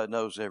sure everybody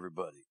knows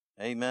everybody.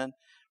 Amen.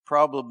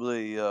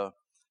 Probably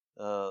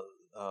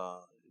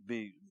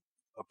be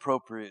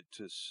appropriate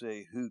to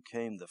say who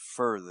came the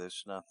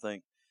furthest, and I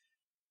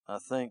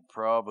think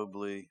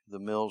probably the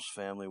Mills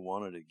family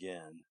won it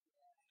again.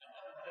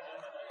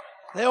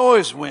 They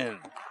always win.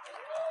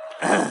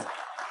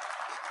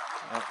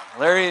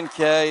 Larry and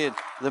Kay and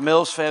the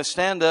Mills family,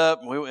 stand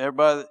up.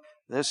 Everybody,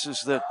 this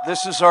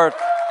is our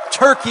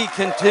turkey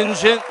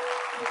contingent.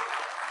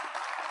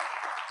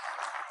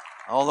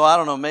 Although I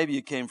don't know, maybe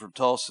you came from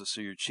Tulsa,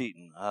 so you're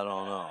cheating. I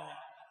don't know.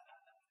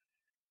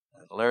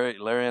 Larry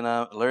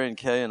and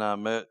Kay and I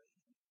met.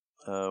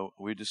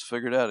 We just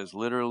figured out it's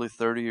literally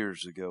 30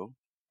 years ago,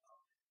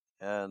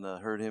 and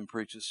heard him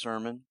preach a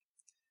sermon.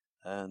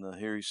 And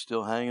here he's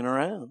still hanging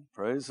around.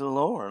 Praise the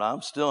Lord.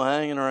 I'm still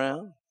hanging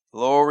around.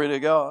 Glory to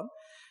God.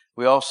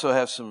 We also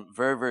have some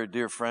very, very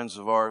dear friends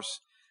of ours.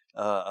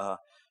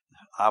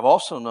 I've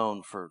also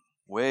known for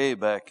way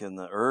back in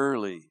the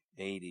early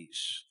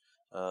 80s.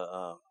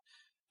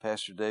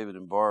 Pastor David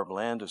and Barb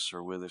Landis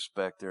are with us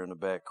back there in the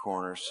back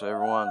corner. So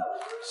everyone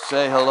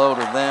say hello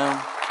to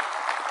them.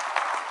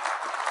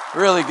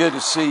 Really good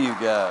to see you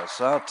guys.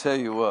 I'll tell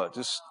you what,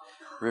 just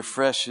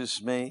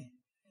refreshes me.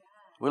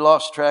 We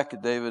lost track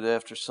of David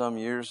after some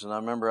years, and I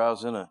remember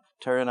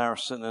Terry and I were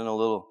sitting in a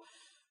little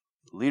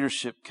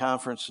leadership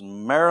conference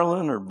in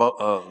Maryland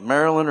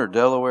or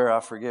Delaware, I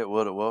forget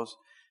what it was.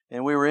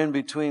 And we were in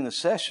between the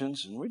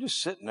sessions, and we're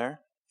just sitting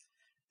there.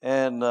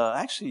 And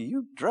actually,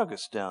 you drug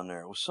us down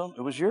there.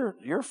 It was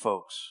your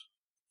folks.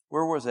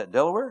 Where was that?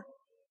 Delaware?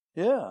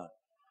 Yeah.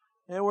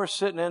 And we're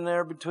sitting in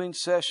there between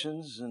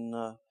sessions, and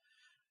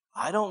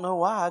I don't know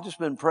why. I've just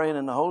been praying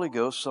in the Holy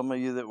Ghost. Some of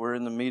you that were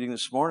in the meeting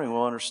this morning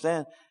will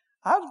understand.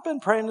 I've been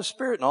praying in the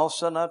Spirit, and all of a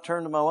sudden I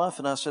turned to my wife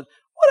and I said,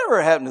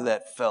 "Whatever happened to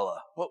that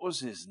fella? What was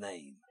his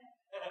name?"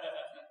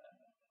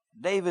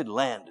 David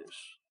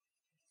Landis.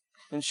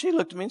 And she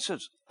looked at me and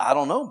says, "I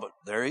don't know, but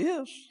there he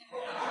is."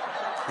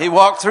 He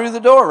walked through the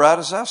door right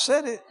as I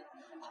said it.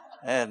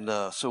 And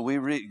so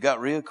we got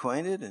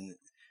reacquainted, and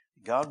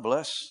God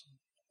bless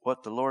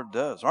what the Lord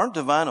does. Aren't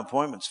divine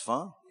appointments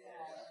fun?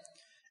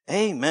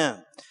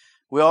 Amen.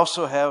 We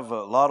also have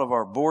a lot of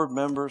our board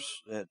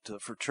members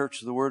for Church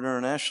of the Word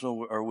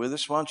International are with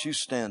us. Why don't you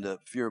stand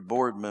up if you're a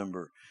board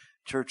member,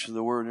 Church of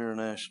the Word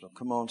International.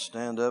 Come on,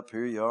 stand up.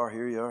 Here you are,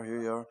 here you are,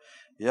 here you are.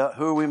 Yeah,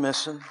 who are we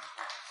missing?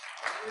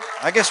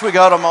 I guess we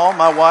got them all.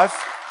 My wife.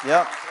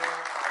 Yeah.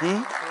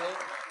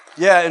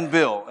 Yeah, and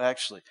Bill,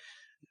 actually.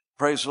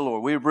 Praise the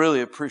Lord. We really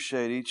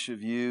appreciate each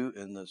of you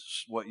and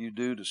what you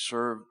do to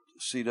serve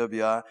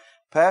CWI.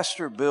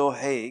 Pastor Bill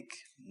Hake,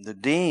 the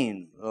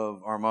Dean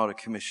of Armada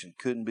Commission,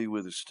 couldn't be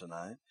with us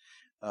tonight.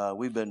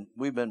 We've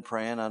been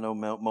praying. I know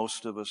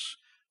most of us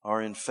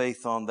are in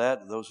faith on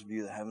that. Those of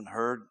you that haven't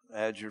heard,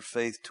 add your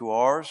faith to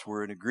ours.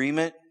 We're in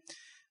agreement.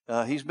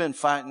 He's been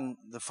fighting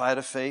the fight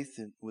of faith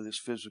with his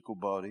physical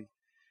body,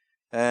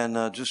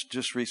 and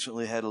just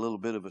recently had a little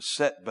bit of a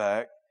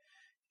setback.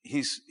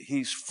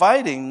 He's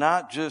fighting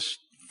not just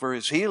for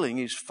his healing.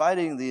 He's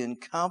fighting the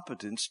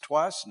incompetence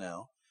twice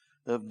now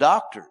of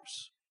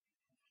doctors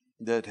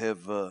that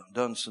have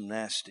done some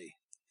nasty.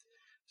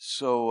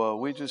 So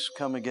we just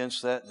come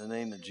against that in the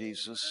name of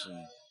Jesus.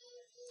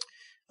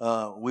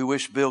 And we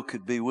wish Bill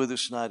could be with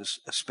us tonight,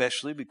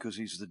 especially because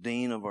he's the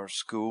dean of our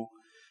school.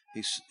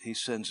 He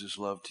sends his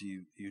love to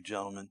you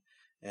gentlemen.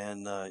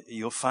 And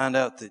you'll find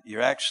out that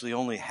you're actually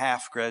only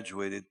half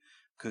graduated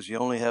because you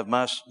only have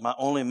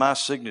my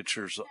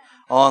signatures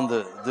on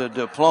the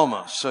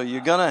diploma. So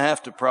you're going to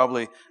have to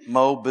probably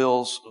mow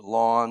Bill's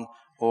lawn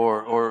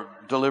or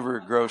deliver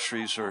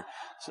groceries, or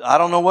I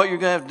don't know what you're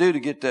going to have to do to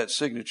get that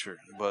signature,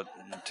 but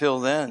until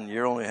then,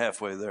 you're only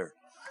halfway there.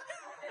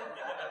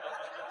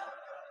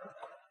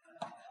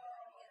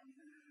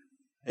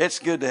 It's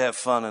good to have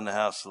fun in the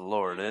house of the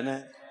Lord, isn't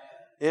it?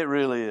 It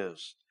really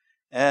is.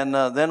 And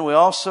then we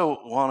also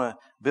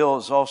Bill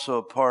is also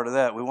a part of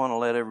that. We want to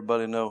let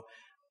everybody know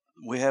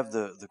we have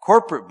the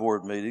corporate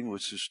board meeting,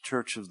 which is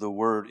Church of the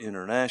Word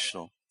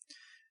International.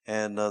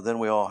 And then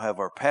we all have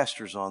our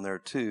pastors on there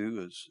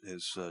too,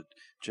 as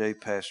Jay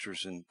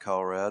pastors in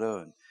Colorado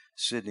and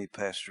Sydney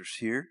pastors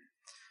here.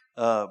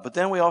 But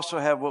then we also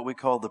have what we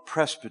call the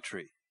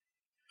presbytery.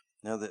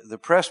 Now, the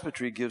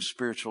presbytery gives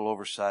spiritual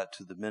oversight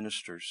to the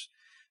ministers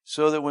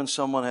so that when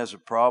someone has a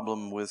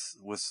problem with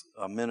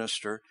a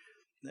minister,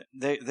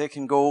 they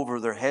can go over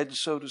their head,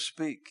 so to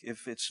speak,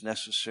 if it's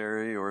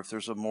necessary, or if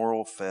there's a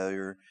moral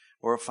failure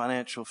or a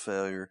financial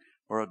failure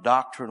or a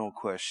doctrinal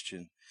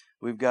question.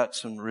 We've got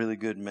some really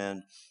good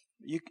men.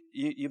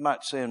 You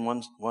might say in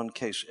one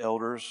case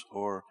elders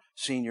or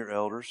senior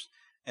elders.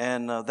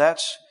 And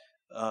that's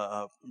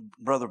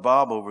Brother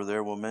Bob over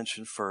there will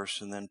mention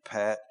first, and then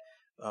Pat.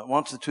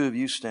 Once the two of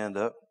you stand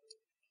up.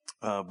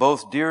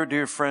 Both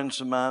dear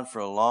friends of mine for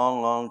a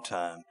long, long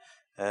time.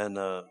 And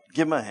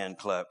give them a hand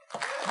clap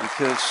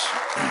because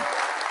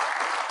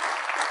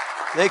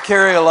they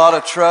carry a lot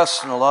of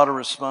trust and a lot of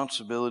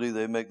responsibility.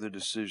 They make the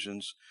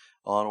decisions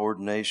on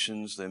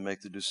ordinations. They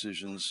make the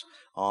decisions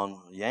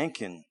on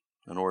yanking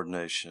an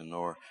ordination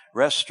or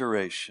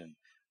restoration.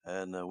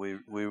 And we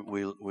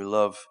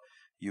love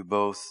you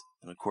both,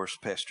 and of course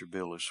Pastor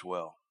Bill as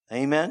well.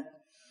 Amen.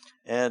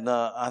 And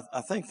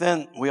I think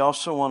then we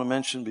also want to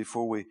mention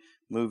before we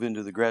move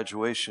into the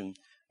graduation,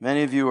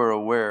 many of you are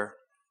aware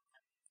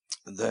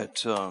that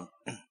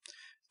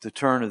the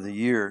turn of the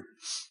year,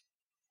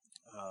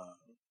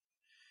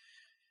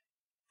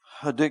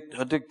 a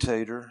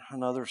dictator,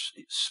 another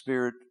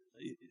spirit,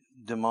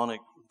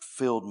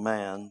 demonic-filled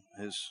man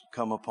has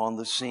come upon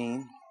the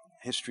scene.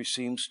 History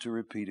seems to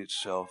repeat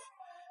itself,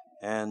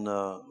 and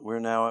we're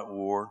now at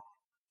war.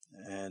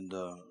 And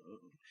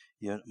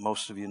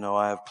most of you know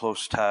I have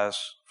close ties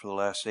for the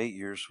last 8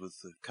 years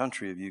with the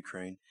country of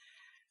Ukraine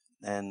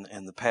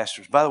and the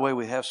pastors. By the way,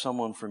 we have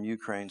someone from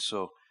Ukraine,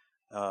 so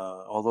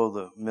although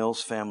the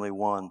Mills family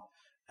won.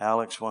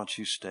 Alex, why don't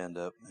you stand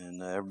up?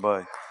 And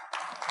everybody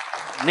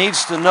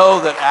needs to know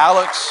that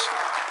Alex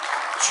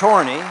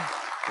Chorney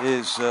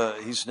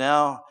he's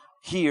now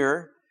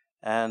here,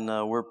 and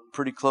we're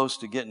pretty close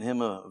to getting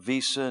him a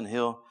visa, and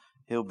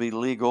he'll be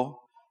legal.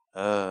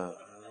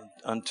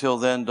 Until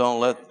then, don't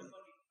let.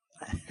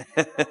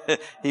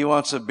 He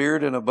wants a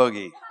beard and a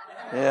buggy.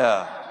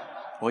 Yeah.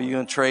 Well, you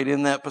gonna trade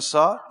in that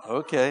Passat?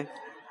 Okay.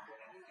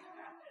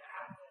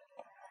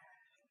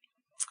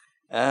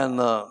 And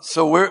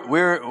so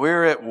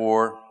we're at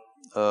war.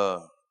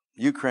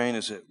 Ukraine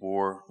is at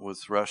war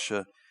with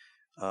Russia.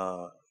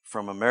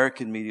 From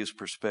American media's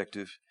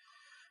perspective,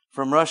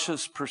 from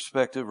Russia's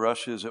perspective,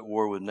 Russia is at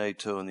war with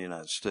NATO and the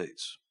United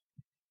States.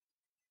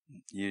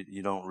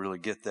 You don't really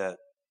get that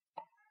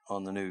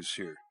on the news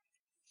here.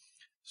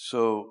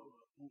 So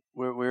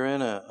we're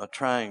in a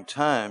trying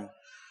time.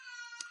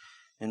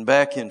 And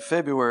back in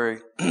February,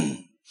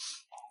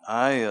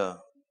 I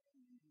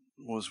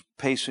was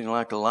pacing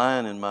like a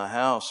lion in my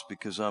house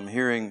because I'm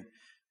hearing,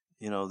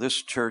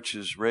 this church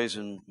is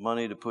raising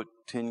money to put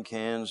tin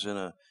cans in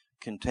a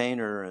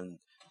container, and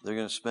they're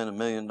going to spend $1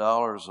 million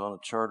on a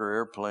charter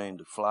airplane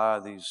to fly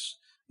these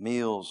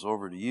meals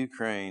over to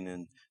Ukraine,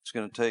 and it's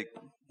going to take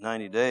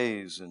 90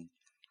 days. And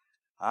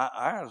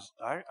I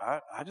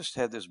just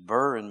had this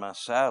burr in my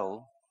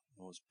saddle.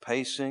 I was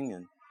pacing,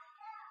 and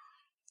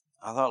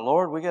I thought,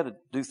 Lord, we got to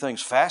do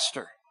things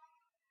faster.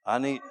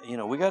 We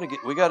got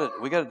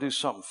to do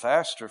something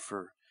faster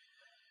for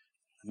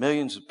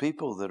millions of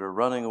people that are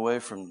running away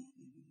from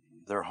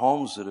their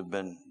homes that have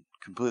been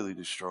completely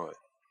destroyed.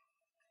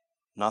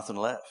 Nothing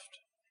left.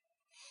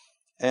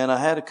 And I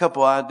had a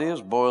couple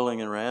ideas boiling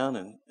around,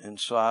 and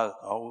so I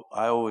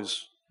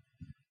always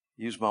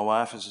used my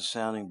wife as a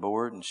sounding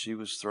board, and she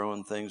was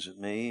throwing things at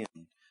me,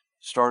 and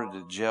started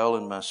to gel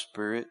in my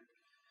spirit.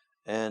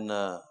 And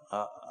I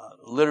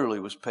literally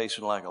was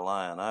pacing like a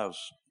lion. I was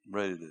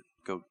ready to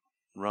go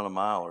run a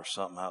mile or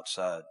something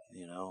outside,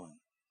 And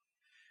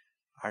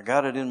I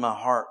got it in my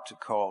heart to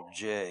call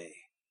Jay.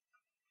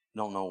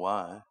 Don't know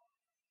why.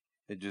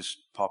 It just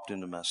popped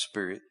into my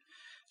spirit.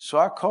 So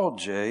I called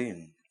Jay,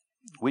 and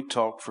we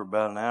talked for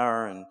about an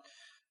hour, and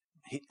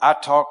I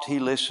talked, he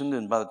listened,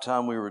 and by the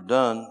time we were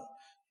done,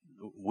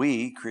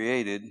 we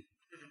created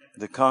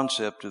the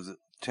concept of the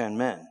 10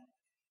 men.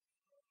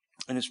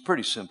 And it's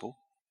pretty simple.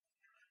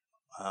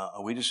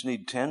 We just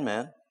need 10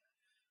 men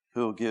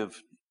who will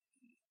give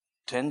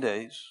 10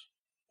 days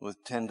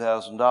with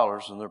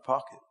 $10,000 in their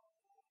pocket.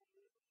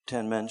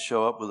 10 men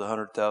show up with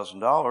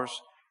 $100,000.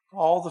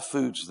 All the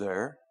food's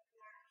there,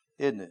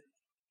 isn't it?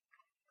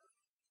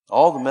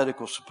 All the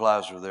medical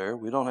supplies are there.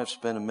 We don't have to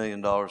spend $1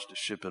 million to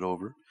ship it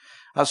over.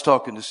 I was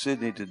talking to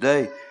Sydney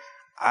today.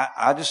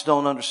 I just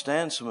don't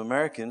understand some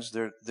Americans.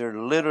 They're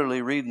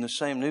literally reading the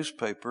same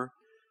newspaper,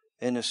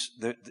 and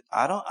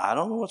I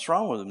don't know what's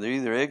wrong with them. They're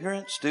either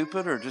ignorant,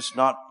 stupid, or just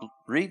not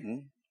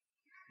reading.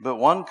 But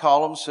one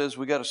column says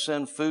we got to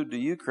send food to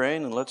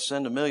Ukraine, and let's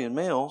send 1 million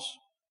meals.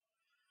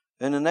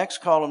 And the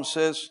next column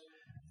says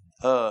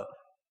the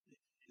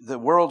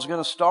world's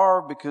going to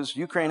starve because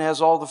Ukraine has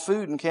all the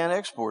food and can't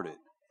export it.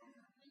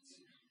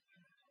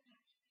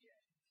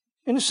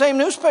 In the same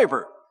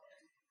newspaper.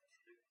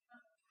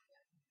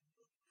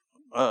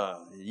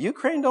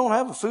 Ukraine don't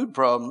have a food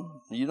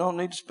problem. You don't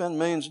need to spend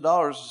millions of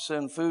dollars to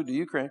send food to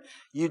Ukraine.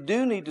 You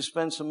do need to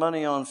spend some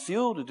money on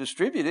fuel to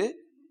distribute it,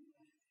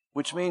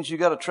 which means you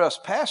got to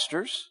trust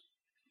pastors.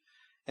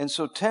 And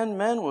so 10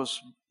 men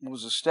was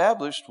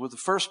established with the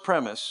first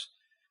premise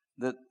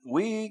that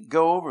we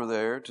go over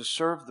there to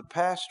serve the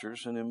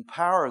pastors and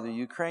empower the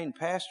Ukraine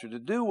pastor to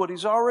do what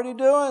he's already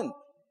doing.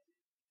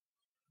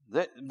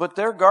 But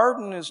their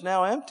garden is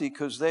now empty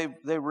because they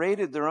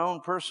raided their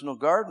own personal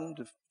garden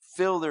to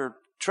fill their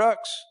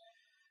trucks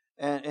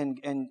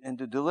and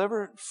to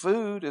deliver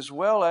food as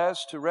well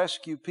as to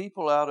rescue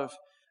people out of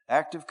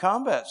active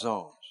combat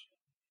zones.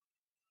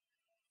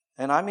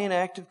 And I mean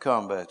active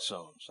combat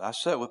zones. I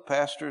sat with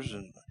pastors,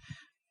 and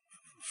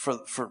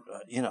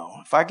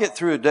if I get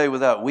through a day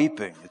without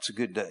weeping, it's a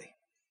good day.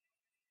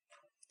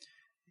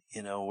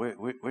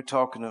 We're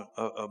talking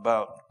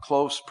about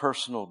close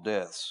personal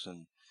deaths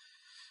and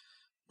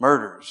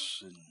murders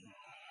and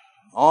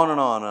on and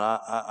on.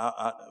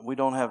 And we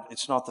don't have,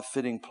 it's not the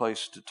fitting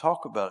place to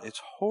talk about it.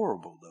 It's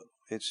horrible, though.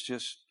 It's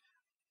just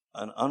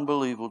an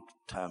unbelievable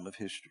time of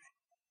history.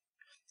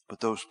 But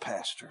those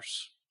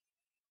pastors,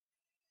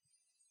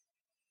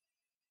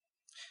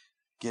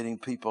 getting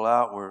people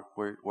out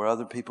where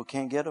other people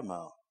can't get them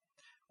out.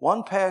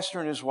 One pastor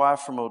and his wife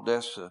from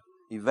Odessa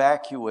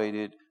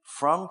evacuated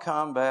from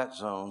combat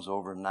zones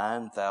over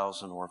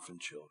 9,000 orphan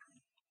children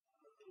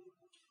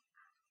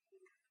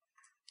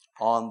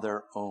on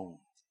their own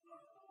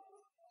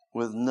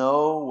with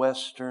no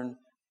Western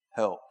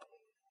help.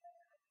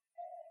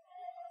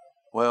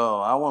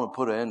 Well, I want to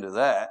put an end to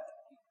that.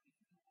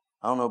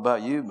 I don't know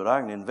about you, but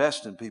I can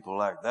invest in people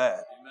like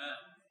that.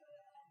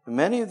 Amen.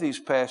 Many of these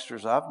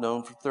pastors I've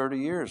known for 30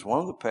 years. One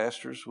of the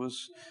pastors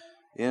was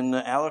in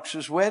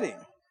Alex's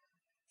wedding,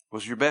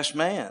 was your best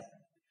man.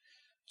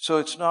 So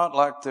it's not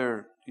like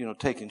they're,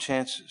 taking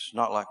chances.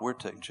 Not like we're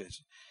taking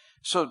chances.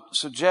 So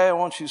Jay, I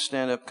want you to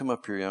stand up. Come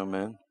up here, young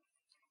man.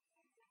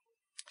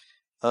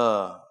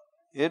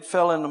 It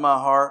fell into my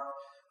heart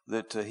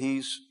that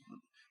he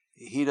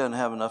doesn't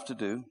have enough to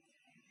do.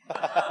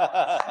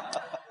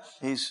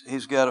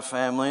 He's got a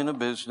family and a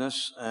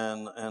business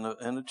and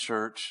a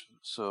church.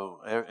 So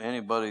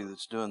anybody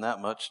that's doing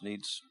that much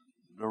needs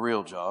a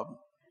real job.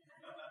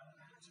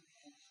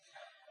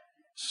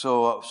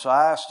 So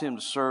I asked him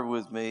to serve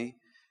with me,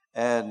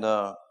 and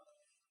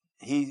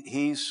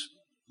he's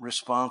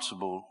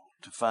responsible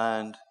to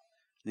find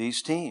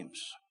these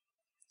teams.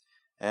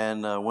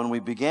 And when we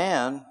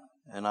began,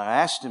 and I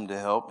asked him to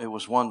help, it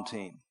was one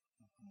team.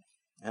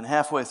 And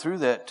halfway through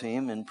that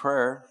team in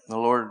prayer, the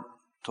Lord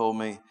told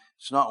me,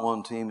 it's not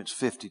one team, it's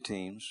 50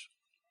 teams.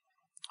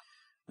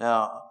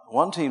 Now,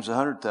 one team's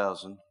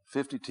 100,000,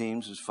 50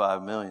 teams is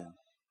 5 million.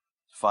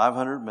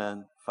 500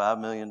 men, $5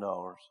 million.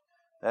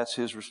 That's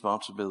his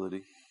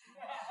responsibility.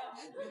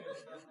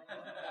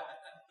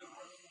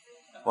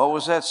 What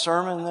was that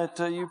sermon that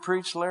you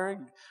preached, Larry?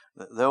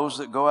 Those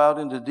that go out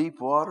into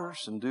deep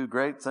waters and do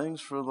great things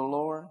for the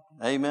Lord.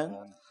 Amen.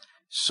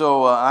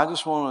 So I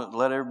just want to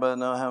let everybody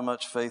know how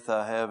much faith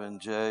I have in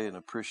Jay and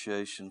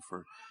appreciation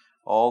for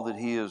all that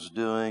he is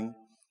doing,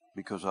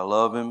 because I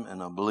love him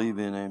and I believe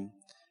in him,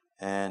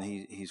 and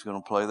he's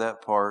going to play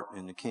that part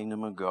in the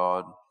kingdom of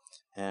God,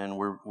 and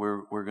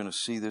we're going to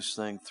see this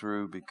thing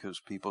through, because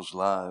people's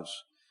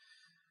lives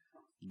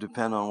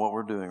depend on what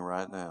we're doing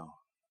right now.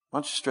 Why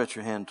don't you stretch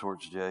your hand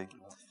towards Jay?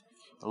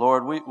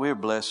 Lord, we're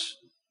blessed.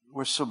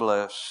 We're so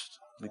blessed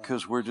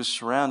because we're just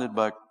surrounded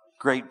by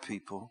great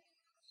people.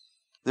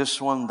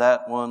 This one,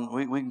 that one,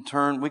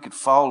 we could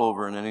fall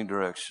over in any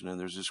direction, and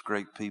there's just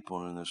great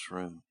people in this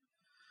room.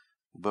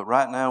 But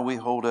right now we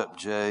hold up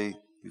Jay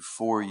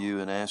before you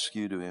and ask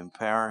you to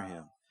empower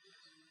him,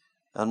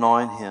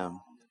 anoint him,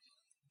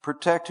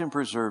 protect and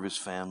preserve his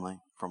family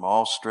from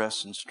all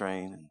stress and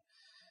strain. And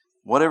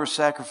whatever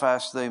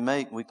sacrifice they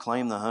make, we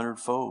claim the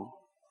 100-fold.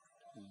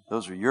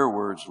 Those are your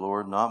words,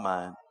 Lord, not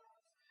mine.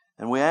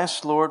 And we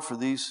ask, Lord, for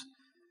these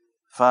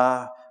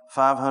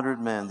 500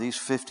 men, these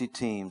 50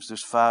 teams,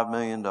 this $5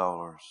 million,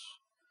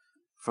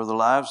 for the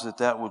lives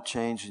that will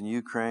change in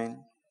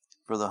Ukraine,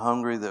 for the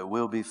hungry that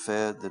will be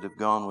fed, that have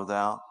gone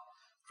without,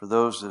 for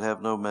those that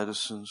have no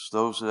medicines,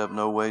 those that have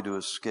no way to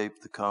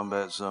escape the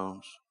combat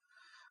zones.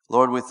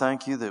 Lord, we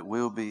thank you that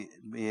we'll be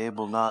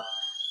able not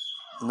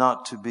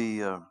to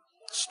be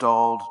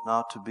stalled,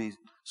 not to be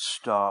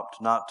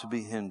stopped, not to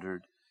be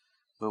hindered,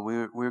 but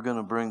we're going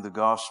to bring the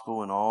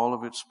gospel in all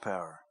of its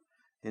power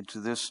into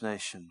this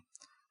nation.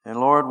 And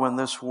Lord, when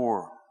this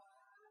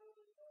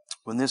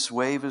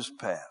wave is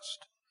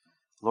past,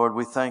 Lord,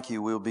 we thank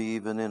you we'll be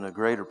even in a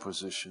greater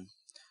position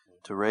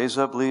to raise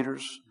up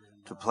leaders,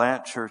 to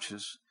plant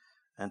churches,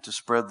 and to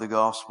spread the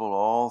gospel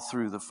all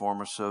through the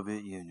former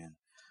Soviet Union.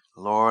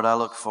 Lord, I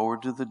look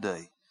forward to the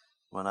day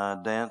when I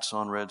dance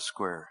on Red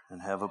Square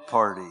and have a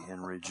party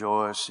and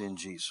rejoice in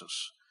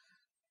Jesus.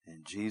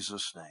 In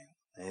Jesus' name,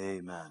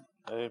 amen.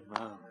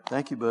 Amen.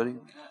 Thank you, buddy.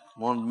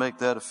 Wanted to make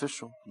that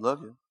official.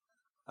 Love you.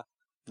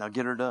 Now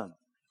get her done.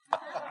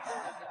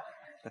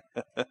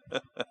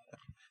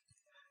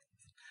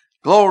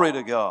 Glory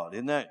to God.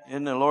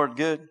 Isn't the Lord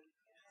good?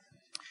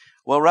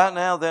 Well, right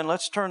now then,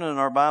 let's turn in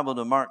our Bible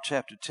to Mark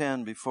chapter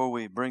 10 before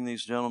we bring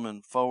these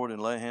gentlemen forward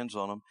and lay hands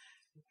on them.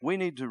 We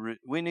need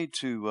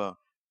to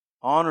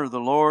honor the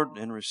Lord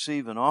and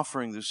receive an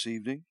offering this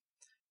evening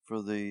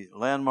for the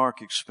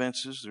landmark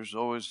expenses. There's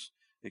always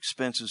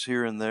expenses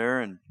here and there,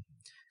 and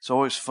it's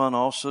always fun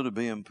also to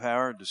be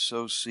empowered to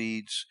sow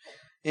seeds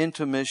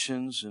into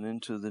missions and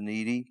into the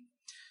needy.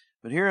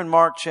 But here in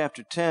Mark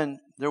chapter 10,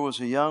 there was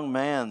a young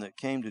man that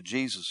came to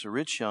Jesus, a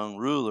rich young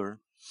ruler.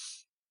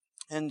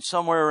 And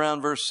somewhere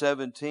around verse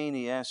 17,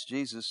 he asked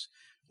Jesus,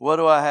 "What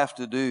do I have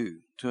to do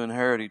to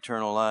inherit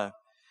eternal life?"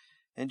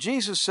 And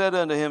Jesus said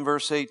unto him,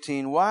 verse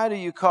 18, "Why do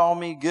you call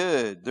me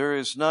good? There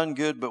is none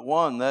good but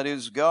one, that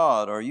is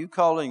God. Are you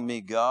calling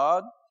me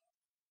God?"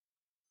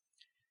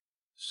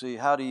 See,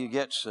 how do you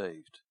get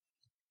saved?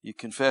 You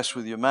confess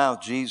with your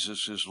mouth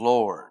Jesus is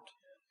Lord.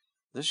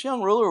 This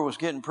young ruler was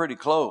getting pretty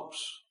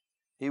close.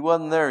 He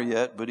wasn't there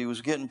yet, but he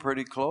was getting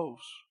pretty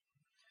close.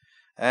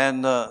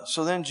 And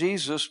so then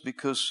Jesus,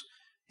 because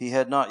he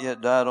had not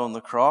yet died on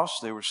the cross,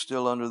 they were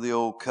still under the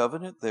old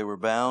covenant, they were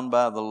bound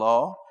by the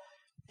law.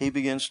 He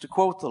begins to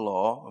quote the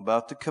law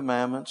about the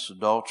commandments,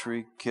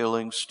 adultery,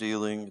 killing,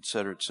 stealing,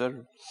 etc.,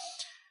 etc.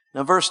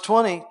 Now verse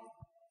 20,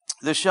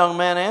 this young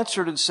man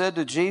answered and said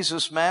to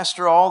Jesus,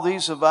 "Master, all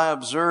these have I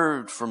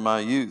observed from my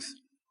youth."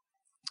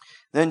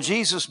 Then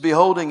Jesus,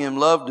 beholding him,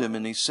 loved him,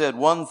 and he said,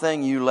 "One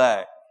thing you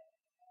lack.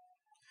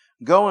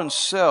 Go and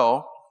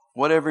sell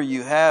whatever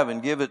you have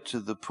and give it to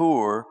the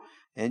poor,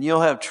 and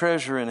you'll have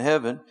treasure in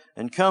heaven,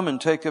 and come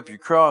and take up your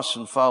cross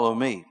and follow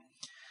me."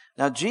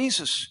 Now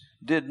Jesus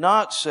did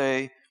not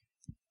say,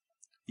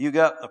 you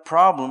got a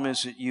problem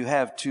is that you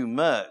have too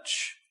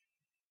much.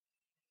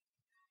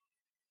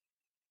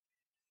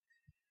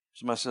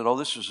 Somebody said, "Oh,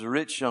 this was a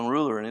rich young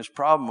ruler, and his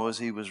problem was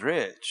he was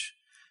rich."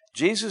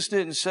 Jesus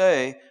didn't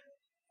say,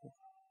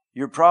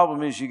 your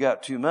problem is you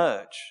got too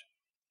much.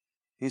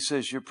 He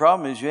says, your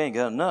problem is you ain't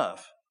got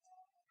enough.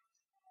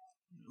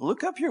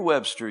 Look up your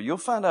Webster. You'll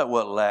find out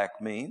what lack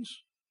means.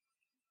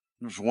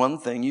 There's one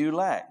thing you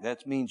lack.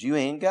 That means you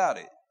ain't got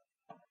it.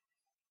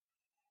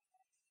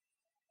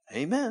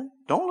 Amen.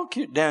 Don't look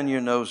down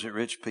your nose at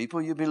rich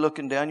people. You'll be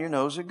looking down your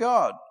nose at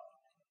God.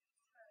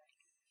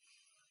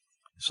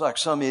 It's like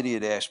some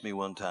idiot asked me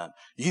one time,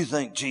 you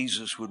think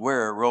Jesus would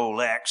wear a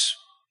Rolex?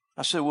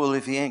 I said, well,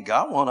 if he ain't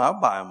got one, I'll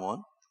buy him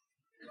one.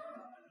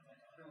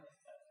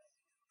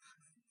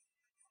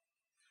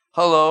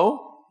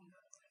 Hello?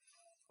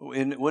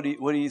 And what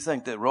do you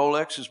think? That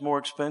Rolex is more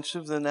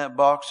expensive than that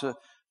box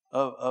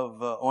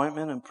of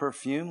ointment and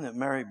perfume that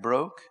Mary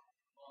broke?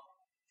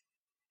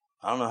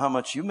 I don't know how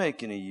much you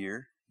make in a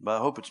year, but I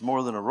hope it's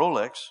more than a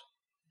Rolex.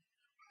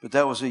 But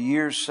that was a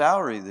year's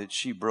salary that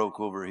she broke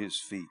over his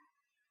feet.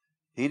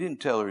 He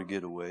didn't tell her to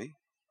get away.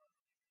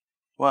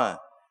 Why?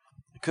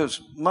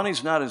 Because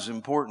money's not as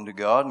important to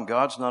God, and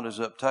God's not as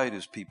uptight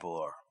as people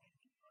are.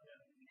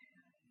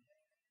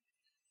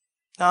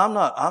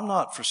 Now, I'm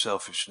not for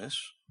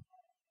selfishness.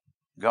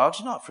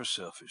 God's not for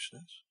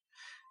selfishness.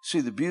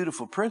 See, the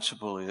beautiful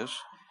principle is,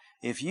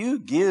 if you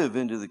give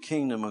into the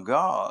kingdom of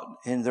God,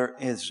 and there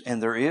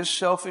is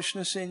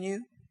selfishness in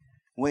you,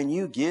 when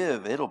you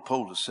give, it'll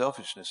pull the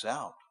selfishness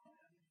out.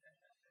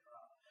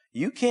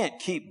 You can't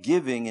keep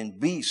giving and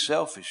be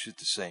selfish at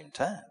the same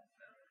time.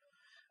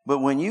 But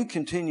when you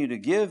continue to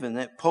give and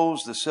that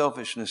pulls the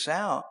selfishness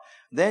out,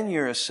 then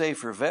you're a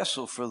safer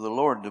vessel for the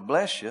Lord to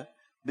bless you,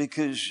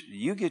 because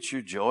you get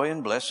your joy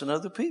in blessing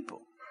other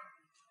people.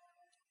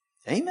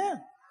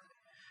 Amen.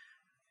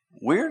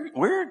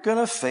 We're going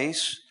to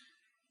face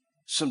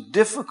some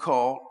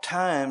difficult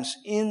times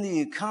in the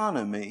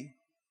economy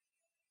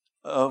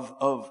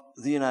of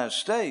the United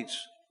States,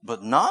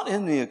 but not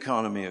in the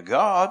economy of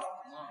God.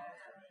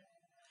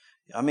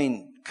 I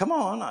mean, come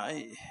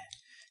on.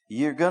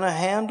 You're going to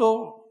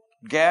handle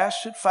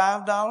gas at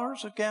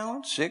 $5 a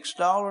gallon,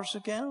 $6 a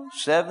gallon,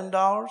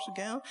 $7 a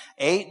gallon,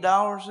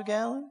 $8 a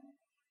gallon?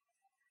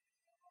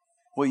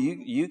 Well,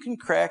 you can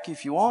crack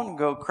if you want and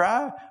go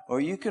cry, or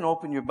you can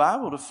open your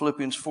Bible to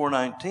Philippians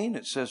 4:19.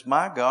 It says,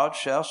 my God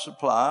shall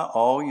supply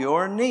all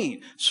your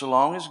need, so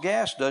long as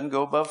gas doesn't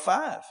go above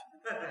 5.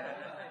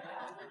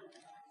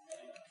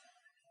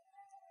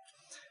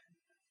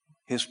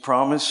 His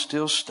promise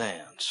still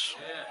stands.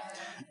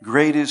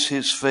 Great is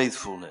His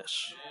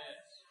faithfulness.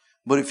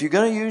 But if you're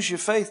going to use your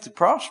faith to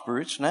prosper,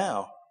 it's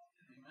now.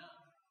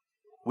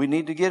 We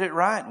need to get it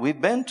right.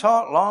 We've been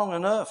taught long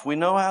enough. We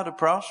know how to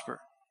prosper.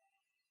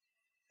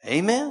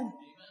 Amen.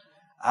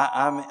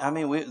 I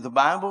mean, the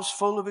Bible's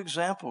full of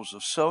examples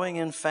of sowing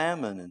in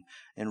famine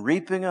and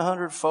reaping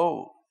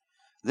 100-fold.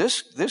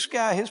 This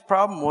guy, his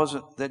problem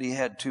wasn't that he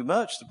had too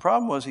much. The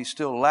problem was he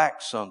still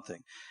lacked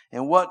something.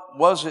 And what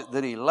was it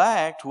that he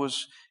lacked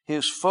was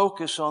his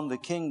focus on the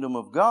kingdom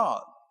of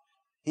God.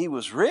 He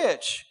was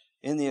rich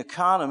in the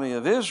economy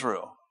of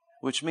Israel,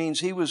 which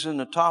means he was in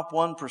the top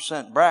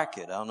 1%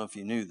 bracket. I don't know if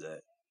you knew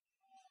that.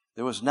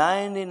 There was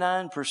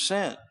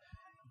 99%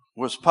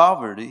 was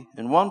poverty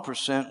and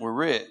 1% were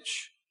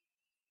rich.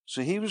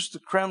 So he was the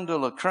creme de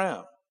la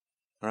creme,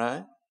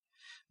 right?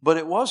 But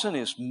it wasn't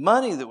his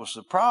money that was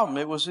the problem.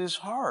 It was his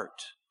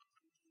heart.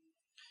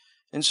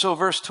 And so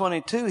verse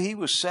 22, he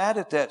was sad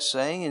at that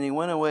saying, and he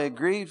went away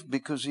grieved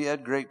because he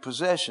had great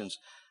possessions.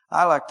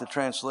 I like the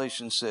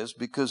translation says,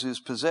 because his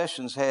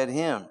possessions had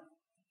him.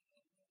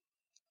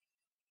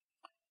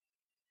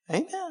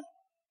 Amen.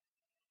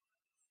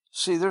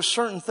 See, there's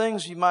certain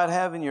things you might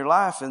have in your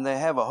life and they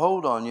have a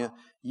hold on you.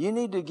 You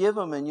need to give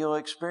them and you'll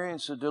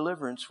experience a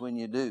deliverance when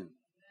you do.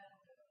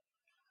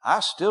 I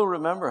still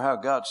remember how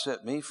God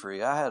set me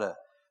free. I've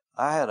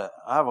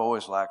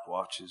always liked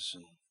watches,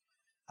 and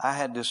I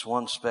had this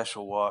one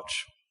special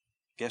watch.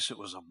 Guess it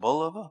was a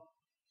Bulova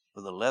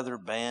with a leather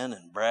band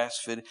and brass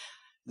fitting.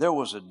 There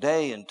was a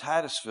day in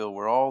Titusville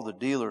where all the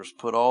dealers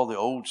put all the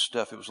old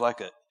stuff. It was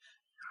like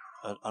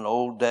an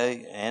old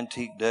day,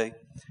 antique day.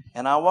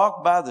 And I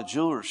walked by the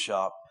jeweler's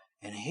shop,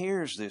 and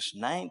here's this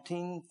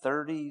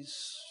 1930s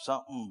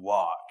something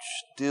watch,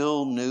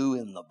 still new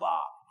in the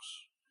box.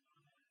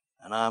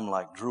 And I'm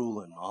like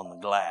drooling on the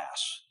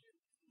glass.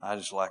 I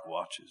just like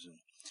watches. And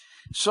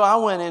so I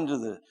went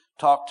into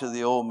talk to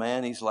the old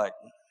man. He's like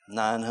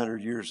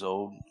 900 years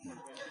old.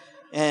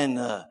 And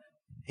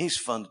he's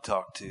fun to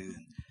talk to.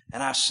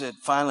 And I said,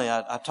 finally,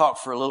 I talked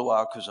for a little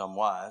while because I'm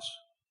wise,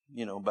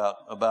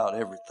 about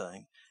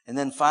everything. And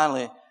then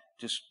finally,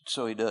 just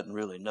so he doesn't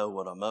really know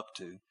what I'm up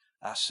to,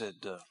 I said,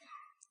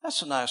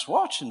 that's a nice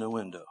watch in the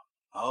window.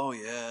 Oh,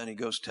 yeah. And he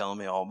goes telling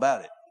me all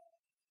about it.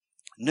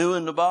 New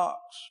in the box,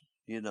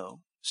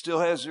 still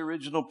has the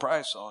original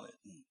price on it.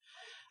 And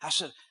I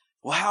said,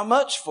 well, how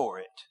much for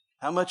it?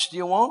 How much do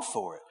you want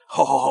for it?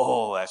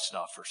 Oh, that's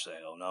not for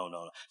sale.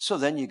 No. So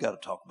then you got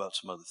to talk about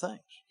some other things.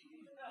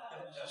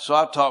 So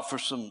I talked for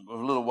a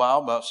little while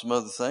about some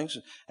other things.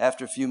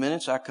 After a few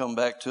minutes, I come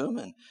back to him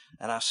and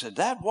I said,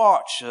 that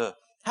watch,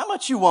 How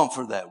much you want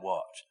for that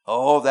watch?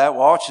 Oh, that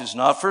watch is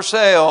not for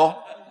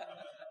sale.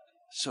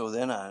 So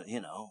then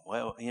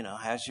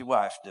how's your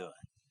wife doing?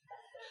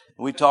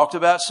 We talked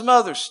about some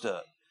other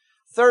stuff.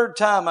 Third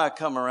time I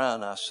come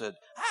around, I said,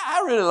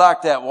 I really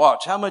like that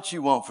watch. How much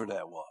you want for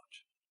that watch?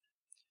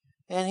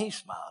 And he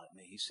smiled at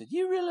me. He said,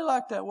 you really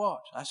like that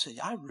watch? I said,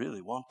 I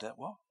really want that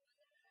watch.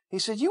 He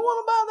said, you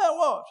want to buy that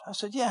watch? I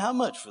said, yeah, how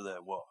much for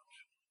that watch?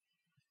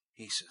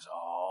 He says,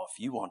 oh, if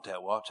you want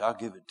that watch, I'll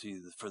give it to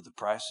you for the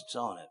price it's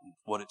on it,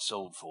 what it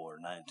sold for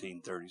in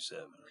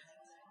 1937.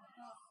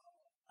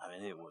 I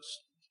mean, it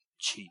was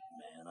cheap,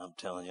 man. I'm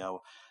telling you,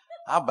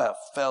 I about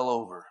fell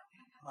over.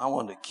 I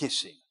wanted to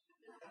kiss him.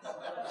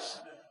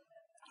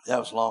 That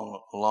was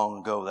long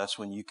ago. That's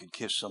when you could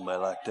kiss somebody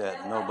like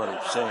that and nobody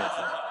would say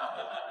anything.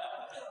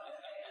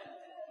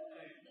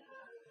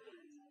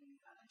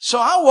 So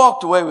I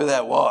walked away with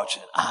that watch,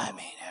 and I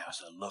mean, that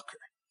was a looker.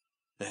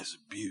 That's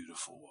a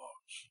beautiful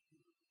watch.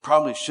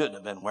 Probably shouldn't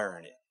have been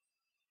wearing it,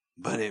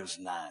 but it was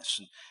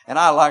nice. And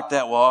I liked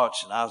that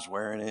watch, and I was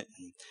wearing it.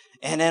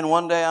 And then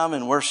one day I'm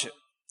in worship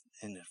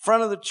in the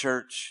front of the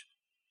church,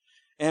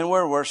 and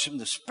we're worshiping.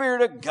 The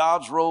Spirit of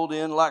God's rolled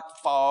in like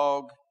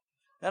fog,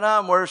 and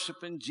I'm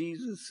worshiping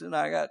Jesus, and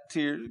I got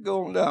tears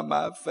going down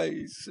my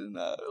face, and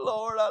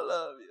Lord, I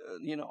love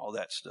you, you know, all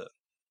that stuff.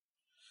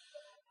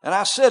 And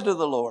I said to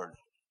the Lord,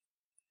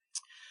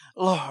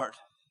 Lord,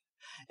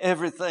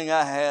 everything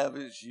I have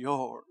is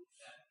yours.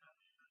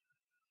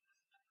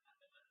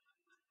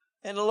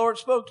 And the Lord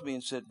spoke to me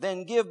and said,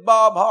 then give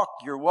Bob Hawk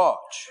your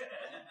watch.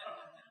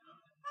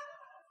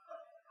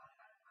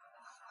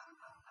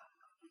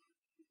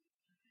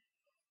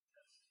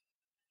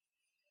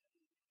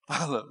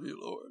 I love you,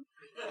 Lord.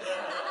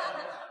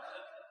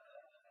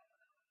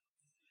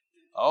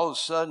 All of a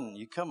sudden,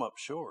 you come up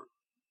short.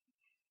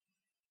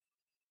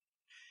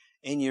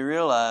 And you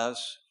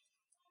realize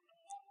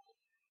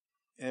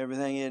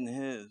everything isn't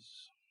his.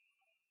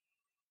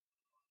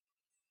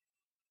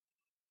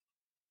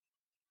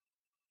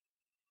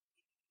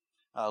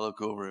 I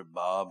look over at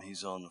Bob.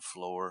 He's on the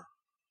floor,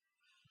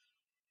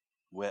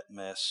 wet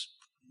mess,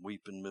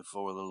 weeping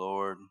before the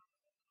Lord,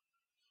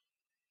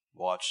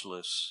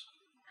 watchless.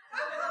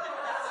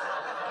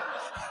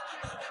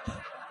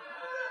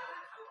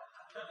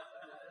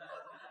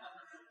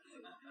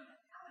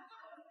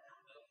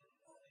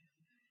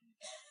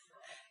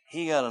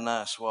 He got a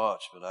nice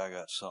watch, but I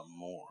got something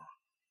more.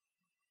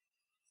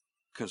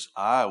 Because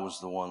I was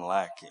the one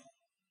lacking.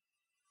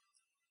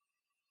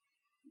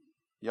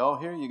 Y'all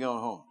here? You going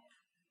home?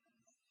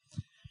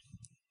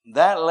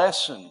 That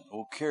lesson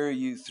will carry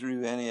you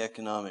through any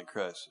economic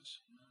crisis.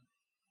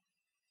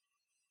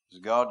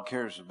 Because God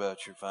cares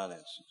about your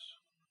finances.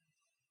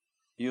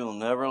 You'll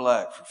never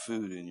lack for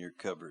food in your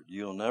cupboard.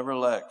 You'll never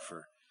lack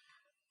for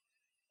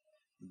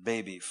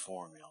baby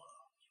formula.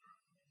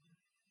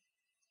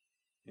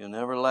 You'll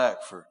never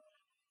lack for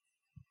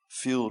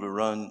fuel to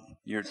run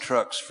your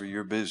trucks for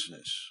your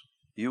business.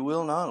 You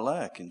will not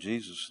lack in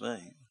Jesus'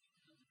 name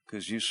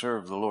because you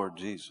serve the Lord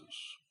Jesus.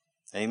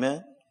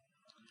 Amen?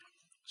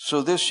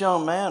 So this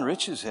young man,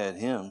 riches had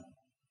him.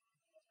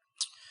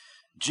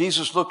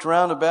 Jesus looked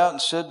round about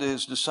and said to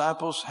his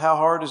disciples, how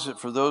hard is it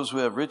for those who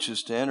have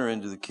riches to enter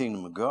into the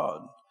kingdom of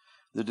God?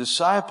 The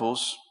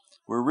disciples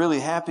were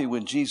really happy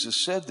when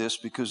Jesus said this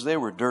because they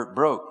were dirt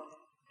broke.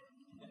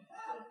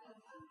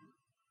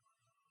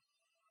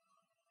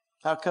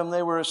 How come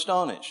they were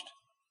astonished?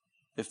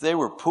 If they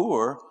were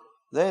poor,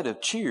 they'd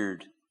have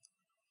cheered.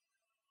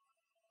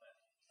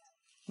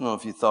 I don't know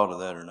if you thought of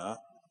that or not.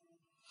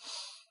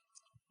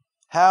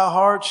 How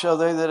hard shall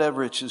they that have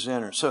riches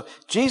enter? So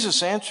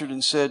Jesus answered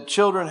and said,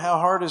 children, how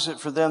hard is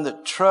it for them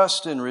that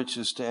trust in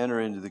riches to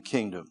enter into the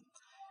kingdom?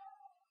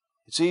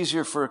 It's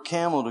easier for a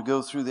camel to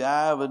go through the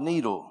eye of a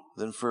needle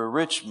than for a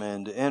rich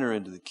man to enter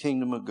into the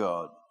kingdom of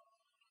God.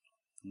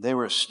 They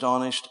were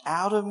astonished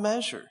out of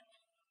measure.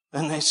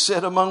 And they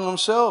said among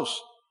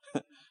themselves,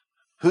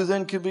 who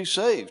then could be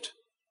saved?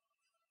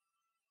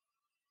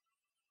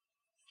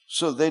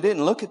 So they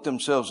didn't look at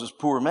themselves as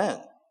poor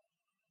men.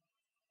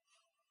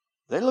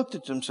 They looked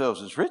at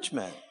themselves as rich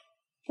men.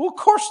 Well, of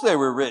course they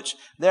were rich.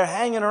 They're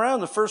hanging around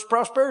the first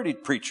prosperity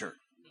preacher.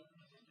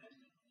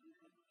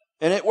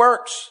 And it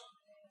works.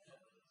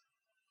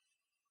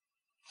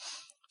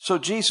 So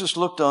Jesus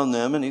looked on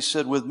them and he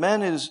said, with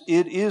men it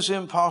is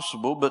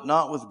impossible, but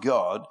not with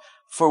God.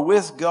 For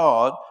with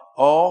God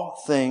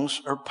all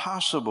things are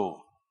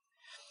possible.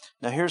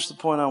 Now here's the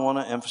point I want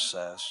to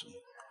emphasize.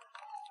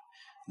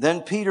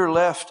 Then Peter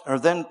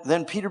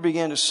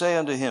began to say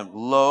unto him,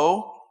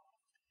 lo,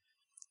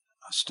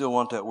 I still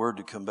want that word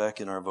to come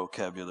back in our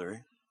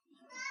vocabulary.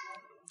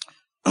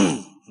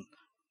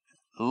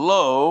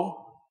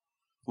 Lo,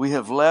 we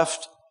have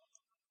left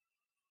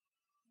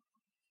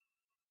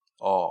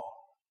all.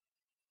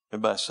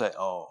 Everybody say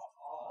all.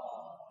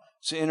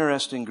 It's an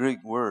interesting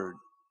Greek word.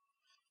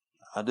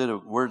 I did a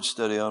word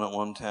study on it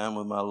one time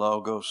with my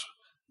Logos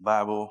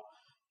Bible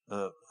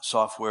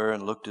software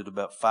and looked at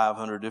about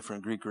 500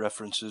 different Greek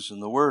references.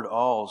 And the word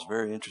all is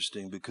very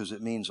interesting because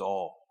it means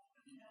all.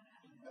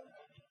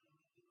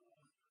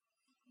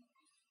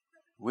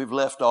 We've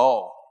left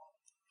all.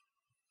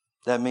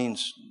 That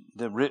means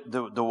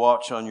the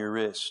watch on your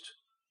wrist.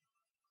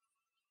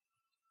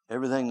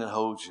 Everything that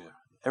holds you.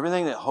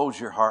 Everything that holds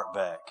your heart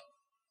back.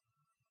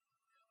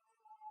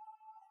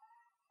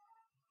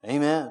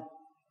 Amen.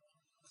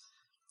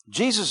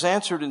 Jesus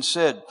answered and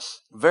said,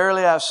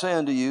 Verily I say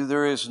unto you,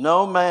 there is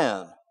no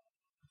man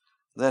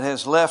that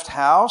has left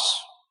house.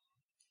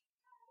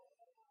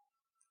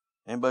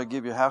 Anybody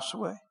give your house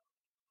away?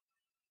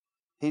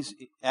 He's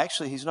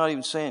not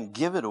even saying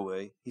give it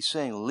away. He's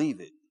saying leave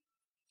it.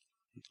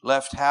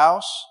 Left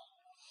house,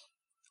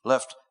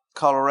 left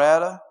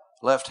Colorado,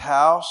 left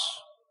house,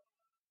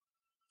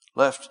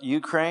 left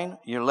Ukraine,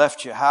 you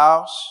left your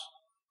house,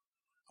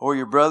 or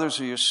your brothers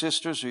or your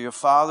sisters or your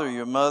father or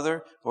your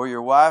mother or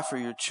your wife or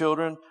your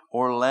children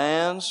or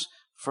lands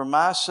for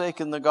my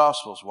sake in the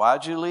Gospels.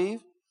 Why'd you leave?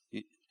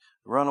 You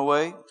run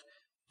away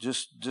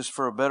just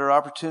for a better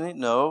opportunity?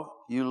 No,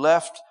 you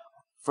left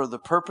for the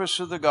purpose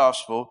of the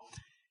gospel.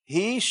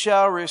 He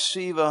shall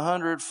receive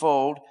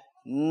 100-fold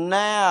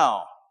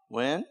now.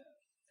 When?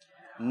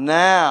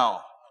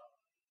 Now.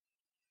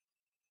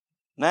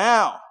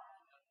 Now.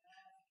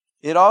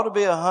 It ought to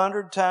be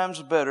 100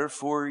 times better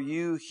for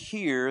you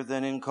here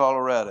than in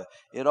Colorado.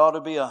 It ought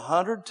to be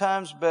 100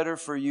 times better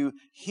for you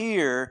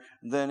here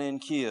than in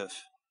Kiev.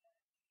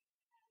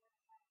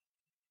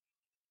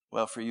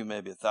 Well, for you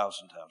maybe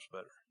 1,000 times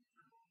better.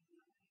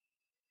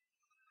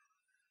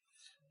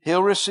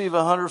 He'll receive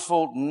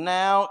 100-fold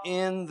now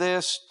in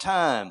this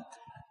time.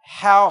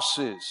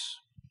 Houses,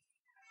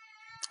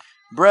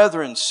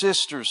 brethren,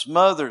 sisters,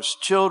 mothers,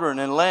 children,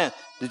 and land.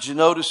 Did you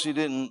notice he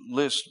didn't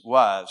list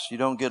wives? You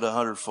don't get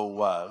 100-fold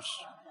wives.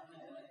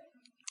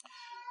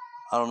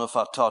 I don't know if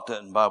I taught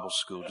that in Bible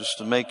school, just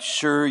to make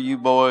sure you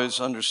boys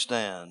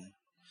understand,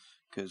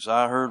 because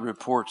I heard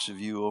reports of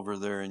you over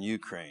there in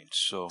Ukraine.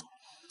 So,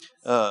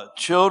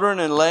 children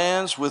and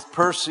lands with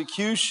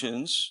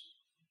persecutions.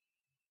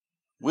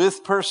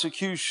 With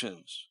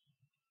persecutions.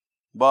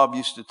 Bob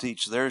used to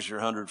teach, there's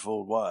your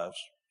 100-fold wives.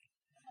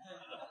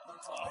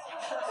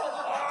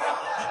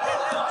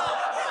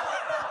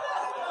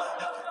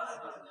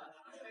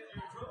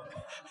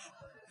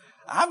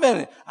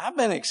 I've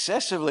been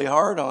excessively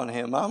hard on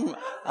him.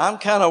 I'm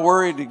kind of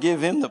worried to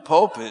give him the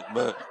pulpit,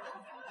 but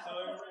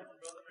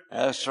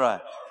that's right.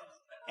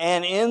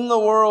 And in the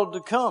world to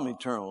come,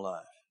 eternal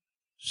life.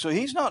 So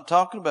he's not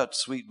talking about the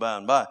sweet by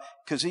and by,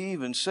 because he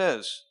even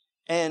says,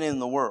 and in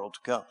the world to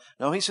come.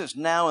 No, he says,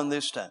 now in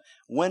this time.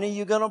 When are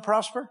you going to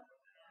prosper?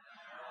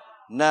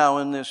 Now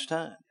in this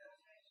time.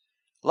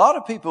 A lot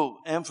of people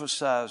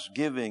emphasize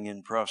giving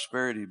and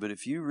prosperity, but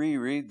if you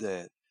reread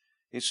that,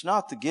 it's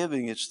not the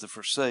giving, it's the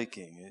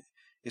forsaking.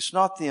 It's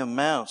not the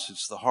amounts,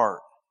 it's the heart.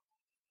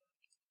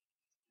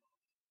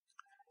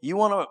 You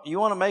want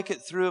to make it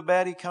through a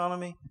bad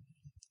economy?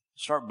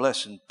 Start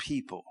blessing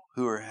people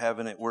who are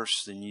having it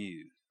worse than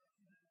you.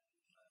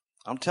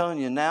 I'm telling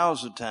you,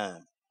 now's the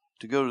time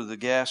to go to the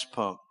gas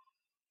pump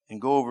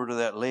and go over to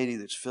that lady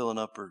that's filling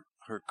up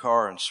her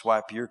car and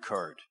swipe your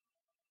card.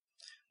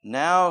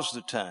 Now's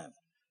the time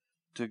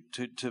to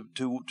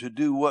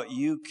do what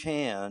you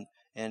can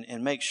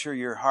and make sure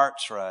your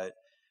heart's right,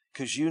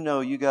 because you know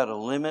you got a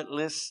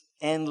limitless,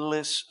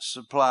 endless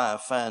supply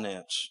of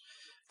finance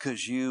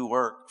because you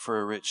work for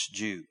a rich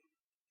Jew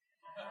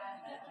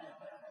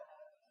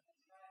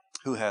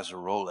who has a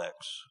Rolex.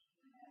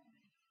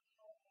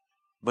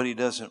 But he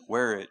doesn't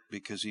wear it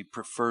because he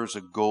prefers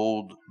a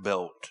gold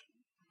belt.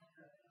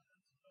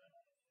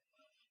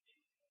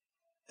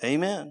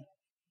 Amen.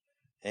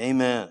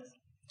 Amen.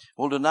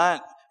 Well,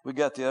 tonight we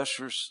got the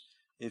ushers.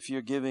 If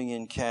you're giving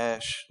in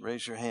cash,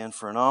 raise your hand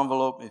for an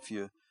envelope. If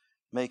you're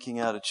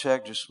making out a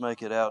check, just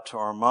make it out to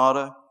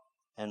Armada.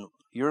 And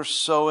you're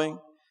sowing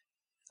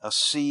a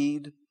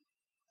seed.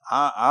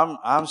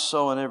 I'm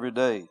sowing every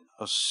day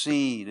a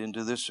seed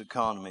into this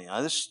economy.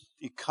 Now, this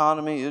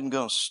economy isn't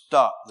going to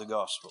stop the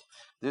gospel.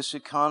 This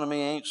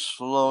economy ain't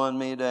slowing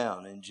me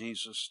down in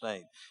Jesus'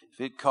 name. If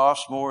it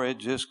costs more, it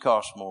just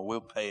costs more.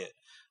 We'll pay it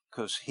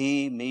because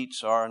He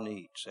meets our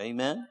needs.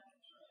 Amen?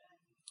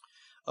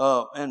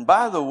 And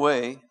by the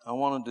way, I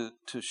wanted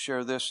to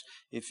share this.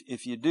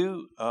 If you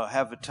do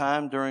have a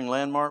time during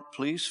Landmark,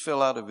 please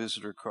fill out a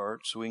visitor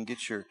card so we can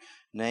get your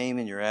name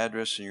and your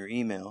address and your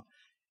email.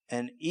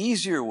 An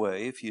easier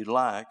way, if you'd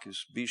like,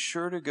 is be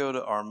sure to go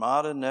to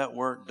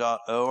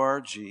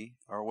armadanetwork.org,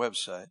 our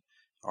website,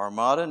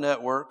 Armada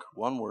Network,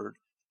 one word,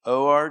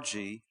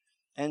 ORG,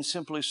 and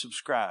simply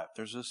subscribe.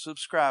 There's a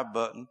subscribe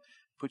button.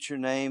 Put your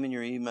name and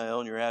your email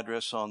and your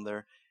address on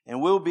there,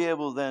 and we'll be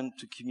able then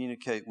to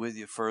communicate with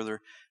you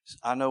further.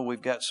 I know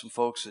we've got some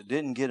folks that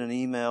didn't get an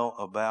email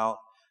about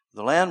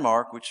the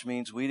Landmark, which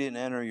means we didn't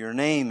enter your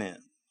name in.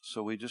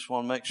 So we just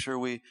want to make sure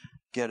we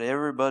get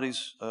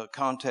everybody's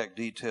contact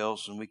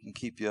details and we can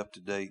keep you up to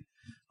date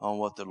on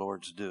what the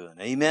Lord's doing.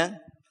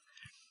 Amen?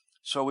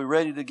 So are we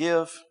ready to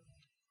give?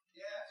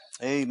 Yes.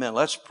 Amen.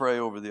 Let's pray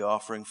over the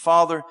offering.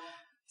 Father,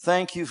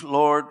 thank you,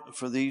 Lord,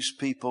 for these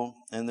people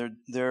and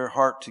their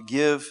heart to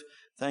give.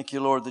 Thank you,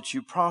 Lord, that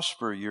you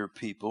prosper your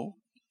people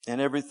and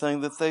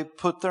everything that they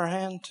put their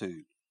hand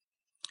to.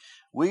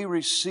 We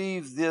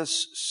receive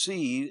this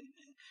seed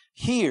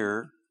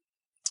here,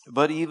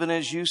 but even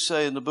as you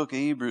say in the book of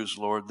Hebrews,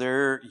 Lord,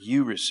 there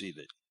you receive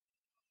it.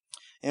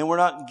 And we're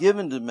not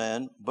given to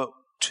man, but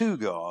to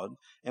God.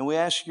 And we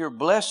ask your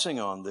blessing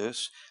on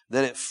this,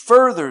 that it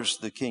furthers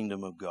the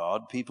kingdom of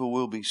God. People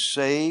will be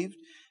saved,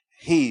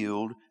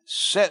 healed,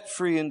 set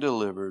free, and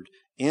delivered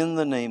in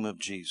the name of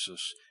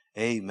Jesus.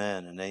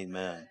 Amen and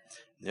amen.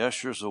 The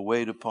ushers will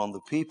wait upon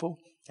the people,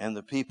 and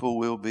the people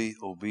will be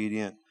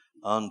obedient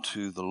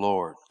unto the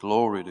Lord.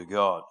 Glory to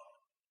God.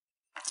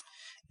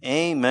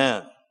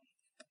 Amen.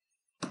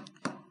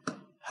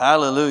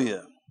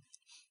 Hallelujah.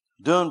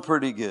 Doing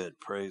pretty good.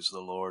 Praise the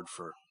Lord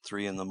for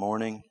 3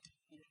 a.m.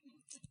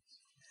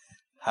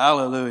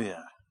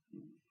 Hallelujah.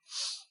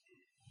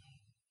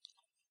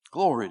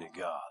 Glory to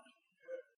God.